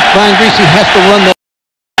there, but Brian Greasy has to run that.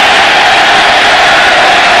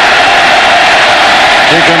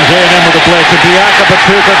 Here comes A&M with the blitz. And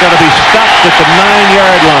Yakabatuka going to be stopped at the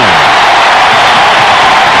 9-yard line.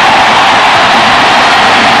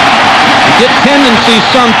 You get tendencies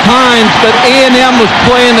sometimes, but A&M was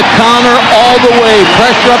playing the counter all the way.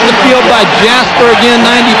 Pressure up the field by Jasper again,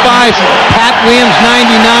 95. Pat Williams,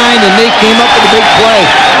 99, and they came up with a big play.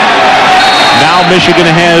 Now Michigan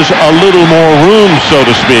has a little more room, so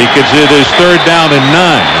to speak. It is 3rd down and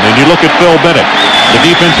 9. And you look at Phil Bennett, the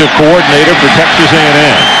defensive coordinator for Texas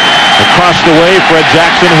A&M. Across the way, Fred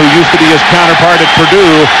Jackson, who used to be his counterpart at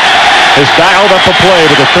Purdue, has dialed up a play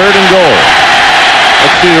with a 3rd and goal.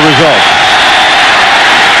 Let's see the result.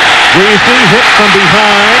 Greasy hit from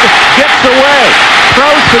behind, gets away,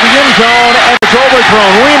 throws to the end zone, and it's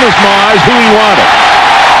overthrown. Remersmar is who he wanted.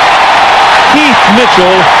 Keith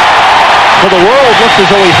Mitchell, for the world, looks as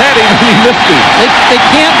though he had him and he missed him. they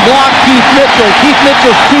can't block Keith Mitchell. Keith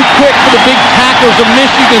Mitchell's too quick for the big tackles of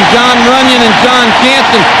Michigan, John Runyon and John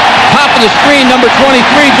Jansen. Top of the screen, number 23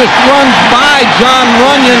 just runs by John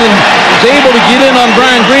Runyon and is able to get in on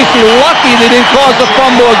Brian Greasy. Lucky they didn't cause a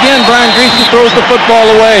fumble again. Brian Greasy throws the football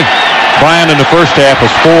away. Brian in the first half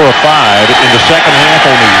was 4 of 5. In the second half,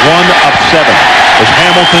 only 1 of 7. As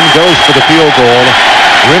Hamilton goes for the field goal,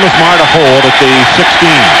 Rimasmar to hold at the 16.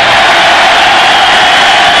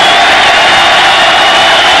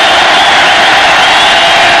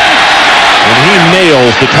 And he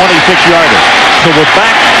nails the 26-yarder. So we're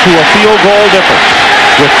back to a field goal difference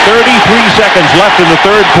with 33 seconds left in the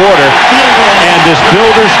third quarter. And this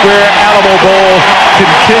Builders Square Alamo Bowl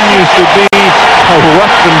continues to be a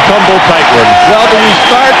rough and tumble tight one. Well, do we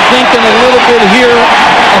start thinking a little bit here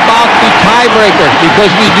about the tiebreaker? Because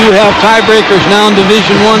we do have tiebreakers now in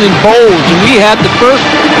Division I in bowls, and we had the first.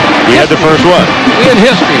 We had the first one. We had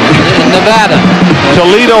history in Nevada.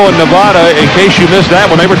 Toledo and Nevada, in case you missed that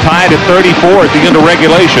one, they were tied at 34 at the end of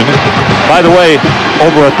regulation. By the way,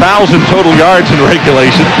 over 1,000 total yards in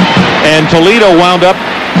regulation. And Toledo wound up,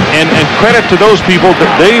 and credit to those people,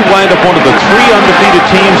 that they wind up one of the 3 undefeated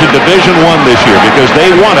teams in Division I this year because they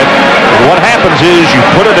won it. And what happens is you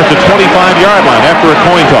put it at the 25-yard line after a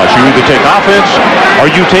coin toss. You either take offense or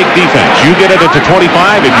you take defense. You get it at the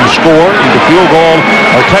 25, if you score either field goal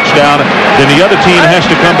or touchdown, then the other team has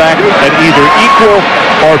to come back and either equal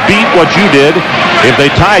or beat what you did. If they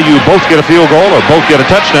tie you, both get a field goal or both get a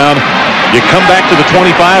touchdown. You come back to the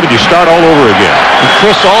 25 and you start all over again. And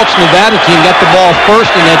Chris Alt's Nevada team got the ball first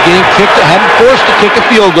in that game, had forced to kick a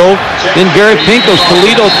field goal. Then Gary Pinko's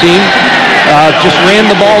Toledo team just ran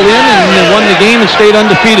the ball in and won the game and stayed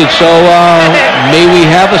undefeated. So may we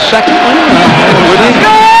have a second one?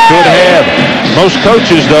 Could have. Most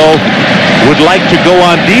coaches, though, would like to go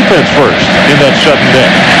on defense first in that sudden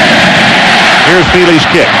death. Here's Feely's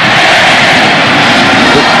kick.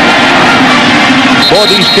 Boy,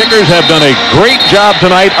 these kickers have done a great job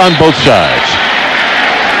tonight on both sides.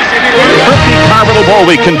 Carnival Bowl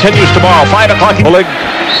Week continues tomorrow, 5 o'clock. Oleg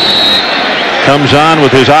comes on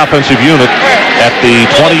with his offensive unit at the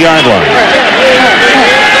 20-yard line.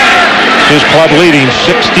 His club leading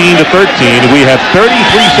 16-13. We have 33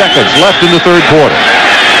 seconds left in the third quarter.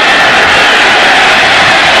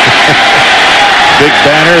 Big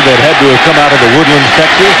banner that had to have come out of the Woodlands,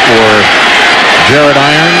 Texas for Jared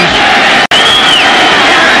Irons.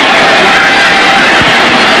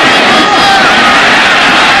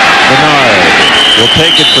 Bernard will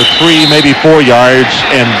take it for 3, maybe 4 yards,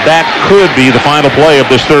 and that could be the final play of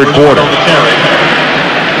this third quarter.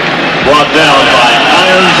 Brought down by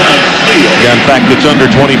Irons and Steele. Yeah, in fact, it's under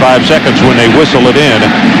 25 seconds when they whistle it in.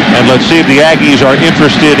 And let's see if the Aggies are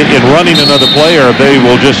interested in running another play or if they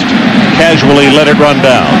will just casually let it run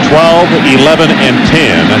down. 12, 11, and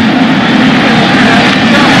 10.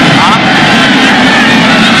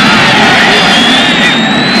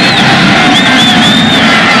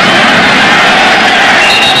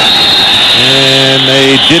 And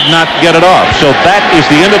they did not get it off. So that is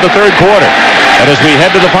the end of the third quarter. And as we head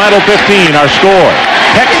to the final 15, our score,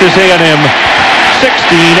 Texas A&M 16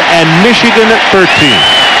 and Michigan 13.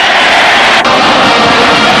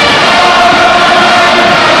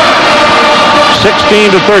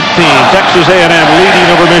 16-13, Texas A&M leading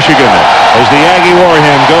over Michigan as the Aggie war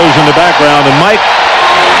hymn goes in the background. And Mike,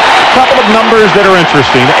 a couple of numbers that are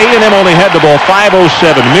interesting. A&M only had the ball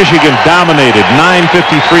 5:07. Michigan dominated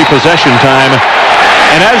 9:53 possession time.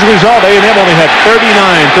 And as a result, A&M only had 39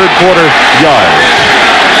 third quarter yards.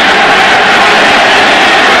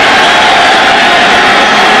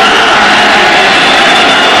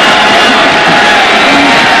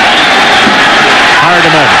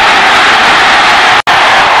 Hardiman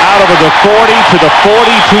out over the 40 to the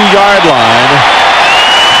 42-yard line.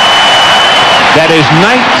 That is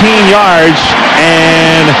 19 yards,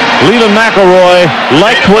 and Leland McElroy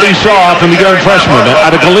liked what he saw from the young freshman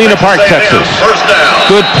out of Galena Park, Texas.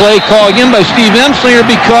 Good play call again by Steve Emslinger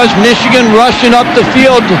because Michigan rushing up the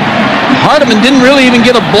field. Hardiman didn't really even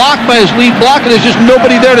get a block by his lead blocker. There's just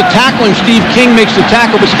nobody there to tackle him. Steve King makes the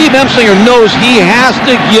tackle, but Steve Emslinger knows he has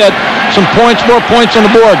to get some points, more points on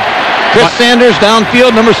the board. Chris Sanders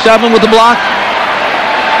downfield, number 7 with the block.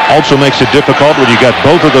 Also makes it difficult when you got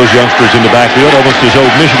both of those youngsters in the backfield, almost as though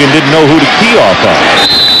Michigan didn't know who to key off on.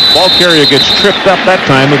 Ball carrier gets tripped up that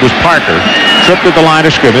time. It was Parker. Tripped at the line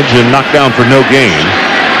of scrimmage and knocked down for no gain.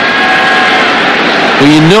 Well,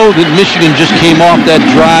 you know that Michigan just came off that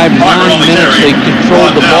drive. 9 minutes, they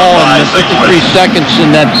controlled the ball in 53 seconds in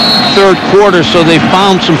that third quarter, so they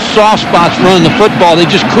found some soft spots running the football. They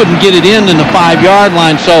just couldn't get it in the 5-yard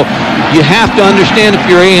line. So you have to understand if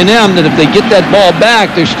you're A&M that if they get that ball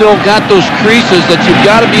back, they've still got those creases that you've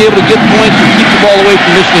got to be able to get points and keep the ball away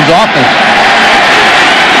from Michigan's offense.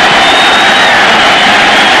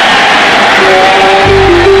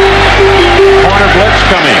 Corner blitz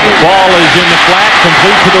coming. Ball is in the flat,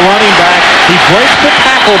 complete to the running back. He breaks the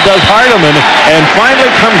tackle, does Hardeman, and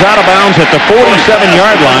finally comes out of bounds at the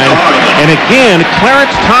 47-yard line. And again,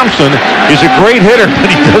 Clarence Thompson is a great hitter,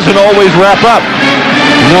 but he doesn't always wrap up.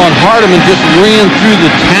 No, and Hardeman just ran through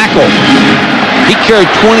the tackle. He carried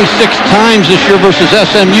 26 times this year versus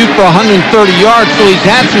SMU for 130 yards, so he's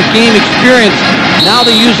had some game experience. Now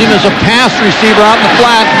they use him as a pass receiver out in the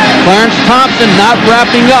flat. Clarence Thompson not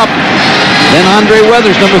wrapping up. Then Andre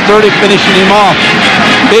Weathers, number 30, finishing him off.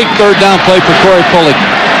 Big third down play for Corey Pulley.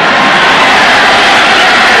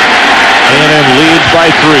 A&M leads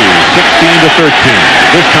by 3, 16-13.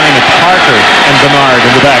 This time it's Parker and Bernard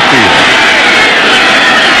in the backfield.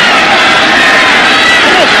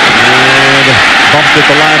 Bumped at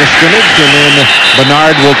the line of scrimmage, and then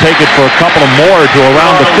Bernard will take it for a couple of more to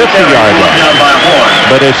around the 50-yard line.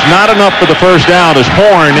 But it's not enough for the first down as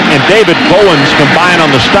Horn and David Bowens combine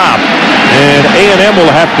on the stop. And A&M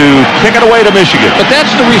will have to kick it away to Michigan. But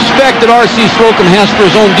that's the respect that R.C. Slocum has for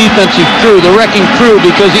his own defensive crew, the wrecking crew,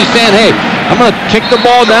 because he's saying, hey, I'm going to kick the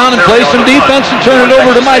ball down and play some defense and turn it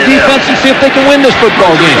over to my defense and see if they can win this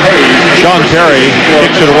football game. Sean Terry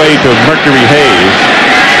kicks it away to Mercury Hayes.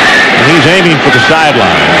 And he's aiming for the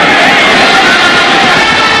sideline.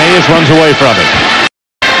 Hayes runs away from it.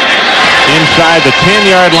 Inside the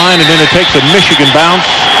 10-yard line, and then it takes a Michigan bounce.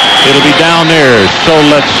 It'll be down there. So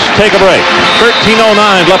let's take a break.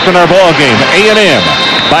 13:09 left in our ball game. A&M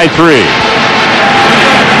by 3.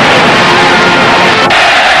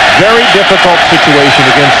 Very difficult situation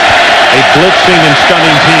against a blitzing and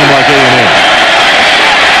stunning team like A&M.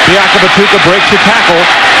 Biaka Batuka breaks the tackle.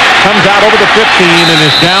 Comes out over the 15 and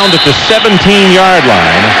is down at the 17-yard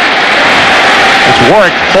line. It's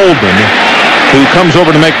Warwick Holden who comes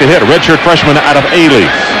over to make the hit, a redshirt freshman out of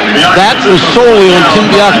A-Leaf. That was solely on Tim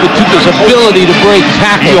Biaka Batuka's ability to break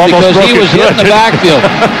tackles because he was hit in the backfield.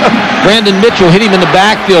 Brandon Mitchell hit him in the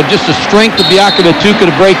backfield, just the strength of Biaka Batuka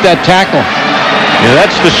to break that tackle. Yeah,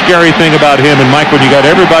 that's the scary thing about him. And Mike, when you got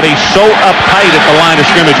everybody so uptight at the line of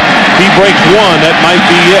scrimmage, if he breaks one, that might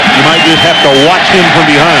be it. You might just have to watch him from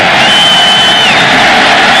behind.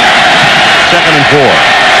 2nd and 4.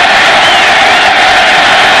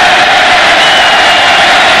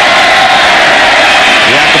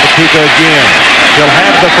 Biaka Batuka again. He'll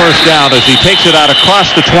have the first down as he takes it out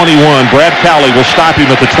across the 21. Brad Cowley will stop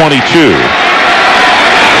him at the 22.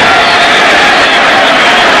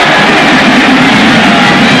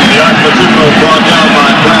 Brought down by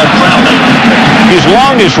Brad Crowley. His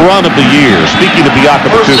longest run of the year, speaking of Biaka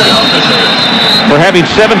Batuka, for having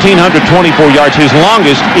 1,724 yards, his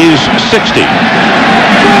longest is 60.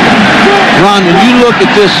 Ron, when you look at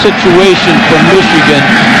this situation from Michigan,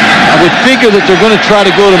 I would figure that they're going to try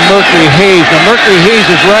to go to Mercury Hayes. Now, Mercury Hayes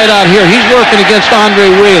is right out here. He's working against Andre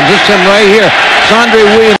Williams. This is him right here. It's Andre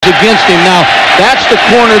Williams against him. Now, that's the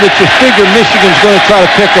corner that you figure Michigan's going to try to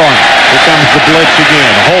pick on. Here comes the blitz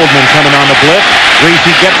again. Holdman coming on the blitz.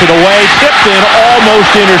 Greasy gets it away. Tipped in,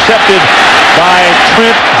 almost intercepted by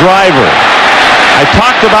Trent Driver. I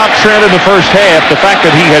talked about Trent in the first half, the fact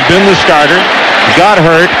that he had been the starter, got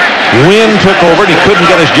hurt, Wynn took over, and he couldn't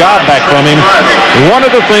get his job back from him. And one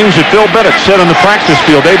of the things that Phil Bennett said on the practice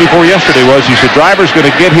field day before yesterday was, he said, Driver's going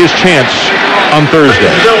to get his chance on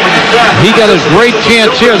Thursday. He got a great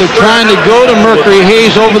chance here. They're trying to go to Mercury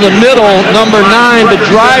Hayes over the middle, number 9. The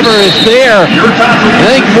Driver is there. I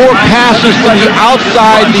think more passes to the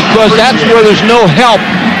outside because that's where there's no help.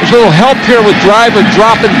 There's a little help here with Driver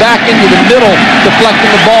dropping back into the middle, deflecting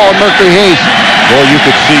the ball at Mercury Hayes. Well, you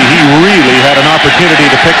could see he really had an opportunity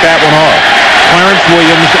to pick that one off. Clarence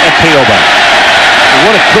Williams at tailback.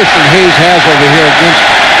 What a cushion Hayes has over here against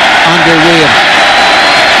Andre Williams.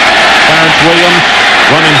 Clarence Williams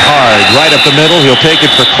running hard right up the middle. He'll take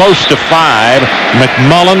it for close to 5.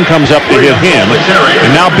 McMullen comes up to hit him.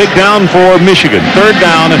 And now big down for Michigan. 3rd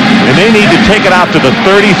down, and they need to take it out to the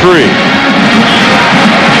 33.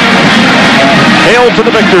 Hail to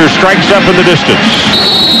the victor strikes up in the distance.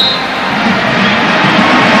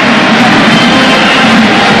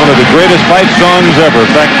 One of the Greatest fight songs ever.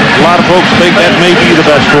 In fact, a lot of folks think that may be the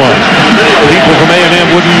best one. People from A&M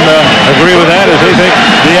wouldn't agree with that, as they think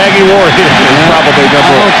the Aggie War is probably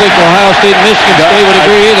number one. I don't think Ohio State and Michigan State would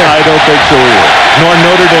agree either. I don't think so either. Nor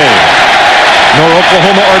Notre Dame. Nor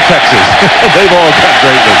Oklahoma or Texas. They've all got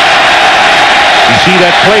great ones. You see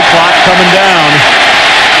that play clock coming down.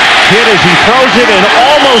 Hit as he throws it and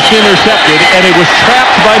almost intercepted, and it was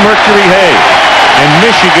trapped by Mercury Hay. And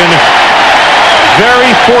Michigan,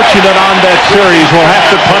 very fortunate on that series, will have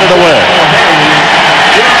to punt it away.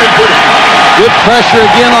 Good pressure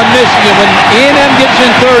again on Michigan when A&M gets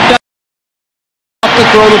in third down to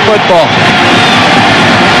throw the football.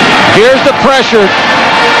 Here's the pressure.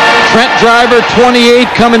 Trent Driver, 28,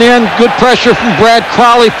 coming in. Good pressure from Brad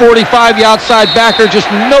Crowley, 45, the outside backer. Just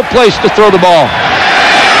no place to throw the ball.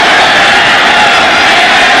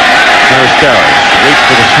 There's Starrs. Waits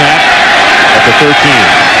for the snap at the 13.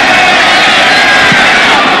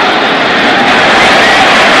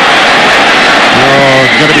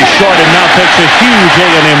 It's going to be short and now takes a huge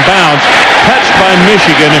A&M bounce. Touched by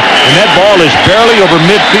Michigan, and that ball is barely over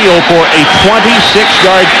midfield for a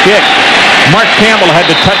 26-yard kick. Mark Campbell had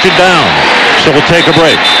to touch it down. So we'll take a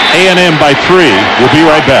break. A&M by 3. We'll be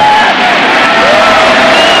right back.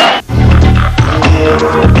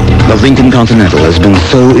 The Lincoln Continental has been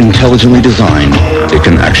so intelligently designed, it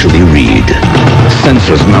can actually read.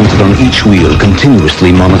 Sensors mounted on each wheel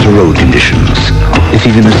continuously monitor road conditions. If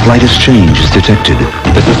even the slightest change is detected,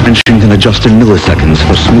 the suspension can adjust in milliseconds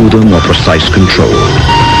for smoother, more precise control.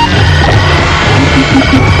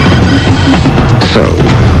 So,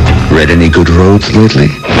 read any good roads lately?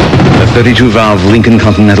 A 32-valve Lincoln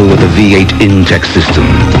Continental with a V8 Intech system.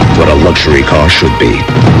 What a luxury car should be.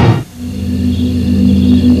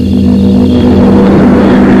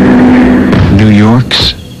 New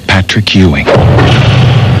York's Patrick Ewing.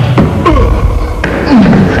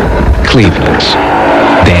 Cleveland's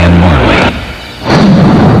Dan Marley.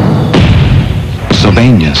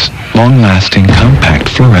 Sylvania's long-lasting compact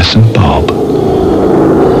fluorescent bulb.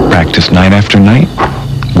 Practice night after night,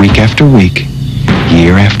 week after week,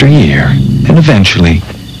 year after year, and eventually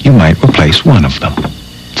you might replace one of them.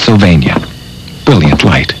 Sylvania. Brilliant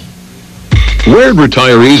light. Where'd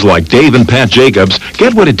retirees like Dave and Pat Jacobs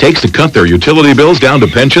get what it takes to cut their utility bills down to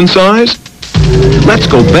pension size? Let's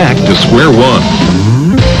go back to square one.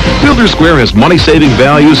 Builder Square has money-saving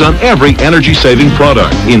values on every energy-saving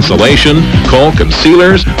product. Insulation, caulk and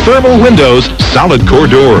sealers, thermal windows, solid core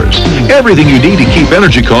doors. Everything you need to keep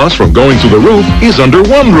energy costs from going through the roof is under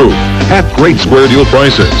one roof at great square deal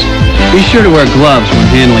prices. Be sure to wear gloves when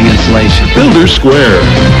handling insulation. Builder Square.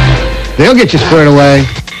 They'll get you squared away.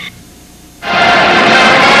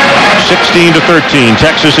 16-13,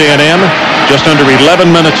 Texas A&M. Just under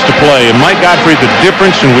 11 minutes to play. And Mike Godfrey, the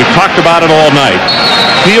difference, and we've talked about it all night,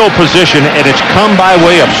 field position, and it's come by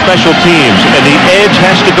way of special teams. And the edge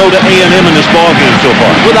has to go to A&M in this ballgame so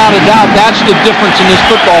far. Without a doubt, that's the difference in this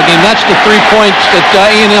football game. That's the 3 points that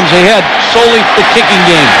A&M's ahead, solely the kicking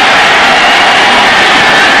game.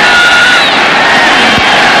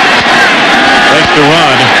 Takes the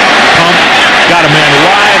run. Pump. Got a man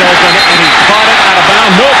wide open, and he caught it out of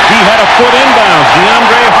bounds. Nope, he had a foot inbounds.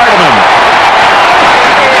 DeAndre Hardiman.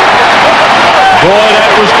 Boy,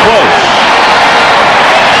 that was close.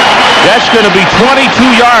 That's going to be 22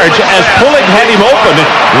 yards as Pullick had him open,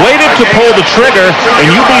 waited to pull the trigger, and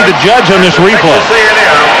you be the judge on this replay.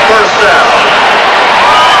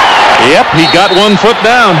 Yep, he got 1 foot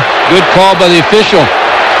down. Good call by the official.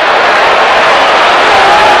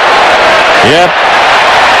 Yep.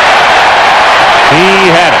 He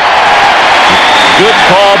had it. Good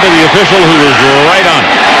call by the official who was right on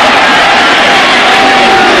it.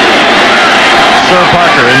 Sir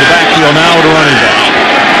Parker in the backfield now to running back.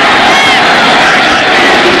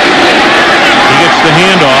 He gets the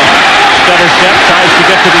handoff. Stutter step, tries to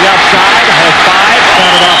get to the outside. Has 5,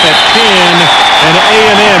 started off at 10. And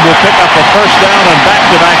A&M will pick up a first down on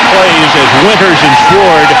back-to-back plays as Winters and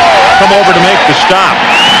Sword come over to make the stop.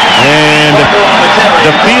 And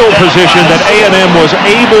the field position that A&M was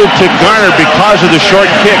able to garner because of the short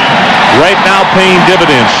kick right now paying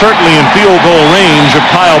dividends, certainly in field goal range of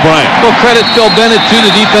Kyle Bryant. Well, credit Phil Bennett, too,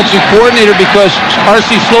 the defensive coordinator, because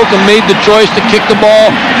R.C. Slocum made the choice to kick the ball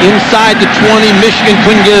inside the 20. Michigan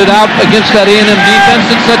couldn't get it out against that A&M defense.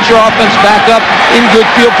 It sets your offense back up in good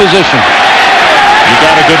field position. You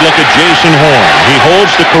got a good look at Jason Horn. He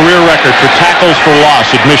holds the career record for tackles for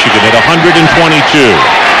loss at Michigan at 122.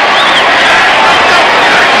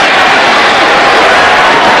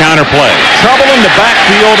 Counter play. Trouble in the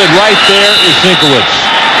backfield, and right there is Zinkowitz.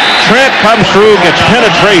 Trent comes through, gets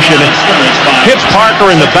penetration, hits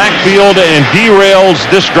Parker in the backfield, and derails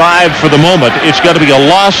this drive for the moment. It's got to be a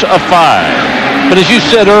loss of 5. But as you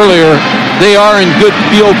said earlier, they are in good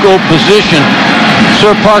field goal position.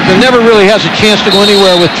 Sir Parker never really has a chance to go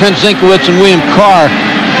anywhere with Trent Zinkowitz and William Carr.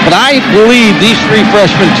 But I believe these 3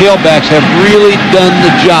 freshman tailbacks have really done the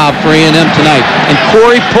job for A&M tonight. And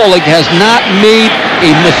Corey Pulig has not made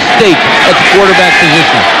a mistake at the quarterback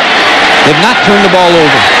position. They've not turned the ball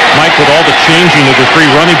over. Mike, with all the changing of the 3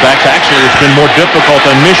 running backs, actually it's been more difficult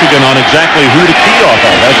on Michigan on exactly who to key off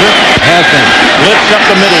of, hasn't it? Has been. Blitz up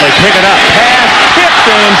the middle, they pick it up. Pass tipped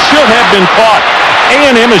and should have been caught.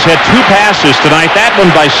 A&M has had 2 passes tonight. That one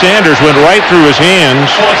by Sanders went right through his hands.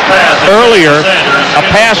 Earlier, a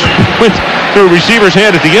pass went through a receiver's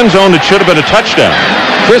hand at the end zone that should have been a touchdown.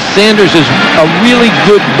 Chris Sanders is a really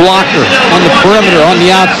good blocker on the perimeter, on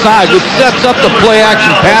the outside, which sets up the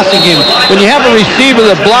play-action passing game. When you have a receiver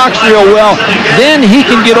that blocks real well, then he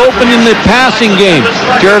can get open in the passing game.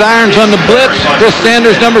 Jared Irons on the blitz. Chris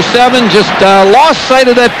Sanders, number 7, just lost sight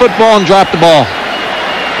of that football and dropped the ball.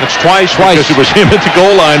 That's twice because it was him at the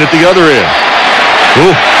goal line at the other end.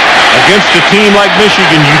 Ooh. Against a team like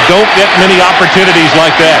Michigan, you don't get many opportunities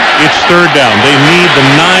like that. It's 3rd down. They need the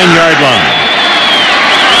 9-yard line.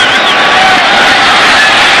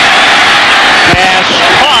 Pass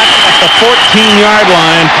caught at the 14-yard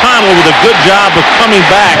line. Connell with a good job of coming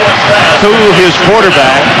back to his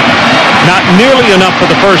quarterback. Not nearly enough for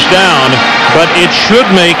the first down, but it should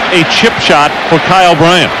make a chip shot for Kyle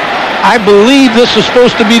Bryant. I believe this is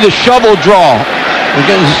supposed to be the shovel draw. We're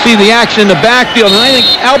going to see the action in the backfield, and I think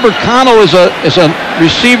Albert Cano is a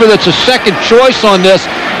receiver that's a second choice on this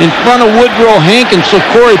in front of Woodrow Hankins. So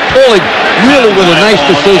Corey Pulig really with a nice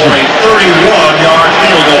decision. 31-yard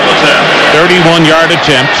field goal attempt. 31-yard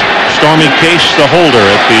attempt. Stormy Case, the holder,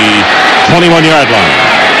 at the 21-yard line.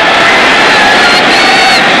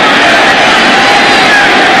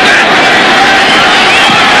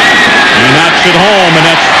 He knocks it home, and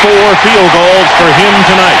that's 4 field goals for him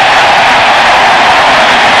tonight.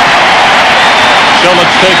 So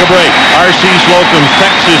let's take a break. R.C. Slocum,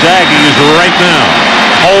 Texas Aggies right now,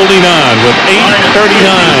 holding on with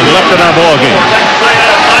 8:39 left in our ball game.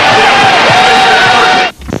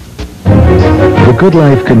 The good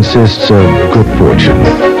life consists of good fortune.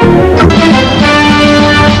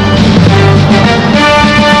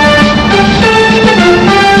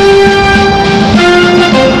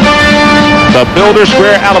 The Builder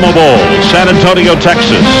Square Alamo Bowl, San Antonio,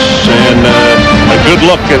 Texas, and a good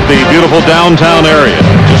look at the beautiful downtown area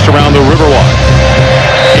just around the Riverwalk.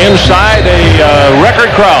 Inside, a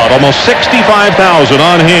record crowd, almost 65,000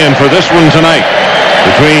 on hand for this one tonight.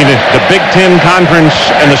 Between the Big Ten Conference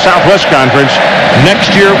and the Southwest Conference,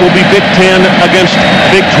 next year will be Big Ten against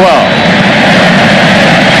Big 12.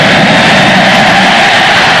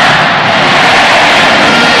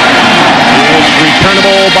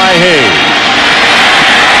 Returnable by Hayes.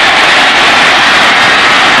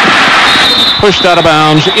 Pushed out of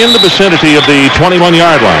bounds in the vicinity of the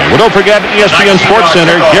 21-yard line. Well, don't forget ESPN Sports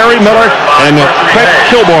Center, Gary Miller and Craig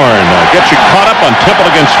Kilborn get you caught up on Temple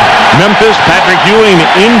against Memphis. Patrick Ewing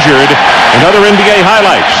injured, and other NBA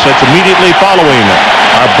highlights. That's immediately following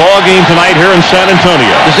our ball game tonight here in San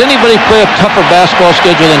Antonio. Does anybody play a tougher basketball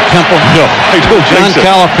schedule than Temple? No, I don't think so.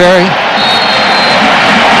 John Calipari.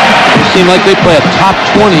 It seems like they play a top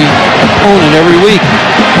 20 opponent every week.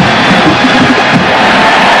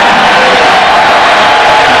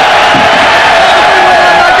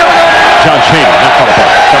 John Chaney, not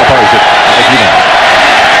Calipari. Calipari's it, as you know.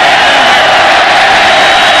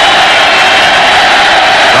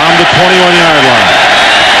 From the 21-yard line.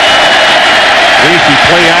 Lacey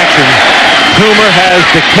play action. Toomer has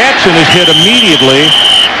the catch and is hit immediately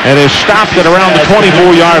and is stopped at around the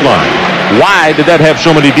 24-yard line. Why did that have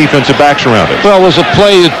so many defensive backs around it? Well, it was a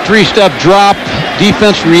play, a 3-step drop.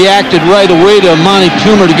 Defense reacted right away to Monty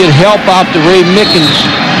Toomer to get help out to Ray Mickens.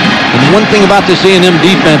 And one thing about this A&M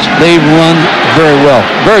defense, they run very well,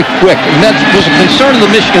 very quick. And that was a concern of the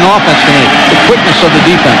Michigan offense tonight, the quickness of the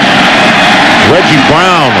defense. Reggie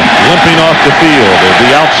Brown limping off the field,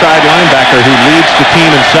 the outside linebacker who leads the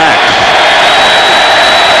team in sacks.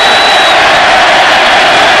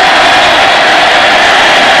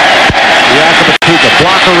 Yakabatuka,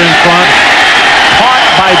 blocker in front, caught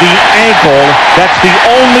by the ankle. That's the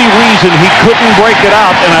only reason he couldn't break it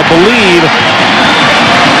out, and I believe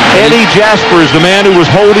Eddie Jasper is the man who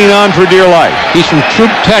was holding on for dear life. He's from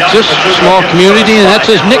Troop, Texas, small community, and that's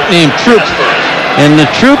his nickname, Troop. And the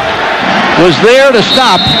Troop was there to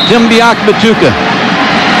stop Tim Biakabatuka.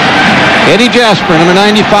 Eddie Jasper, number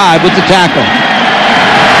 95, with the tackle.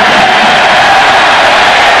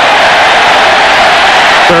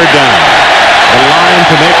 third down. The line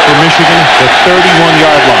to make for Michigan, the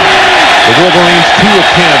 31-yard line. The Wolverines 2 of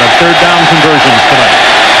 10 of third down conversions tonight.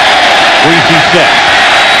 Greasy set.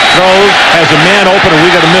 Throws, has a man open, and we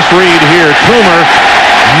got a misread here. Toomer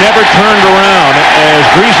never turned around as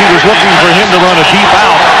Greasy was looking for him to run a deep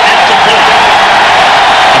out.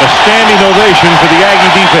 And a standing ovation for the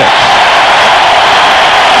Aggie defense.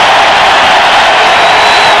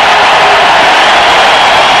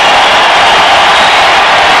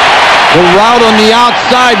 The route on the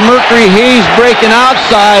outside, Mercury Hayes breaking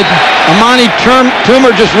outside. Amani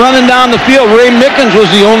Toomer just running down the field. Ray Mickens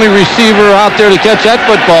was the only receiver out there to catch that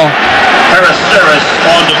football. Harris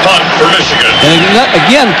on the punt for Michigan. And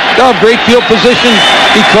again, they'll have great field position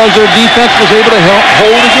because their defense was able to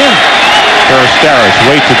hold again. Harris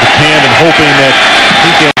waits at the 10 and hoping that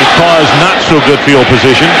he can cause not so good field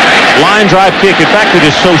position. Line drive kick. In fact, it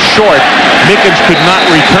is so short, Mickens could not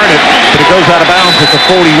return it, but it goes out of bounds at the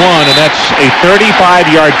 41, and that's a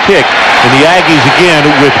 35-yard kick. And the Aggies, again,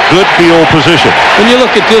 with good field position. When you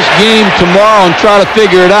look at this game tomorrow and try to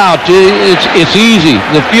figure it out, it's easy.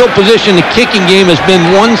 The field position, the kicking game has been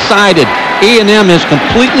one-sided. A&M has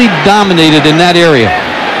completely dominated in that area.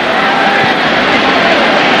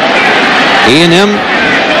 A&M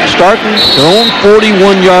starting their own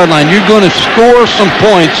 41-yard line. You're going to score some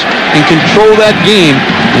points and control that game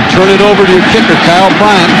and turn it over to your kicker, Kyle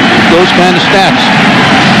Bryant, those kind of stats.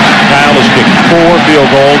 Kyle has kicked 4 field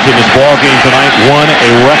goals in this ball game tonight, won a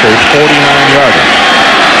record 49-yarder.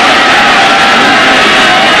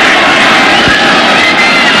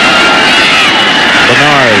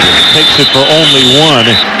 Bernard takes it for only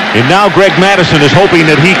 1. And now Greg Madison is hoping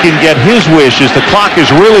that he can get his wish as the clock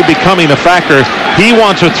is really becoming a factor. He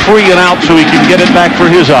wants a 3 and out so he can get it back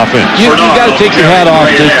for his offense. You got to take your hat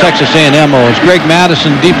off to Texas A&M. It's Greg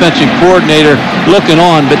Madison, defensive coordinator, looking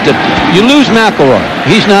on. But you lose McElroy.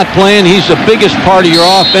 He's not playing. He's the biggest part of your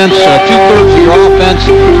offense, 2/3 of your offense.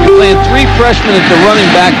 You're playing 3 freshmen at the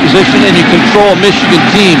running back position, and you control a Michigan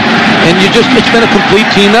team. And it's been a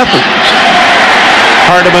complete team effort.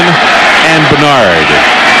 Hardeman and Bernard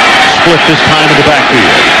split this time in the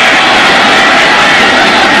backfield.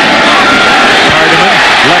 Hardeman,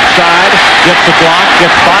 left side, gets the block,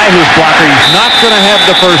 gets by his blocker. He's not going to have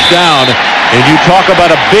the first down. And you talk about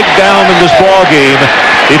a big down in this ball game.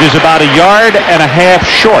 It is about 1.5 yards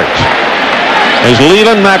short as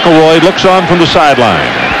Leland McElroy looks on from the sideline.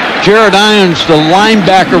 Jared Irons, the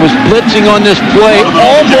linebacker, was blitzing on this play,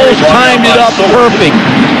 almost timed it up perfect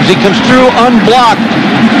as he comes through unblocked,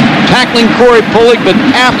 tackling Corey Pullick, but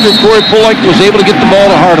after Corey Pullick was able to get the ball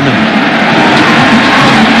to Hardeman.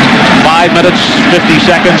 5 minutes, 50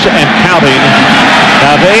 seconds, and counting.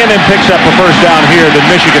 Now, if A&M picks up a first down here, then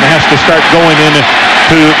Michigan has to start going into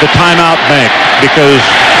the timeout bank because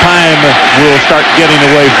time will start getting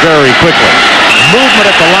away very quickly. Movement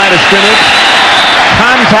at the line of scrimmage.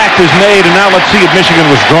 Contact is made, and now let's see if Michigan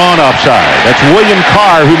was drawn offside. That's William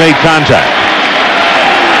Carr who made contact.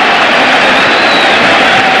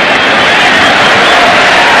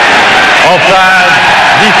 Offside,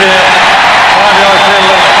 defense, 5-yard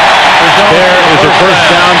penalty. There is a first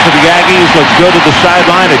down for the Aggies. Let's go to the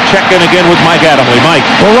sideline and check in again with Mike Adamle. Mike.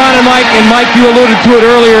 Well, Ron and Mike, you alluded to it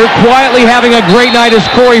earlier. Quietly having a great night is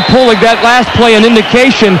Corey Pullick. That last play, an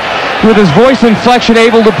indication with his voice inflection,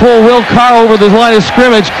 able to pull Will Carr over the line of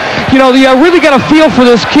scrimmage. You know, you really got a feel for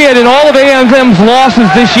this kid. In all of A&M's losses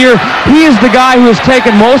this year, he is the guy who has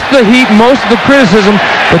taken most of the heat, most of the criticism,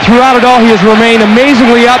 but throughout it all, he has remained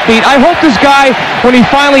amazingly upbeat. I hope this guy, when he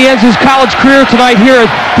finally ends his college career tonight here at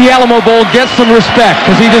the Alamo Bowl, gets some respect,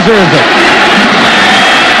 because he deserves it.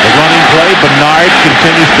 The running play, Bernard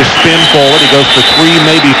continues to spin forward. He goes for 3,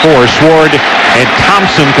 maybe 4. Sword and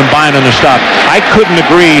Thompson combine on the stop. I couldn't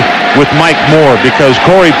agree with Mike more because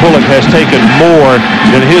Corey Pullick has taken more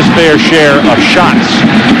than his fair share of shots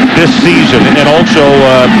this season and also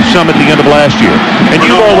some at the end of last year. And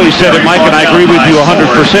you've always said it, Mike, and I agree with you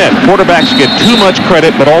 100%. Quarterbacks get too much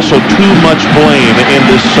credit but also too much blame in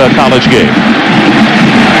this college game.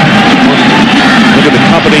 Look at the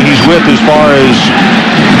company he's with as far as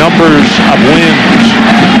numbers of wins.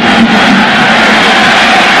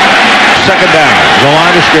 Second down. The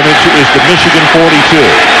line of scrimmage is the Michigan 42.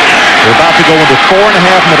 We're about to go into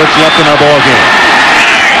 4.5 minutes left in our ball game.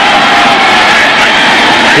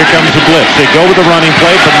 Here comes the blitz. They go with the running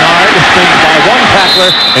play. Bernard spins by one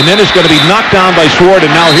tackler and then is going to be knocked down by Sword.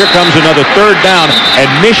 And now here comes another third down. And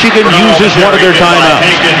Michigan uses one of their timeouts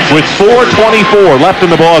with 4:24 left in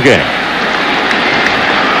the ball game.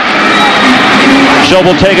 So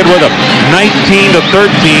we'll take it with them. 19-13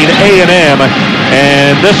 A&M.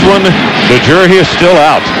 And this one, the jury is still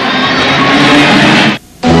out.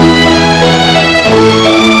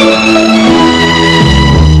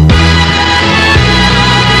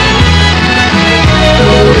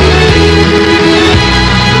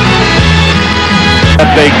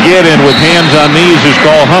 get in with hands on knees is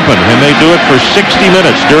called humping, and they do it for 60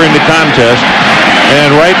 minutes during the contest.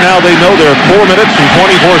 And right now they know they're 4 minutes and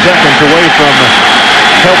 24 seconds away from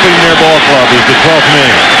helping their ball club as the 12th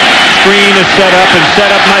man. Screen is set up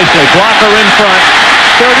nicely. Blocker in front.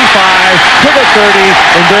 35 to the 30,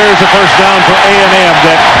 and there's a first down for A&M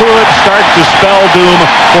that could start to spell doom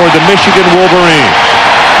for the Michigan Wolverines.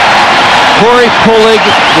 Corey Pulig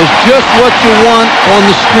was just what you want on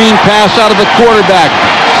the screen pass out of the quarterback.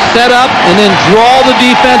 Set up and then draw the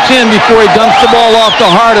defense in before he dumps the ball off to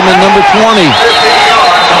Hardiman, number 20.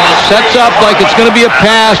 Sets up like it's going to be a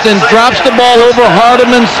pass, then drops the ball over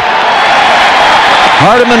Hardiman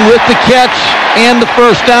with the catch and the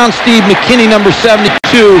first down. Steve McKinney, number 72,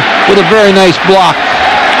 with a very nice block.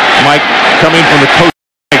 Mike, coming from the coach,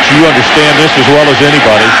 you understand this as well as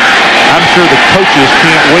anybody. I'm sure the coaches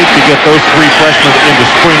can't wait to get those three freshmen into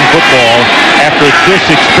spring football after this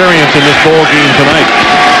experience in this bowl game tonight.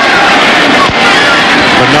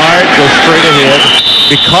 Bernard goes straight ahead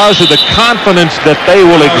because of the confidence that they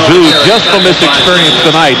will exude just from this experience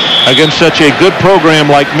tonight against such a good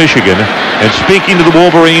program like Michigan. And speaking to the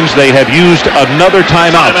Wolverines, they have used another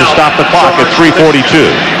timeout to stop the clock at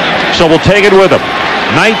 3:42. So we'll take it with them.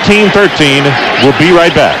 19-13. We'll be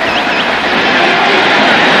right back.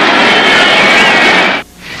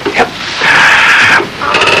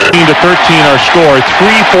 To 13 our score.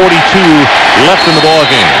 3:42 left in the ball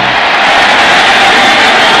game.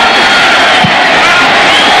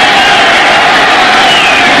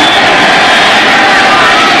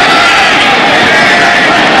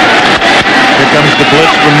 Here comes the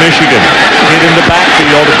blitz from Michigan. Hit in the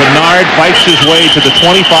backfield. Bernard fights his way to the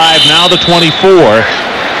 25, now the 24.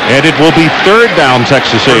 And it will be third down,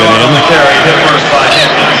 Texas A&M.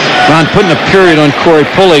 Ron, putting a period on Corey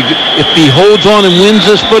Pulig. If he holds on and wins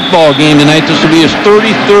this football game tonight, this will be his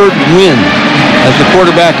 33rd win as the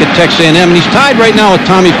quarterback at Texas A&M. And he's tied right now with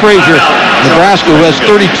Tommy Frazier, Nebraska, who has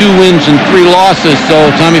 32 wins and 3 losses. So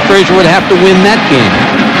Tommy Frazier would have to win that game.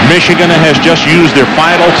 Michigan has just used their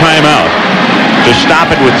final timeout to stop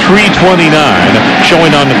it with 3:29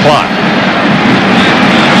 showing on the clock.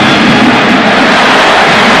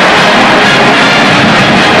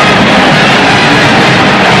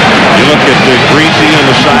 You look at Greasy on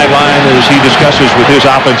the sideline as he discusses with his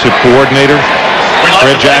offensive coordinator,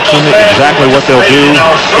 Fred Jackson, exactly what they'll do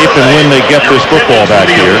if and when they get this football back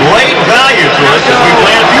here. Great value to us as we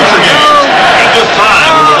plan future games. At this time,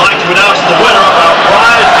 we would like to announce the winner of our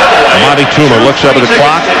prize giveaway. Monty Toomer looks up at the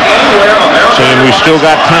clock, saying we still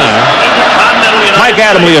got time. Mike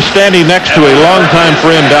Adamle is standing next to a longtime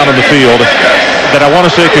friend down in the field that I want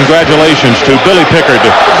to say congratulations to. Billy Pickard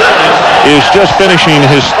is just finishing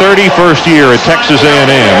his 31st year at Texas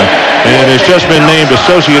A&M and has just been named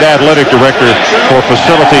Associate Athletic Director for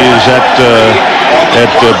facilities at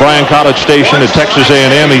Bryan College Station at Texas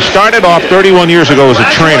A&M. He started off 31 years ago as a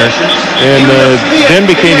trainer and then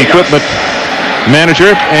became equipment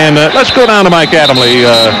manager. And let's go down to Mike Adamle.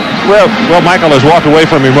 Well, Michael has walked away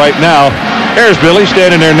from him right now. There's Billy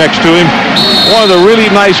standing there next to him. One of the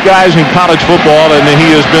really nice guys in college football, and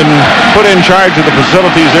he has been put in charge of the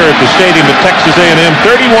facilities there at the stadium at Texas A&M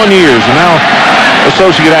 31 years, and now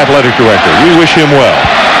Associate Athletic Director. We wish him well.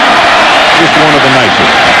 Just one of the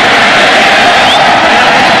nicest.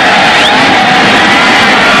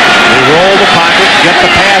 They roll the pocket, get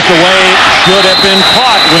the pass away, should have been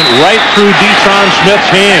caught, went right through Detron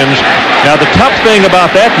Smith's hands. Now, the tough thing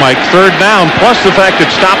about that, Mike, third down, plus the fact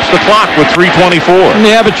it stops the clock with 3:24.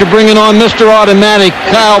 Yeah, but you're bringing on Mr. Automatic,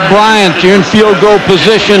 Kyle Bryant. You're in field goal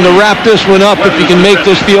position to wrap this one up if you can make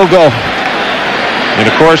this field goal. And,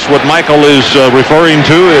 of course, what Michael is referring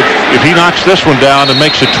to, if he knocks this one down and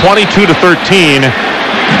makes it 22-13,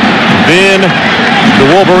 then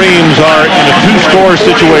the Wolverines are in a two-score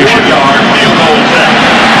situation.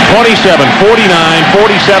 27, 49,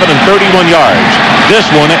 47, and 31 yards. This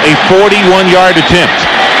one, a 41-yard attempt.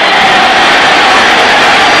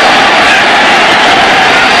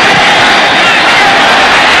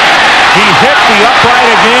 He hit the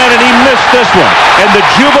upright again, and he missed this one. And the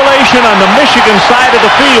jubilation on the Michigan side of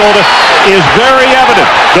the field is very evident.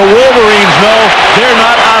 The Wolverines know they're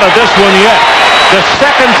not out of this one yet. The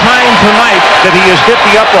second time tonight that he has hit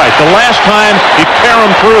the upright. The last time he carried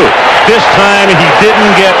him through. This time he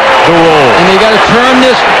didn't get the roll. And they got to turn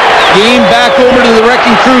this game back over to the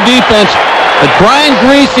Wrecking Crew defense. But Brian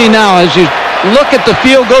Greasy now, as you look at the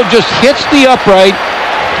field goal, just hits the upright,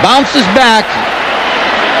 bounces back.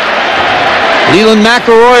 Leland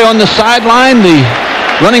McElroy on the sideline, the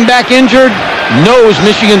running back injured, knows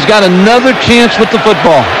Michigan's got another chance with the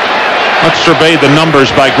football. Let's survey the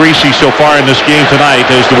numbers by Greasy so far in this game tonight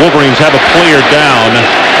as the Wolverines have a player down.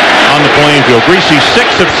 on the playing field. Greasy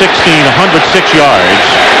 6 of 16, 106 yards.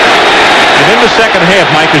 And in the second half,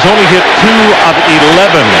 Mike has only hit 2 of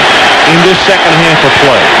 11 in this second half of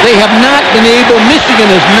play. They have not been able, Michigan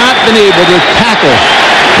has not been able to tackle,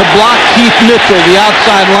 to block Keith Mitchell, the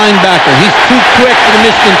outside linebacker. He's too quick for the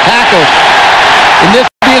Michigan tackle. And this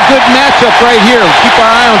would be a good matchup right here. Keep our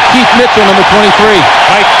eye on Keith Mitchell, number 23.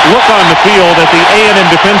 Mike, look on the field at the A&M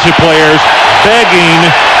defensive players begging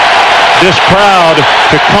this crowd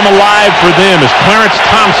to come alive for them as Clarence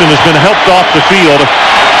Thompson has been helped off the field.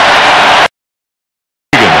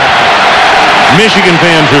 Michigan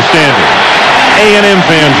fans are standing. A&M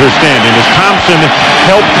fans are standing as Thompson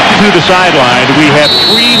helped to the sideline. We have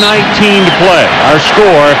 3:19 to play. Our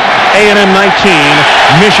score, A&M 19,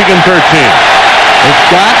 Michigan 13.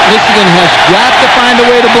 Michigan has got to find a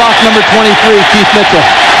way to block number 23, Keith Mitchell.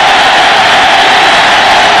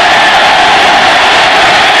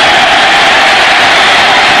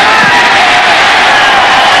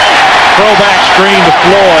 Throwback screen to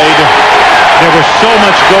Floyd. There was so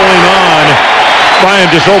much going on. Brian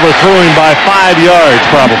just overthrew him by 5 yards,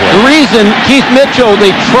 probably. The reason Keith Mitchell,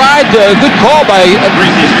 they tried a good call by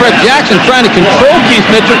Fred Jackson trying to control Keith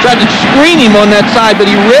Mitchell, tried to screen him on that side, but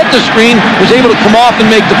he read the screen, was able to come off and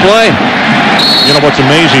make the play. You know what's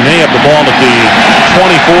amazing? They have the ball at the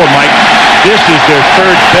 24, Mike. This is their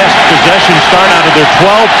third best possession start out of their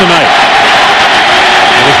 12 tonight.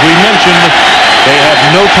 And as we mentioned, they have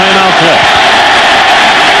no timeouts left.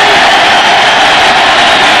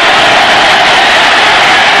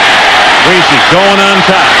 Greasy going on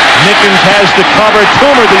top. Mickens has the cover.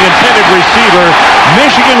 Toomer, the intended receiver.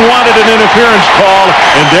 Michigan wanted an interference call,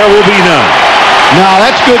 and there will be none. Now,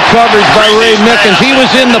 that's good coverage by Ray Mickens. He was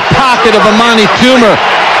in the pocket of Amani Toomer.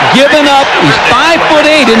 Giving up. He's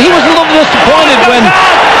 5'8", and he was a little disappointed when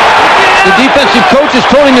the defensive coaches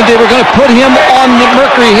told him that they were going to put him on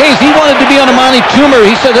Mercury Hayes. He wanted to be on Amani Toomer.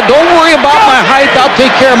 He said, don't worry about my height. I'll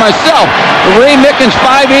take care of myself. But Ray Mickens,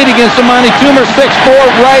 5'8" against Amani Toomer, 6'4",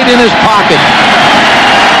 right in his pocket.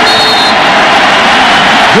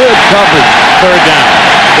 Good coverage. Third down.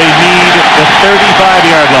 They need the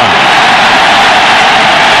 35-yard line.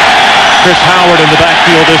 Chris Howard in the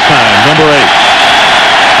backfield this time, number 8.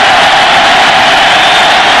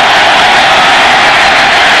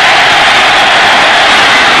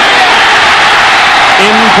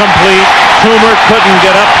 Incomplete. Toomer couldn't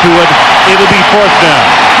get up to it. It'll be fourth down.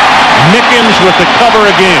 Mickens with the cover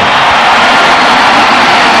again.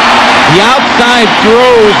 The outside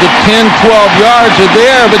throws at 10, 12 yards are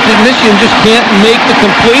there, but Michigan just can't make the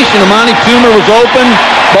completion. Amani Toomer was open.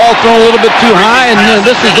 Ball thrown a little bit too high, and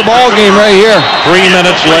this is the ball game right here. 3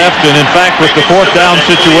 minutes left, and in fact, with the fourth down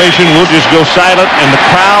situation, we'll just go silent, and the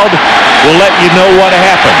crowd will let you know what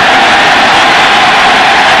happened.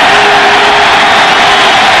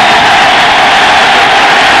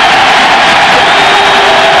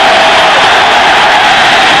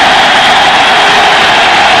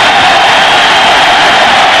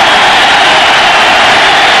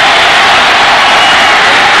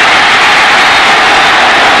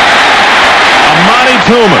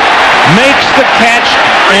 Toomer makes the catch,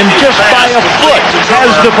 and just by a foot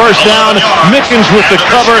has the first down. Mickens with the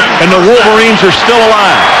cover, and the Wolverines are still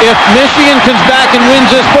alive. If Michigan comes back and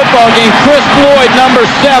wins this football game, Chris Floyd, number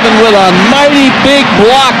 7, with a mighty big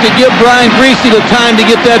block to give Brian Greasy the time to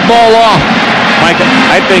get that ball off. Mike,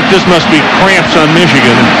 I think this must be cramps on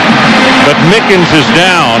Michigan, but Mickens is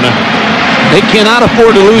down. They cannot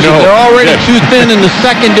afford to lose it. They're already too thin in the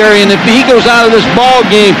secondary, and if he goes out of this ball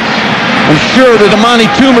game, I'm sure that Amani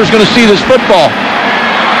Toomer is going to see this football.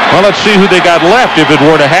 Well, let's see who they got left if it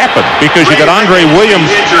were to happen. Because you got Andre Williams,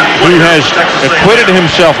 who has acquitted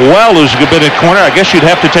himself well, who's been at corner. I guess you'd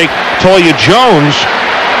have to take Toya Jones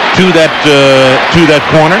to that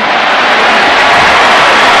corner.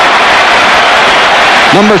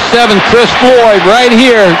 Number 7, Chris Floyd, right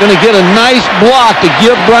here, going to get a nice block to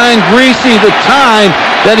give Brian Greasy the time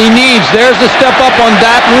that he needs. There's the step up on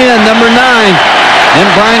Dat Nguyen, number 9. And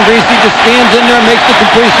Brian Greasy just stands in there and makes the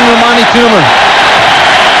completion to Amani Toomer.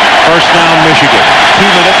 First down, Michigan. 2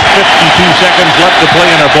 minutes, 52 seconds left to play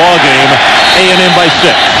in our ball game. A&M by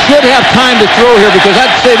 6. Should have time to throw here because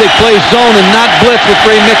I'd say they play zone and not blitz with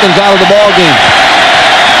Ray Mickens out of the ball game.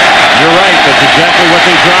 You're right. That's exactly what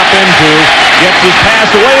they drop into. Gets his pass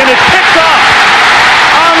away, and it's picked off.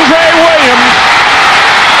 Andre Williams.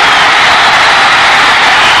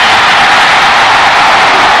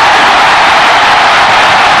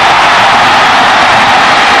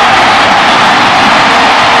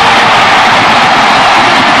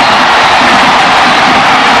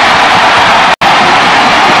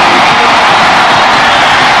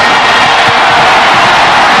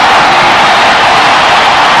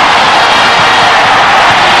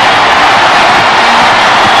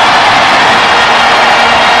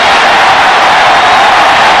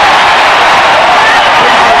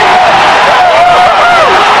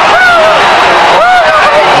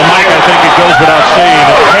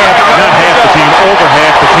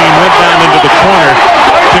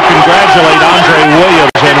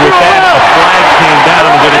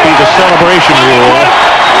 celebration rule.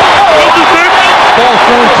 Ball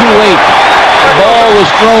thrown too late. The ball was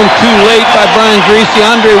thrown too late by Brian Greasy.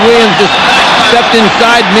 Andre Williams just stepped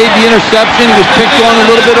inside, made the interception. He was picked on a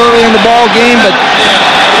little bit early in the ball game, but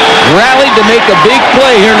rallied to make a big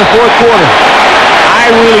play here in the fourth quarter. I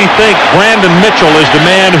really think Brandon Mitchell is the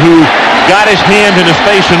man who got his hand in his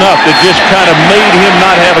face enough that just kind of made him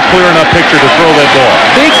not have a clear enough picture to throw that ball.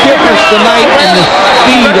 Big difference tonight in the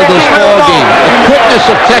speed of this ball game. The quickness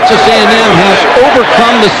of Texas A&M has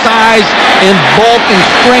overcome the size and bulk and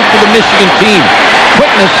strength of the Michigan team.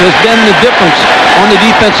 Quickness has been the difference on the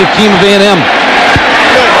defensive team of A&M.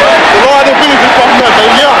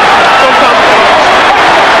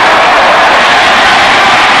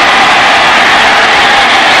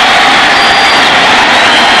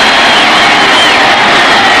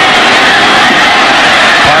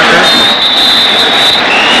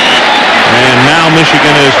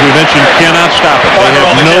 Michigan, as we mentioned, cannot stop it. They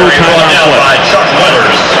have no timeouts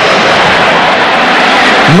left.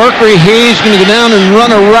 Mercury Hayes going to go down and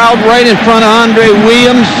run a route right in front of Andre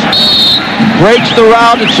Williams. Breaks the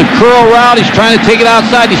route. It's a curl route. He's trying to take it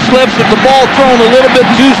outside. He slips with the ball thrown a little bit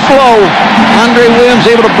too slow. Andre Williams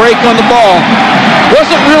able to break on the ball.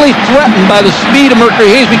 Wasn't really threatened by the speed of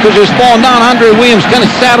Mercury Hayes because he was falling down. Andre Williams kind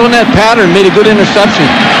of sat on that pattern, made a good interception.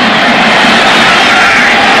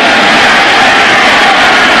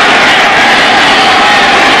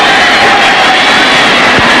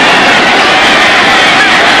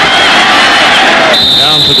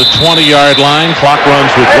 To the 20-yard line. Clock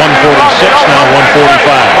runs with 1:46, now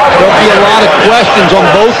 1:45. There'll be a lot of questions on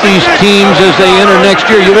both these teams as they enter next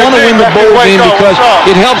year. You want to win the bowl game because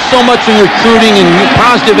it helps so much in recruiting and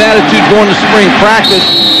positive attitude going to spring practice.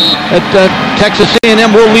 At Texas A&M,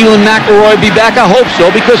 will Leland McElroy be back? I hope so,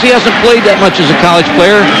 because he hasn't played that much as a college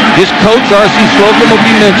player. His coach, R.C. Slocum, will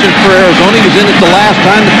be mentioned for Arizona. He was in it the last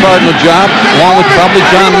time, the Cardinal job, along with probably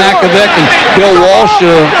John Makovic and Bill Walsh,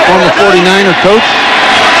 former 49er coach.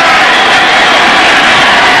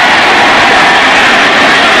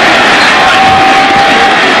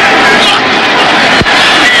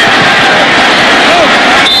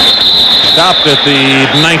 Stopped at the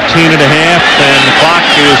 19 and a half, and the clock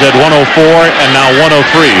is at 1:04 and now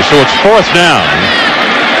 1:03. So it's fourth down.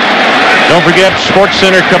 Don't forget, Sports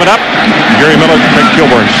Center coming up. Gary Miller, Craig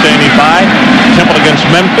Kilburn standing by. Temple against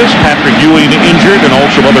Memphis. Patrick Ewing injured, and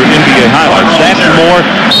also other NBA highlights. That and more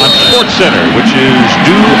on Sports Center, which is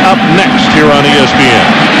due up next here on ESPN.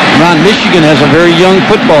 Ron, Michigan has a very young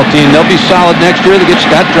football team. They'll be solid next year. They get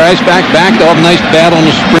Scott Dreisbach back. They'll have a nice battle in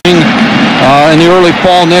the spring. In the early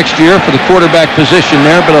fall next year for the quarterback position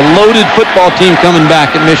there, but a loaded football team coming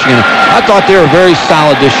back at Michigan. I thought they were very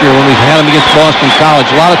solid this year when we had them against Boston College.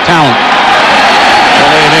 A lot of talent. Well,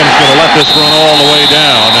 A&M's going to let this run all the way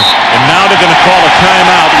down, and now they're going to call a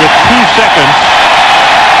timeout with 2 seconds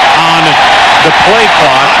on the play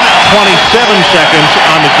clock, 27 seconds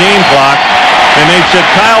on the game clock, and they've said,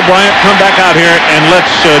 Kyle Bryant, come back out here and let's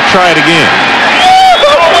try it again.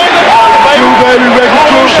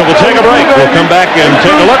 So we'll take a break. We'll come back and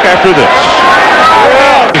take a look after this.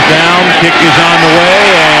 Down, kick is on the way,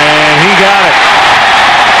 and he got it.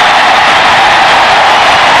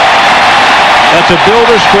 That's a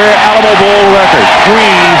Builder Square Alamo Bowl record. 3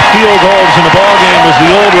 field goals in the ball game was the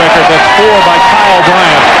old record. That's 4 by Kyle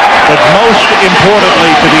Bryant. But most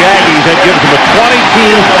importantly to the Aggies, that gives them a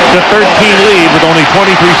 22-13 lead with only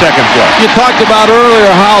 23 seconds left. You talked about earlier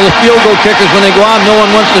how the field goal kickers, when they go out, no one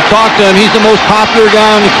wants to talk to him. He's the most popular guy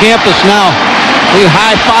on the campus now. He's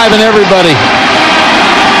high-fiving everybody.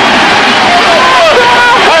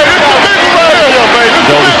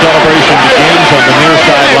 So the celebration begins on the near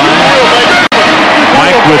sideline.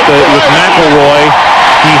 Mike with McElroy.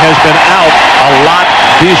 He has been out a lot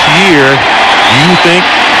this year. Do you think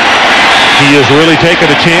he has really taken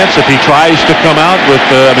a chance if he tries to come out with,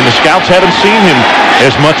 the scouts haven't seen him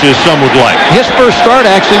as much as some would like. His first start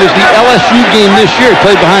actually was the LSU game this year. He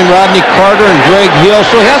played behind Rodney Carter and Greg Hill,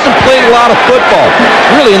 so he hasn't played a lot of football.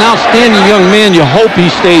 Really an outstanding young man. You hope he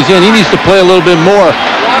stays in. He needs to play a little bit more.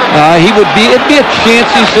 It'd be a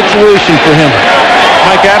chancy situation for him.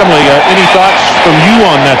 Mike Adamle, any thoughts from you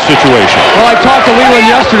on that situation? Well, I talked to Leland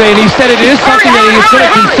yesterday, and he said it is something that he's going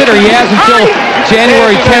to consider. He has until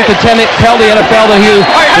January 10th to tell the NFL that he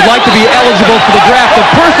would like to be eligible for the draft. The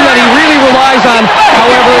person that he really relies on,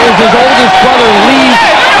 however, is his oldest brother, Lee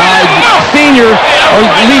Sr., or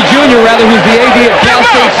Lee Jr., rather, who's the AD at Cal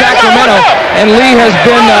State Sacramento. And Lee has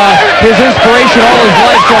been his inspiration all his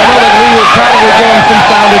life, so I know that Lee will probably give him some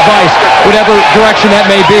sound advice, whatever direction that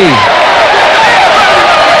may be.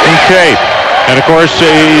 Okay. And, of course,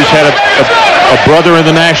 he's had a brother in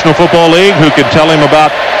the National Football League who could tell him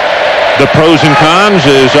about The pros and cons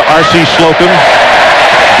is R.C. Slocum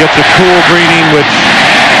gets a cool greeting, which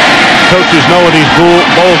coaches know in these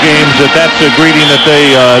bowl games that's a greeting that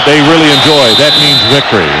they really enjoy. That means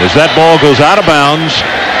victory. As that ball goes out of bounds,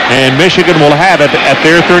 and Michigan will have it at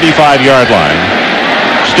their 35-yard line,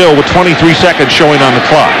 still with 23 seconds showing on the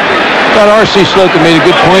clock. I thought R.C. Slocum made a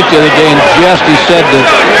good point the other day in jest. He said to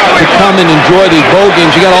come and enjoy these bowl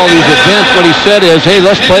games, you got all these events. What he said is, hey,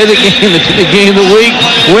 let's play the game. It's the game of the week.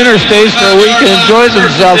 Winner stays for a week and enjoys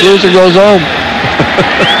himself. Loser goes home.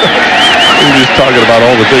 We're just talking about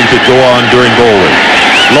all the things that go on during bowl week.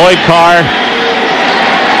 Lloyd Carr,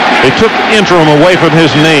 they took interim away from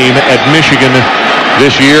his name at Michigan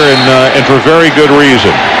this year, and for very good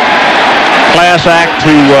reason. Class act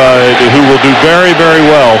who will do very, very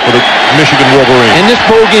well for the Michigan Wolverines. And this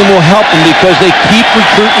bowl game will help them because they keep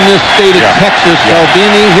recruiting this state of Texas. So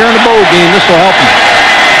being here in the bowl game, this will help them.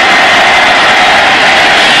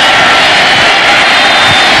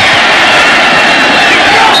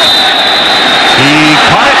 He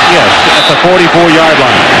caught it, yes, at the 44-yard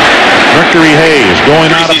line. Victory Hayes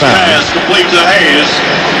going out of bounds. Complete to Hayes.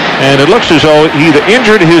 And it looks as though he either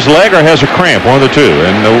injured his leg or has a cramp, one of the two.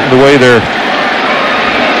 And the way they're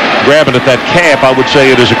grabbing at that calf, I would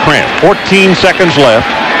say it is a cramp. 14 seconds left.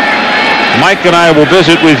 Mike and I will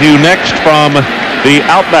visit with you next from the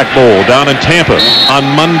Outback Bowl down in Tampa on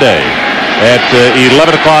Monday at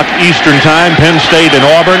 11 o'clock Eastern Time, Penn State and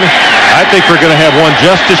Auburn. I think we're going to have one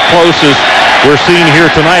just as close as we're seeing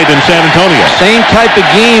here tonight in San Antonio. Same type of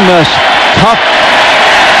game, tough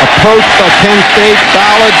approach by Penn State,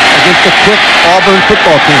 solid against a quick Auburn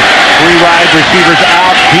football team. Three wide receivers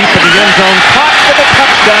out deep in the end zone, caught for the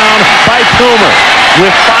touchdown by Toomer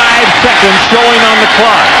with 5 seconds showing on the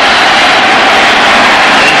clock.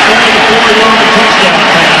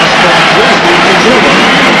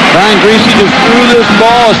 Brian Greasy just threw this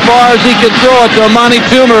ball as far as he could throw it to Amani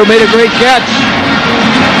Toomer, who made a great catch.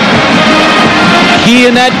 Key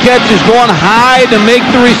in that catch is going high to make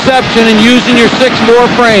the reception and using your 6'4"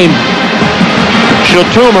 frame.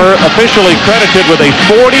 Toomer officially credited with a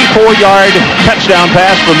 44-yard touchdown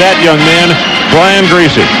pass from that young man, Brian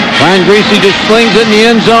Greasy. Brian Greasy just slings it in the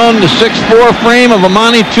end zone, the 6'4" frame of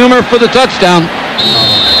Amani Toomer for the touchdown.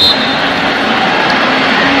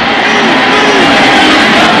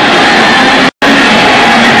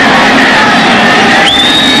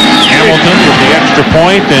 Hamilton with the extra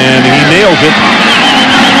point, and he nails it.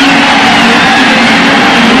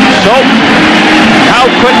 So, how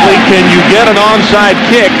quickly can you get an onside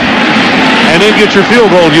kick and then get your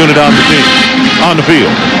field goal unit on the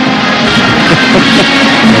field?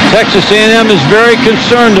 Texas A&M is very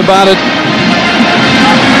concerned about it.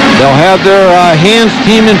 They'll have their hands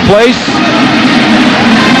team in place.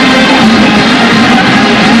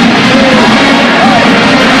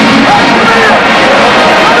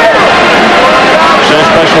 Still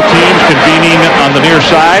special teams convening on the near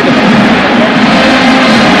side.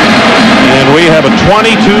 And we have a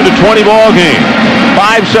 22-20 ball game.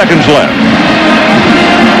 5 seconds left.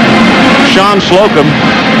 Sean Slocum,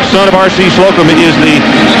 son of R.C. Slocum, is the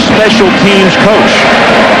special teams coach.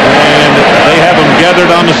 And they have them gathered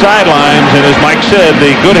on the sidelines. And as Mike said,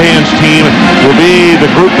 the Good Hands team will be the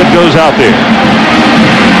group that goes out there.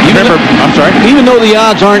 Even though the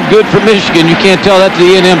odds aren't good for Michigan, you can't tell that to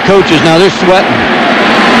the A&M coaches. Now they're sweating.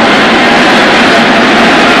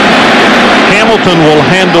 Hamilton will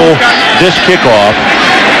handle this kickoff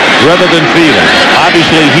rather than Phelan.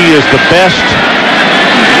 Obviously, he is the best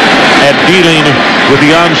at dealing with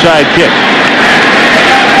the onside kick.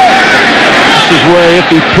 This is where if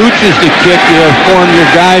he pooches the kick, you inform your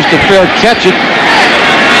guys to fair catch it.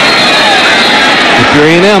 If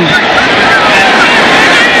you're A&M.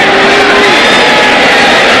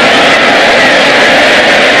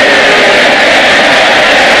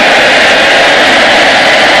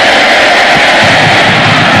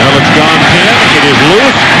 It's gone 10. It is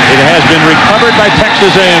loose. It has been recovered by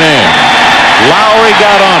Texas A&M. Lowry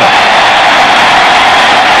got on it.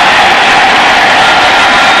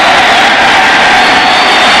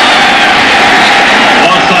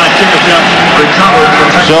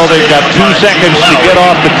 So they've got 2 seconds to get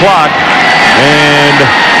off the clock, and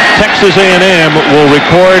Texas A&M will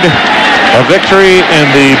record a victory in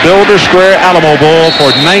the Builder Square Alamo Bowl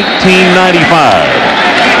for 1995.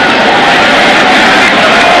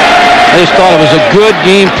 I just thought it was a good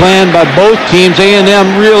game plan by both teams.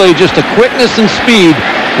 A&M really, just the quickness and speed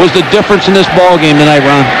was the difference in this ball game tonight,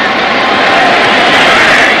 Ron.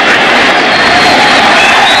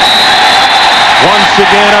 Once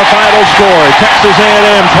again, our final score, Texas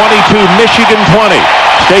A&M 22, Michigan 20.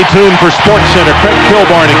 Stay tuned for SportsCenter. Craig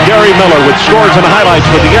Kilborn and Gary Miller with scores and highlights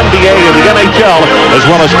for the NBA and the NHL, as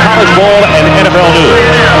well as college ball and NFL news.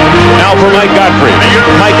 Now for Mike Godfrey,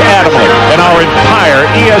 Mike Adamle, and our entire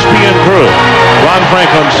ESPN crew. Ron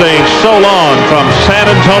Franklin saying so long from San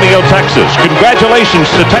Antonio, Texas. Congratulations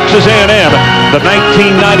to Texas A&M, the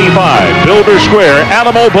 1995 Builder Square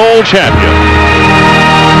Alamo Bowl champion.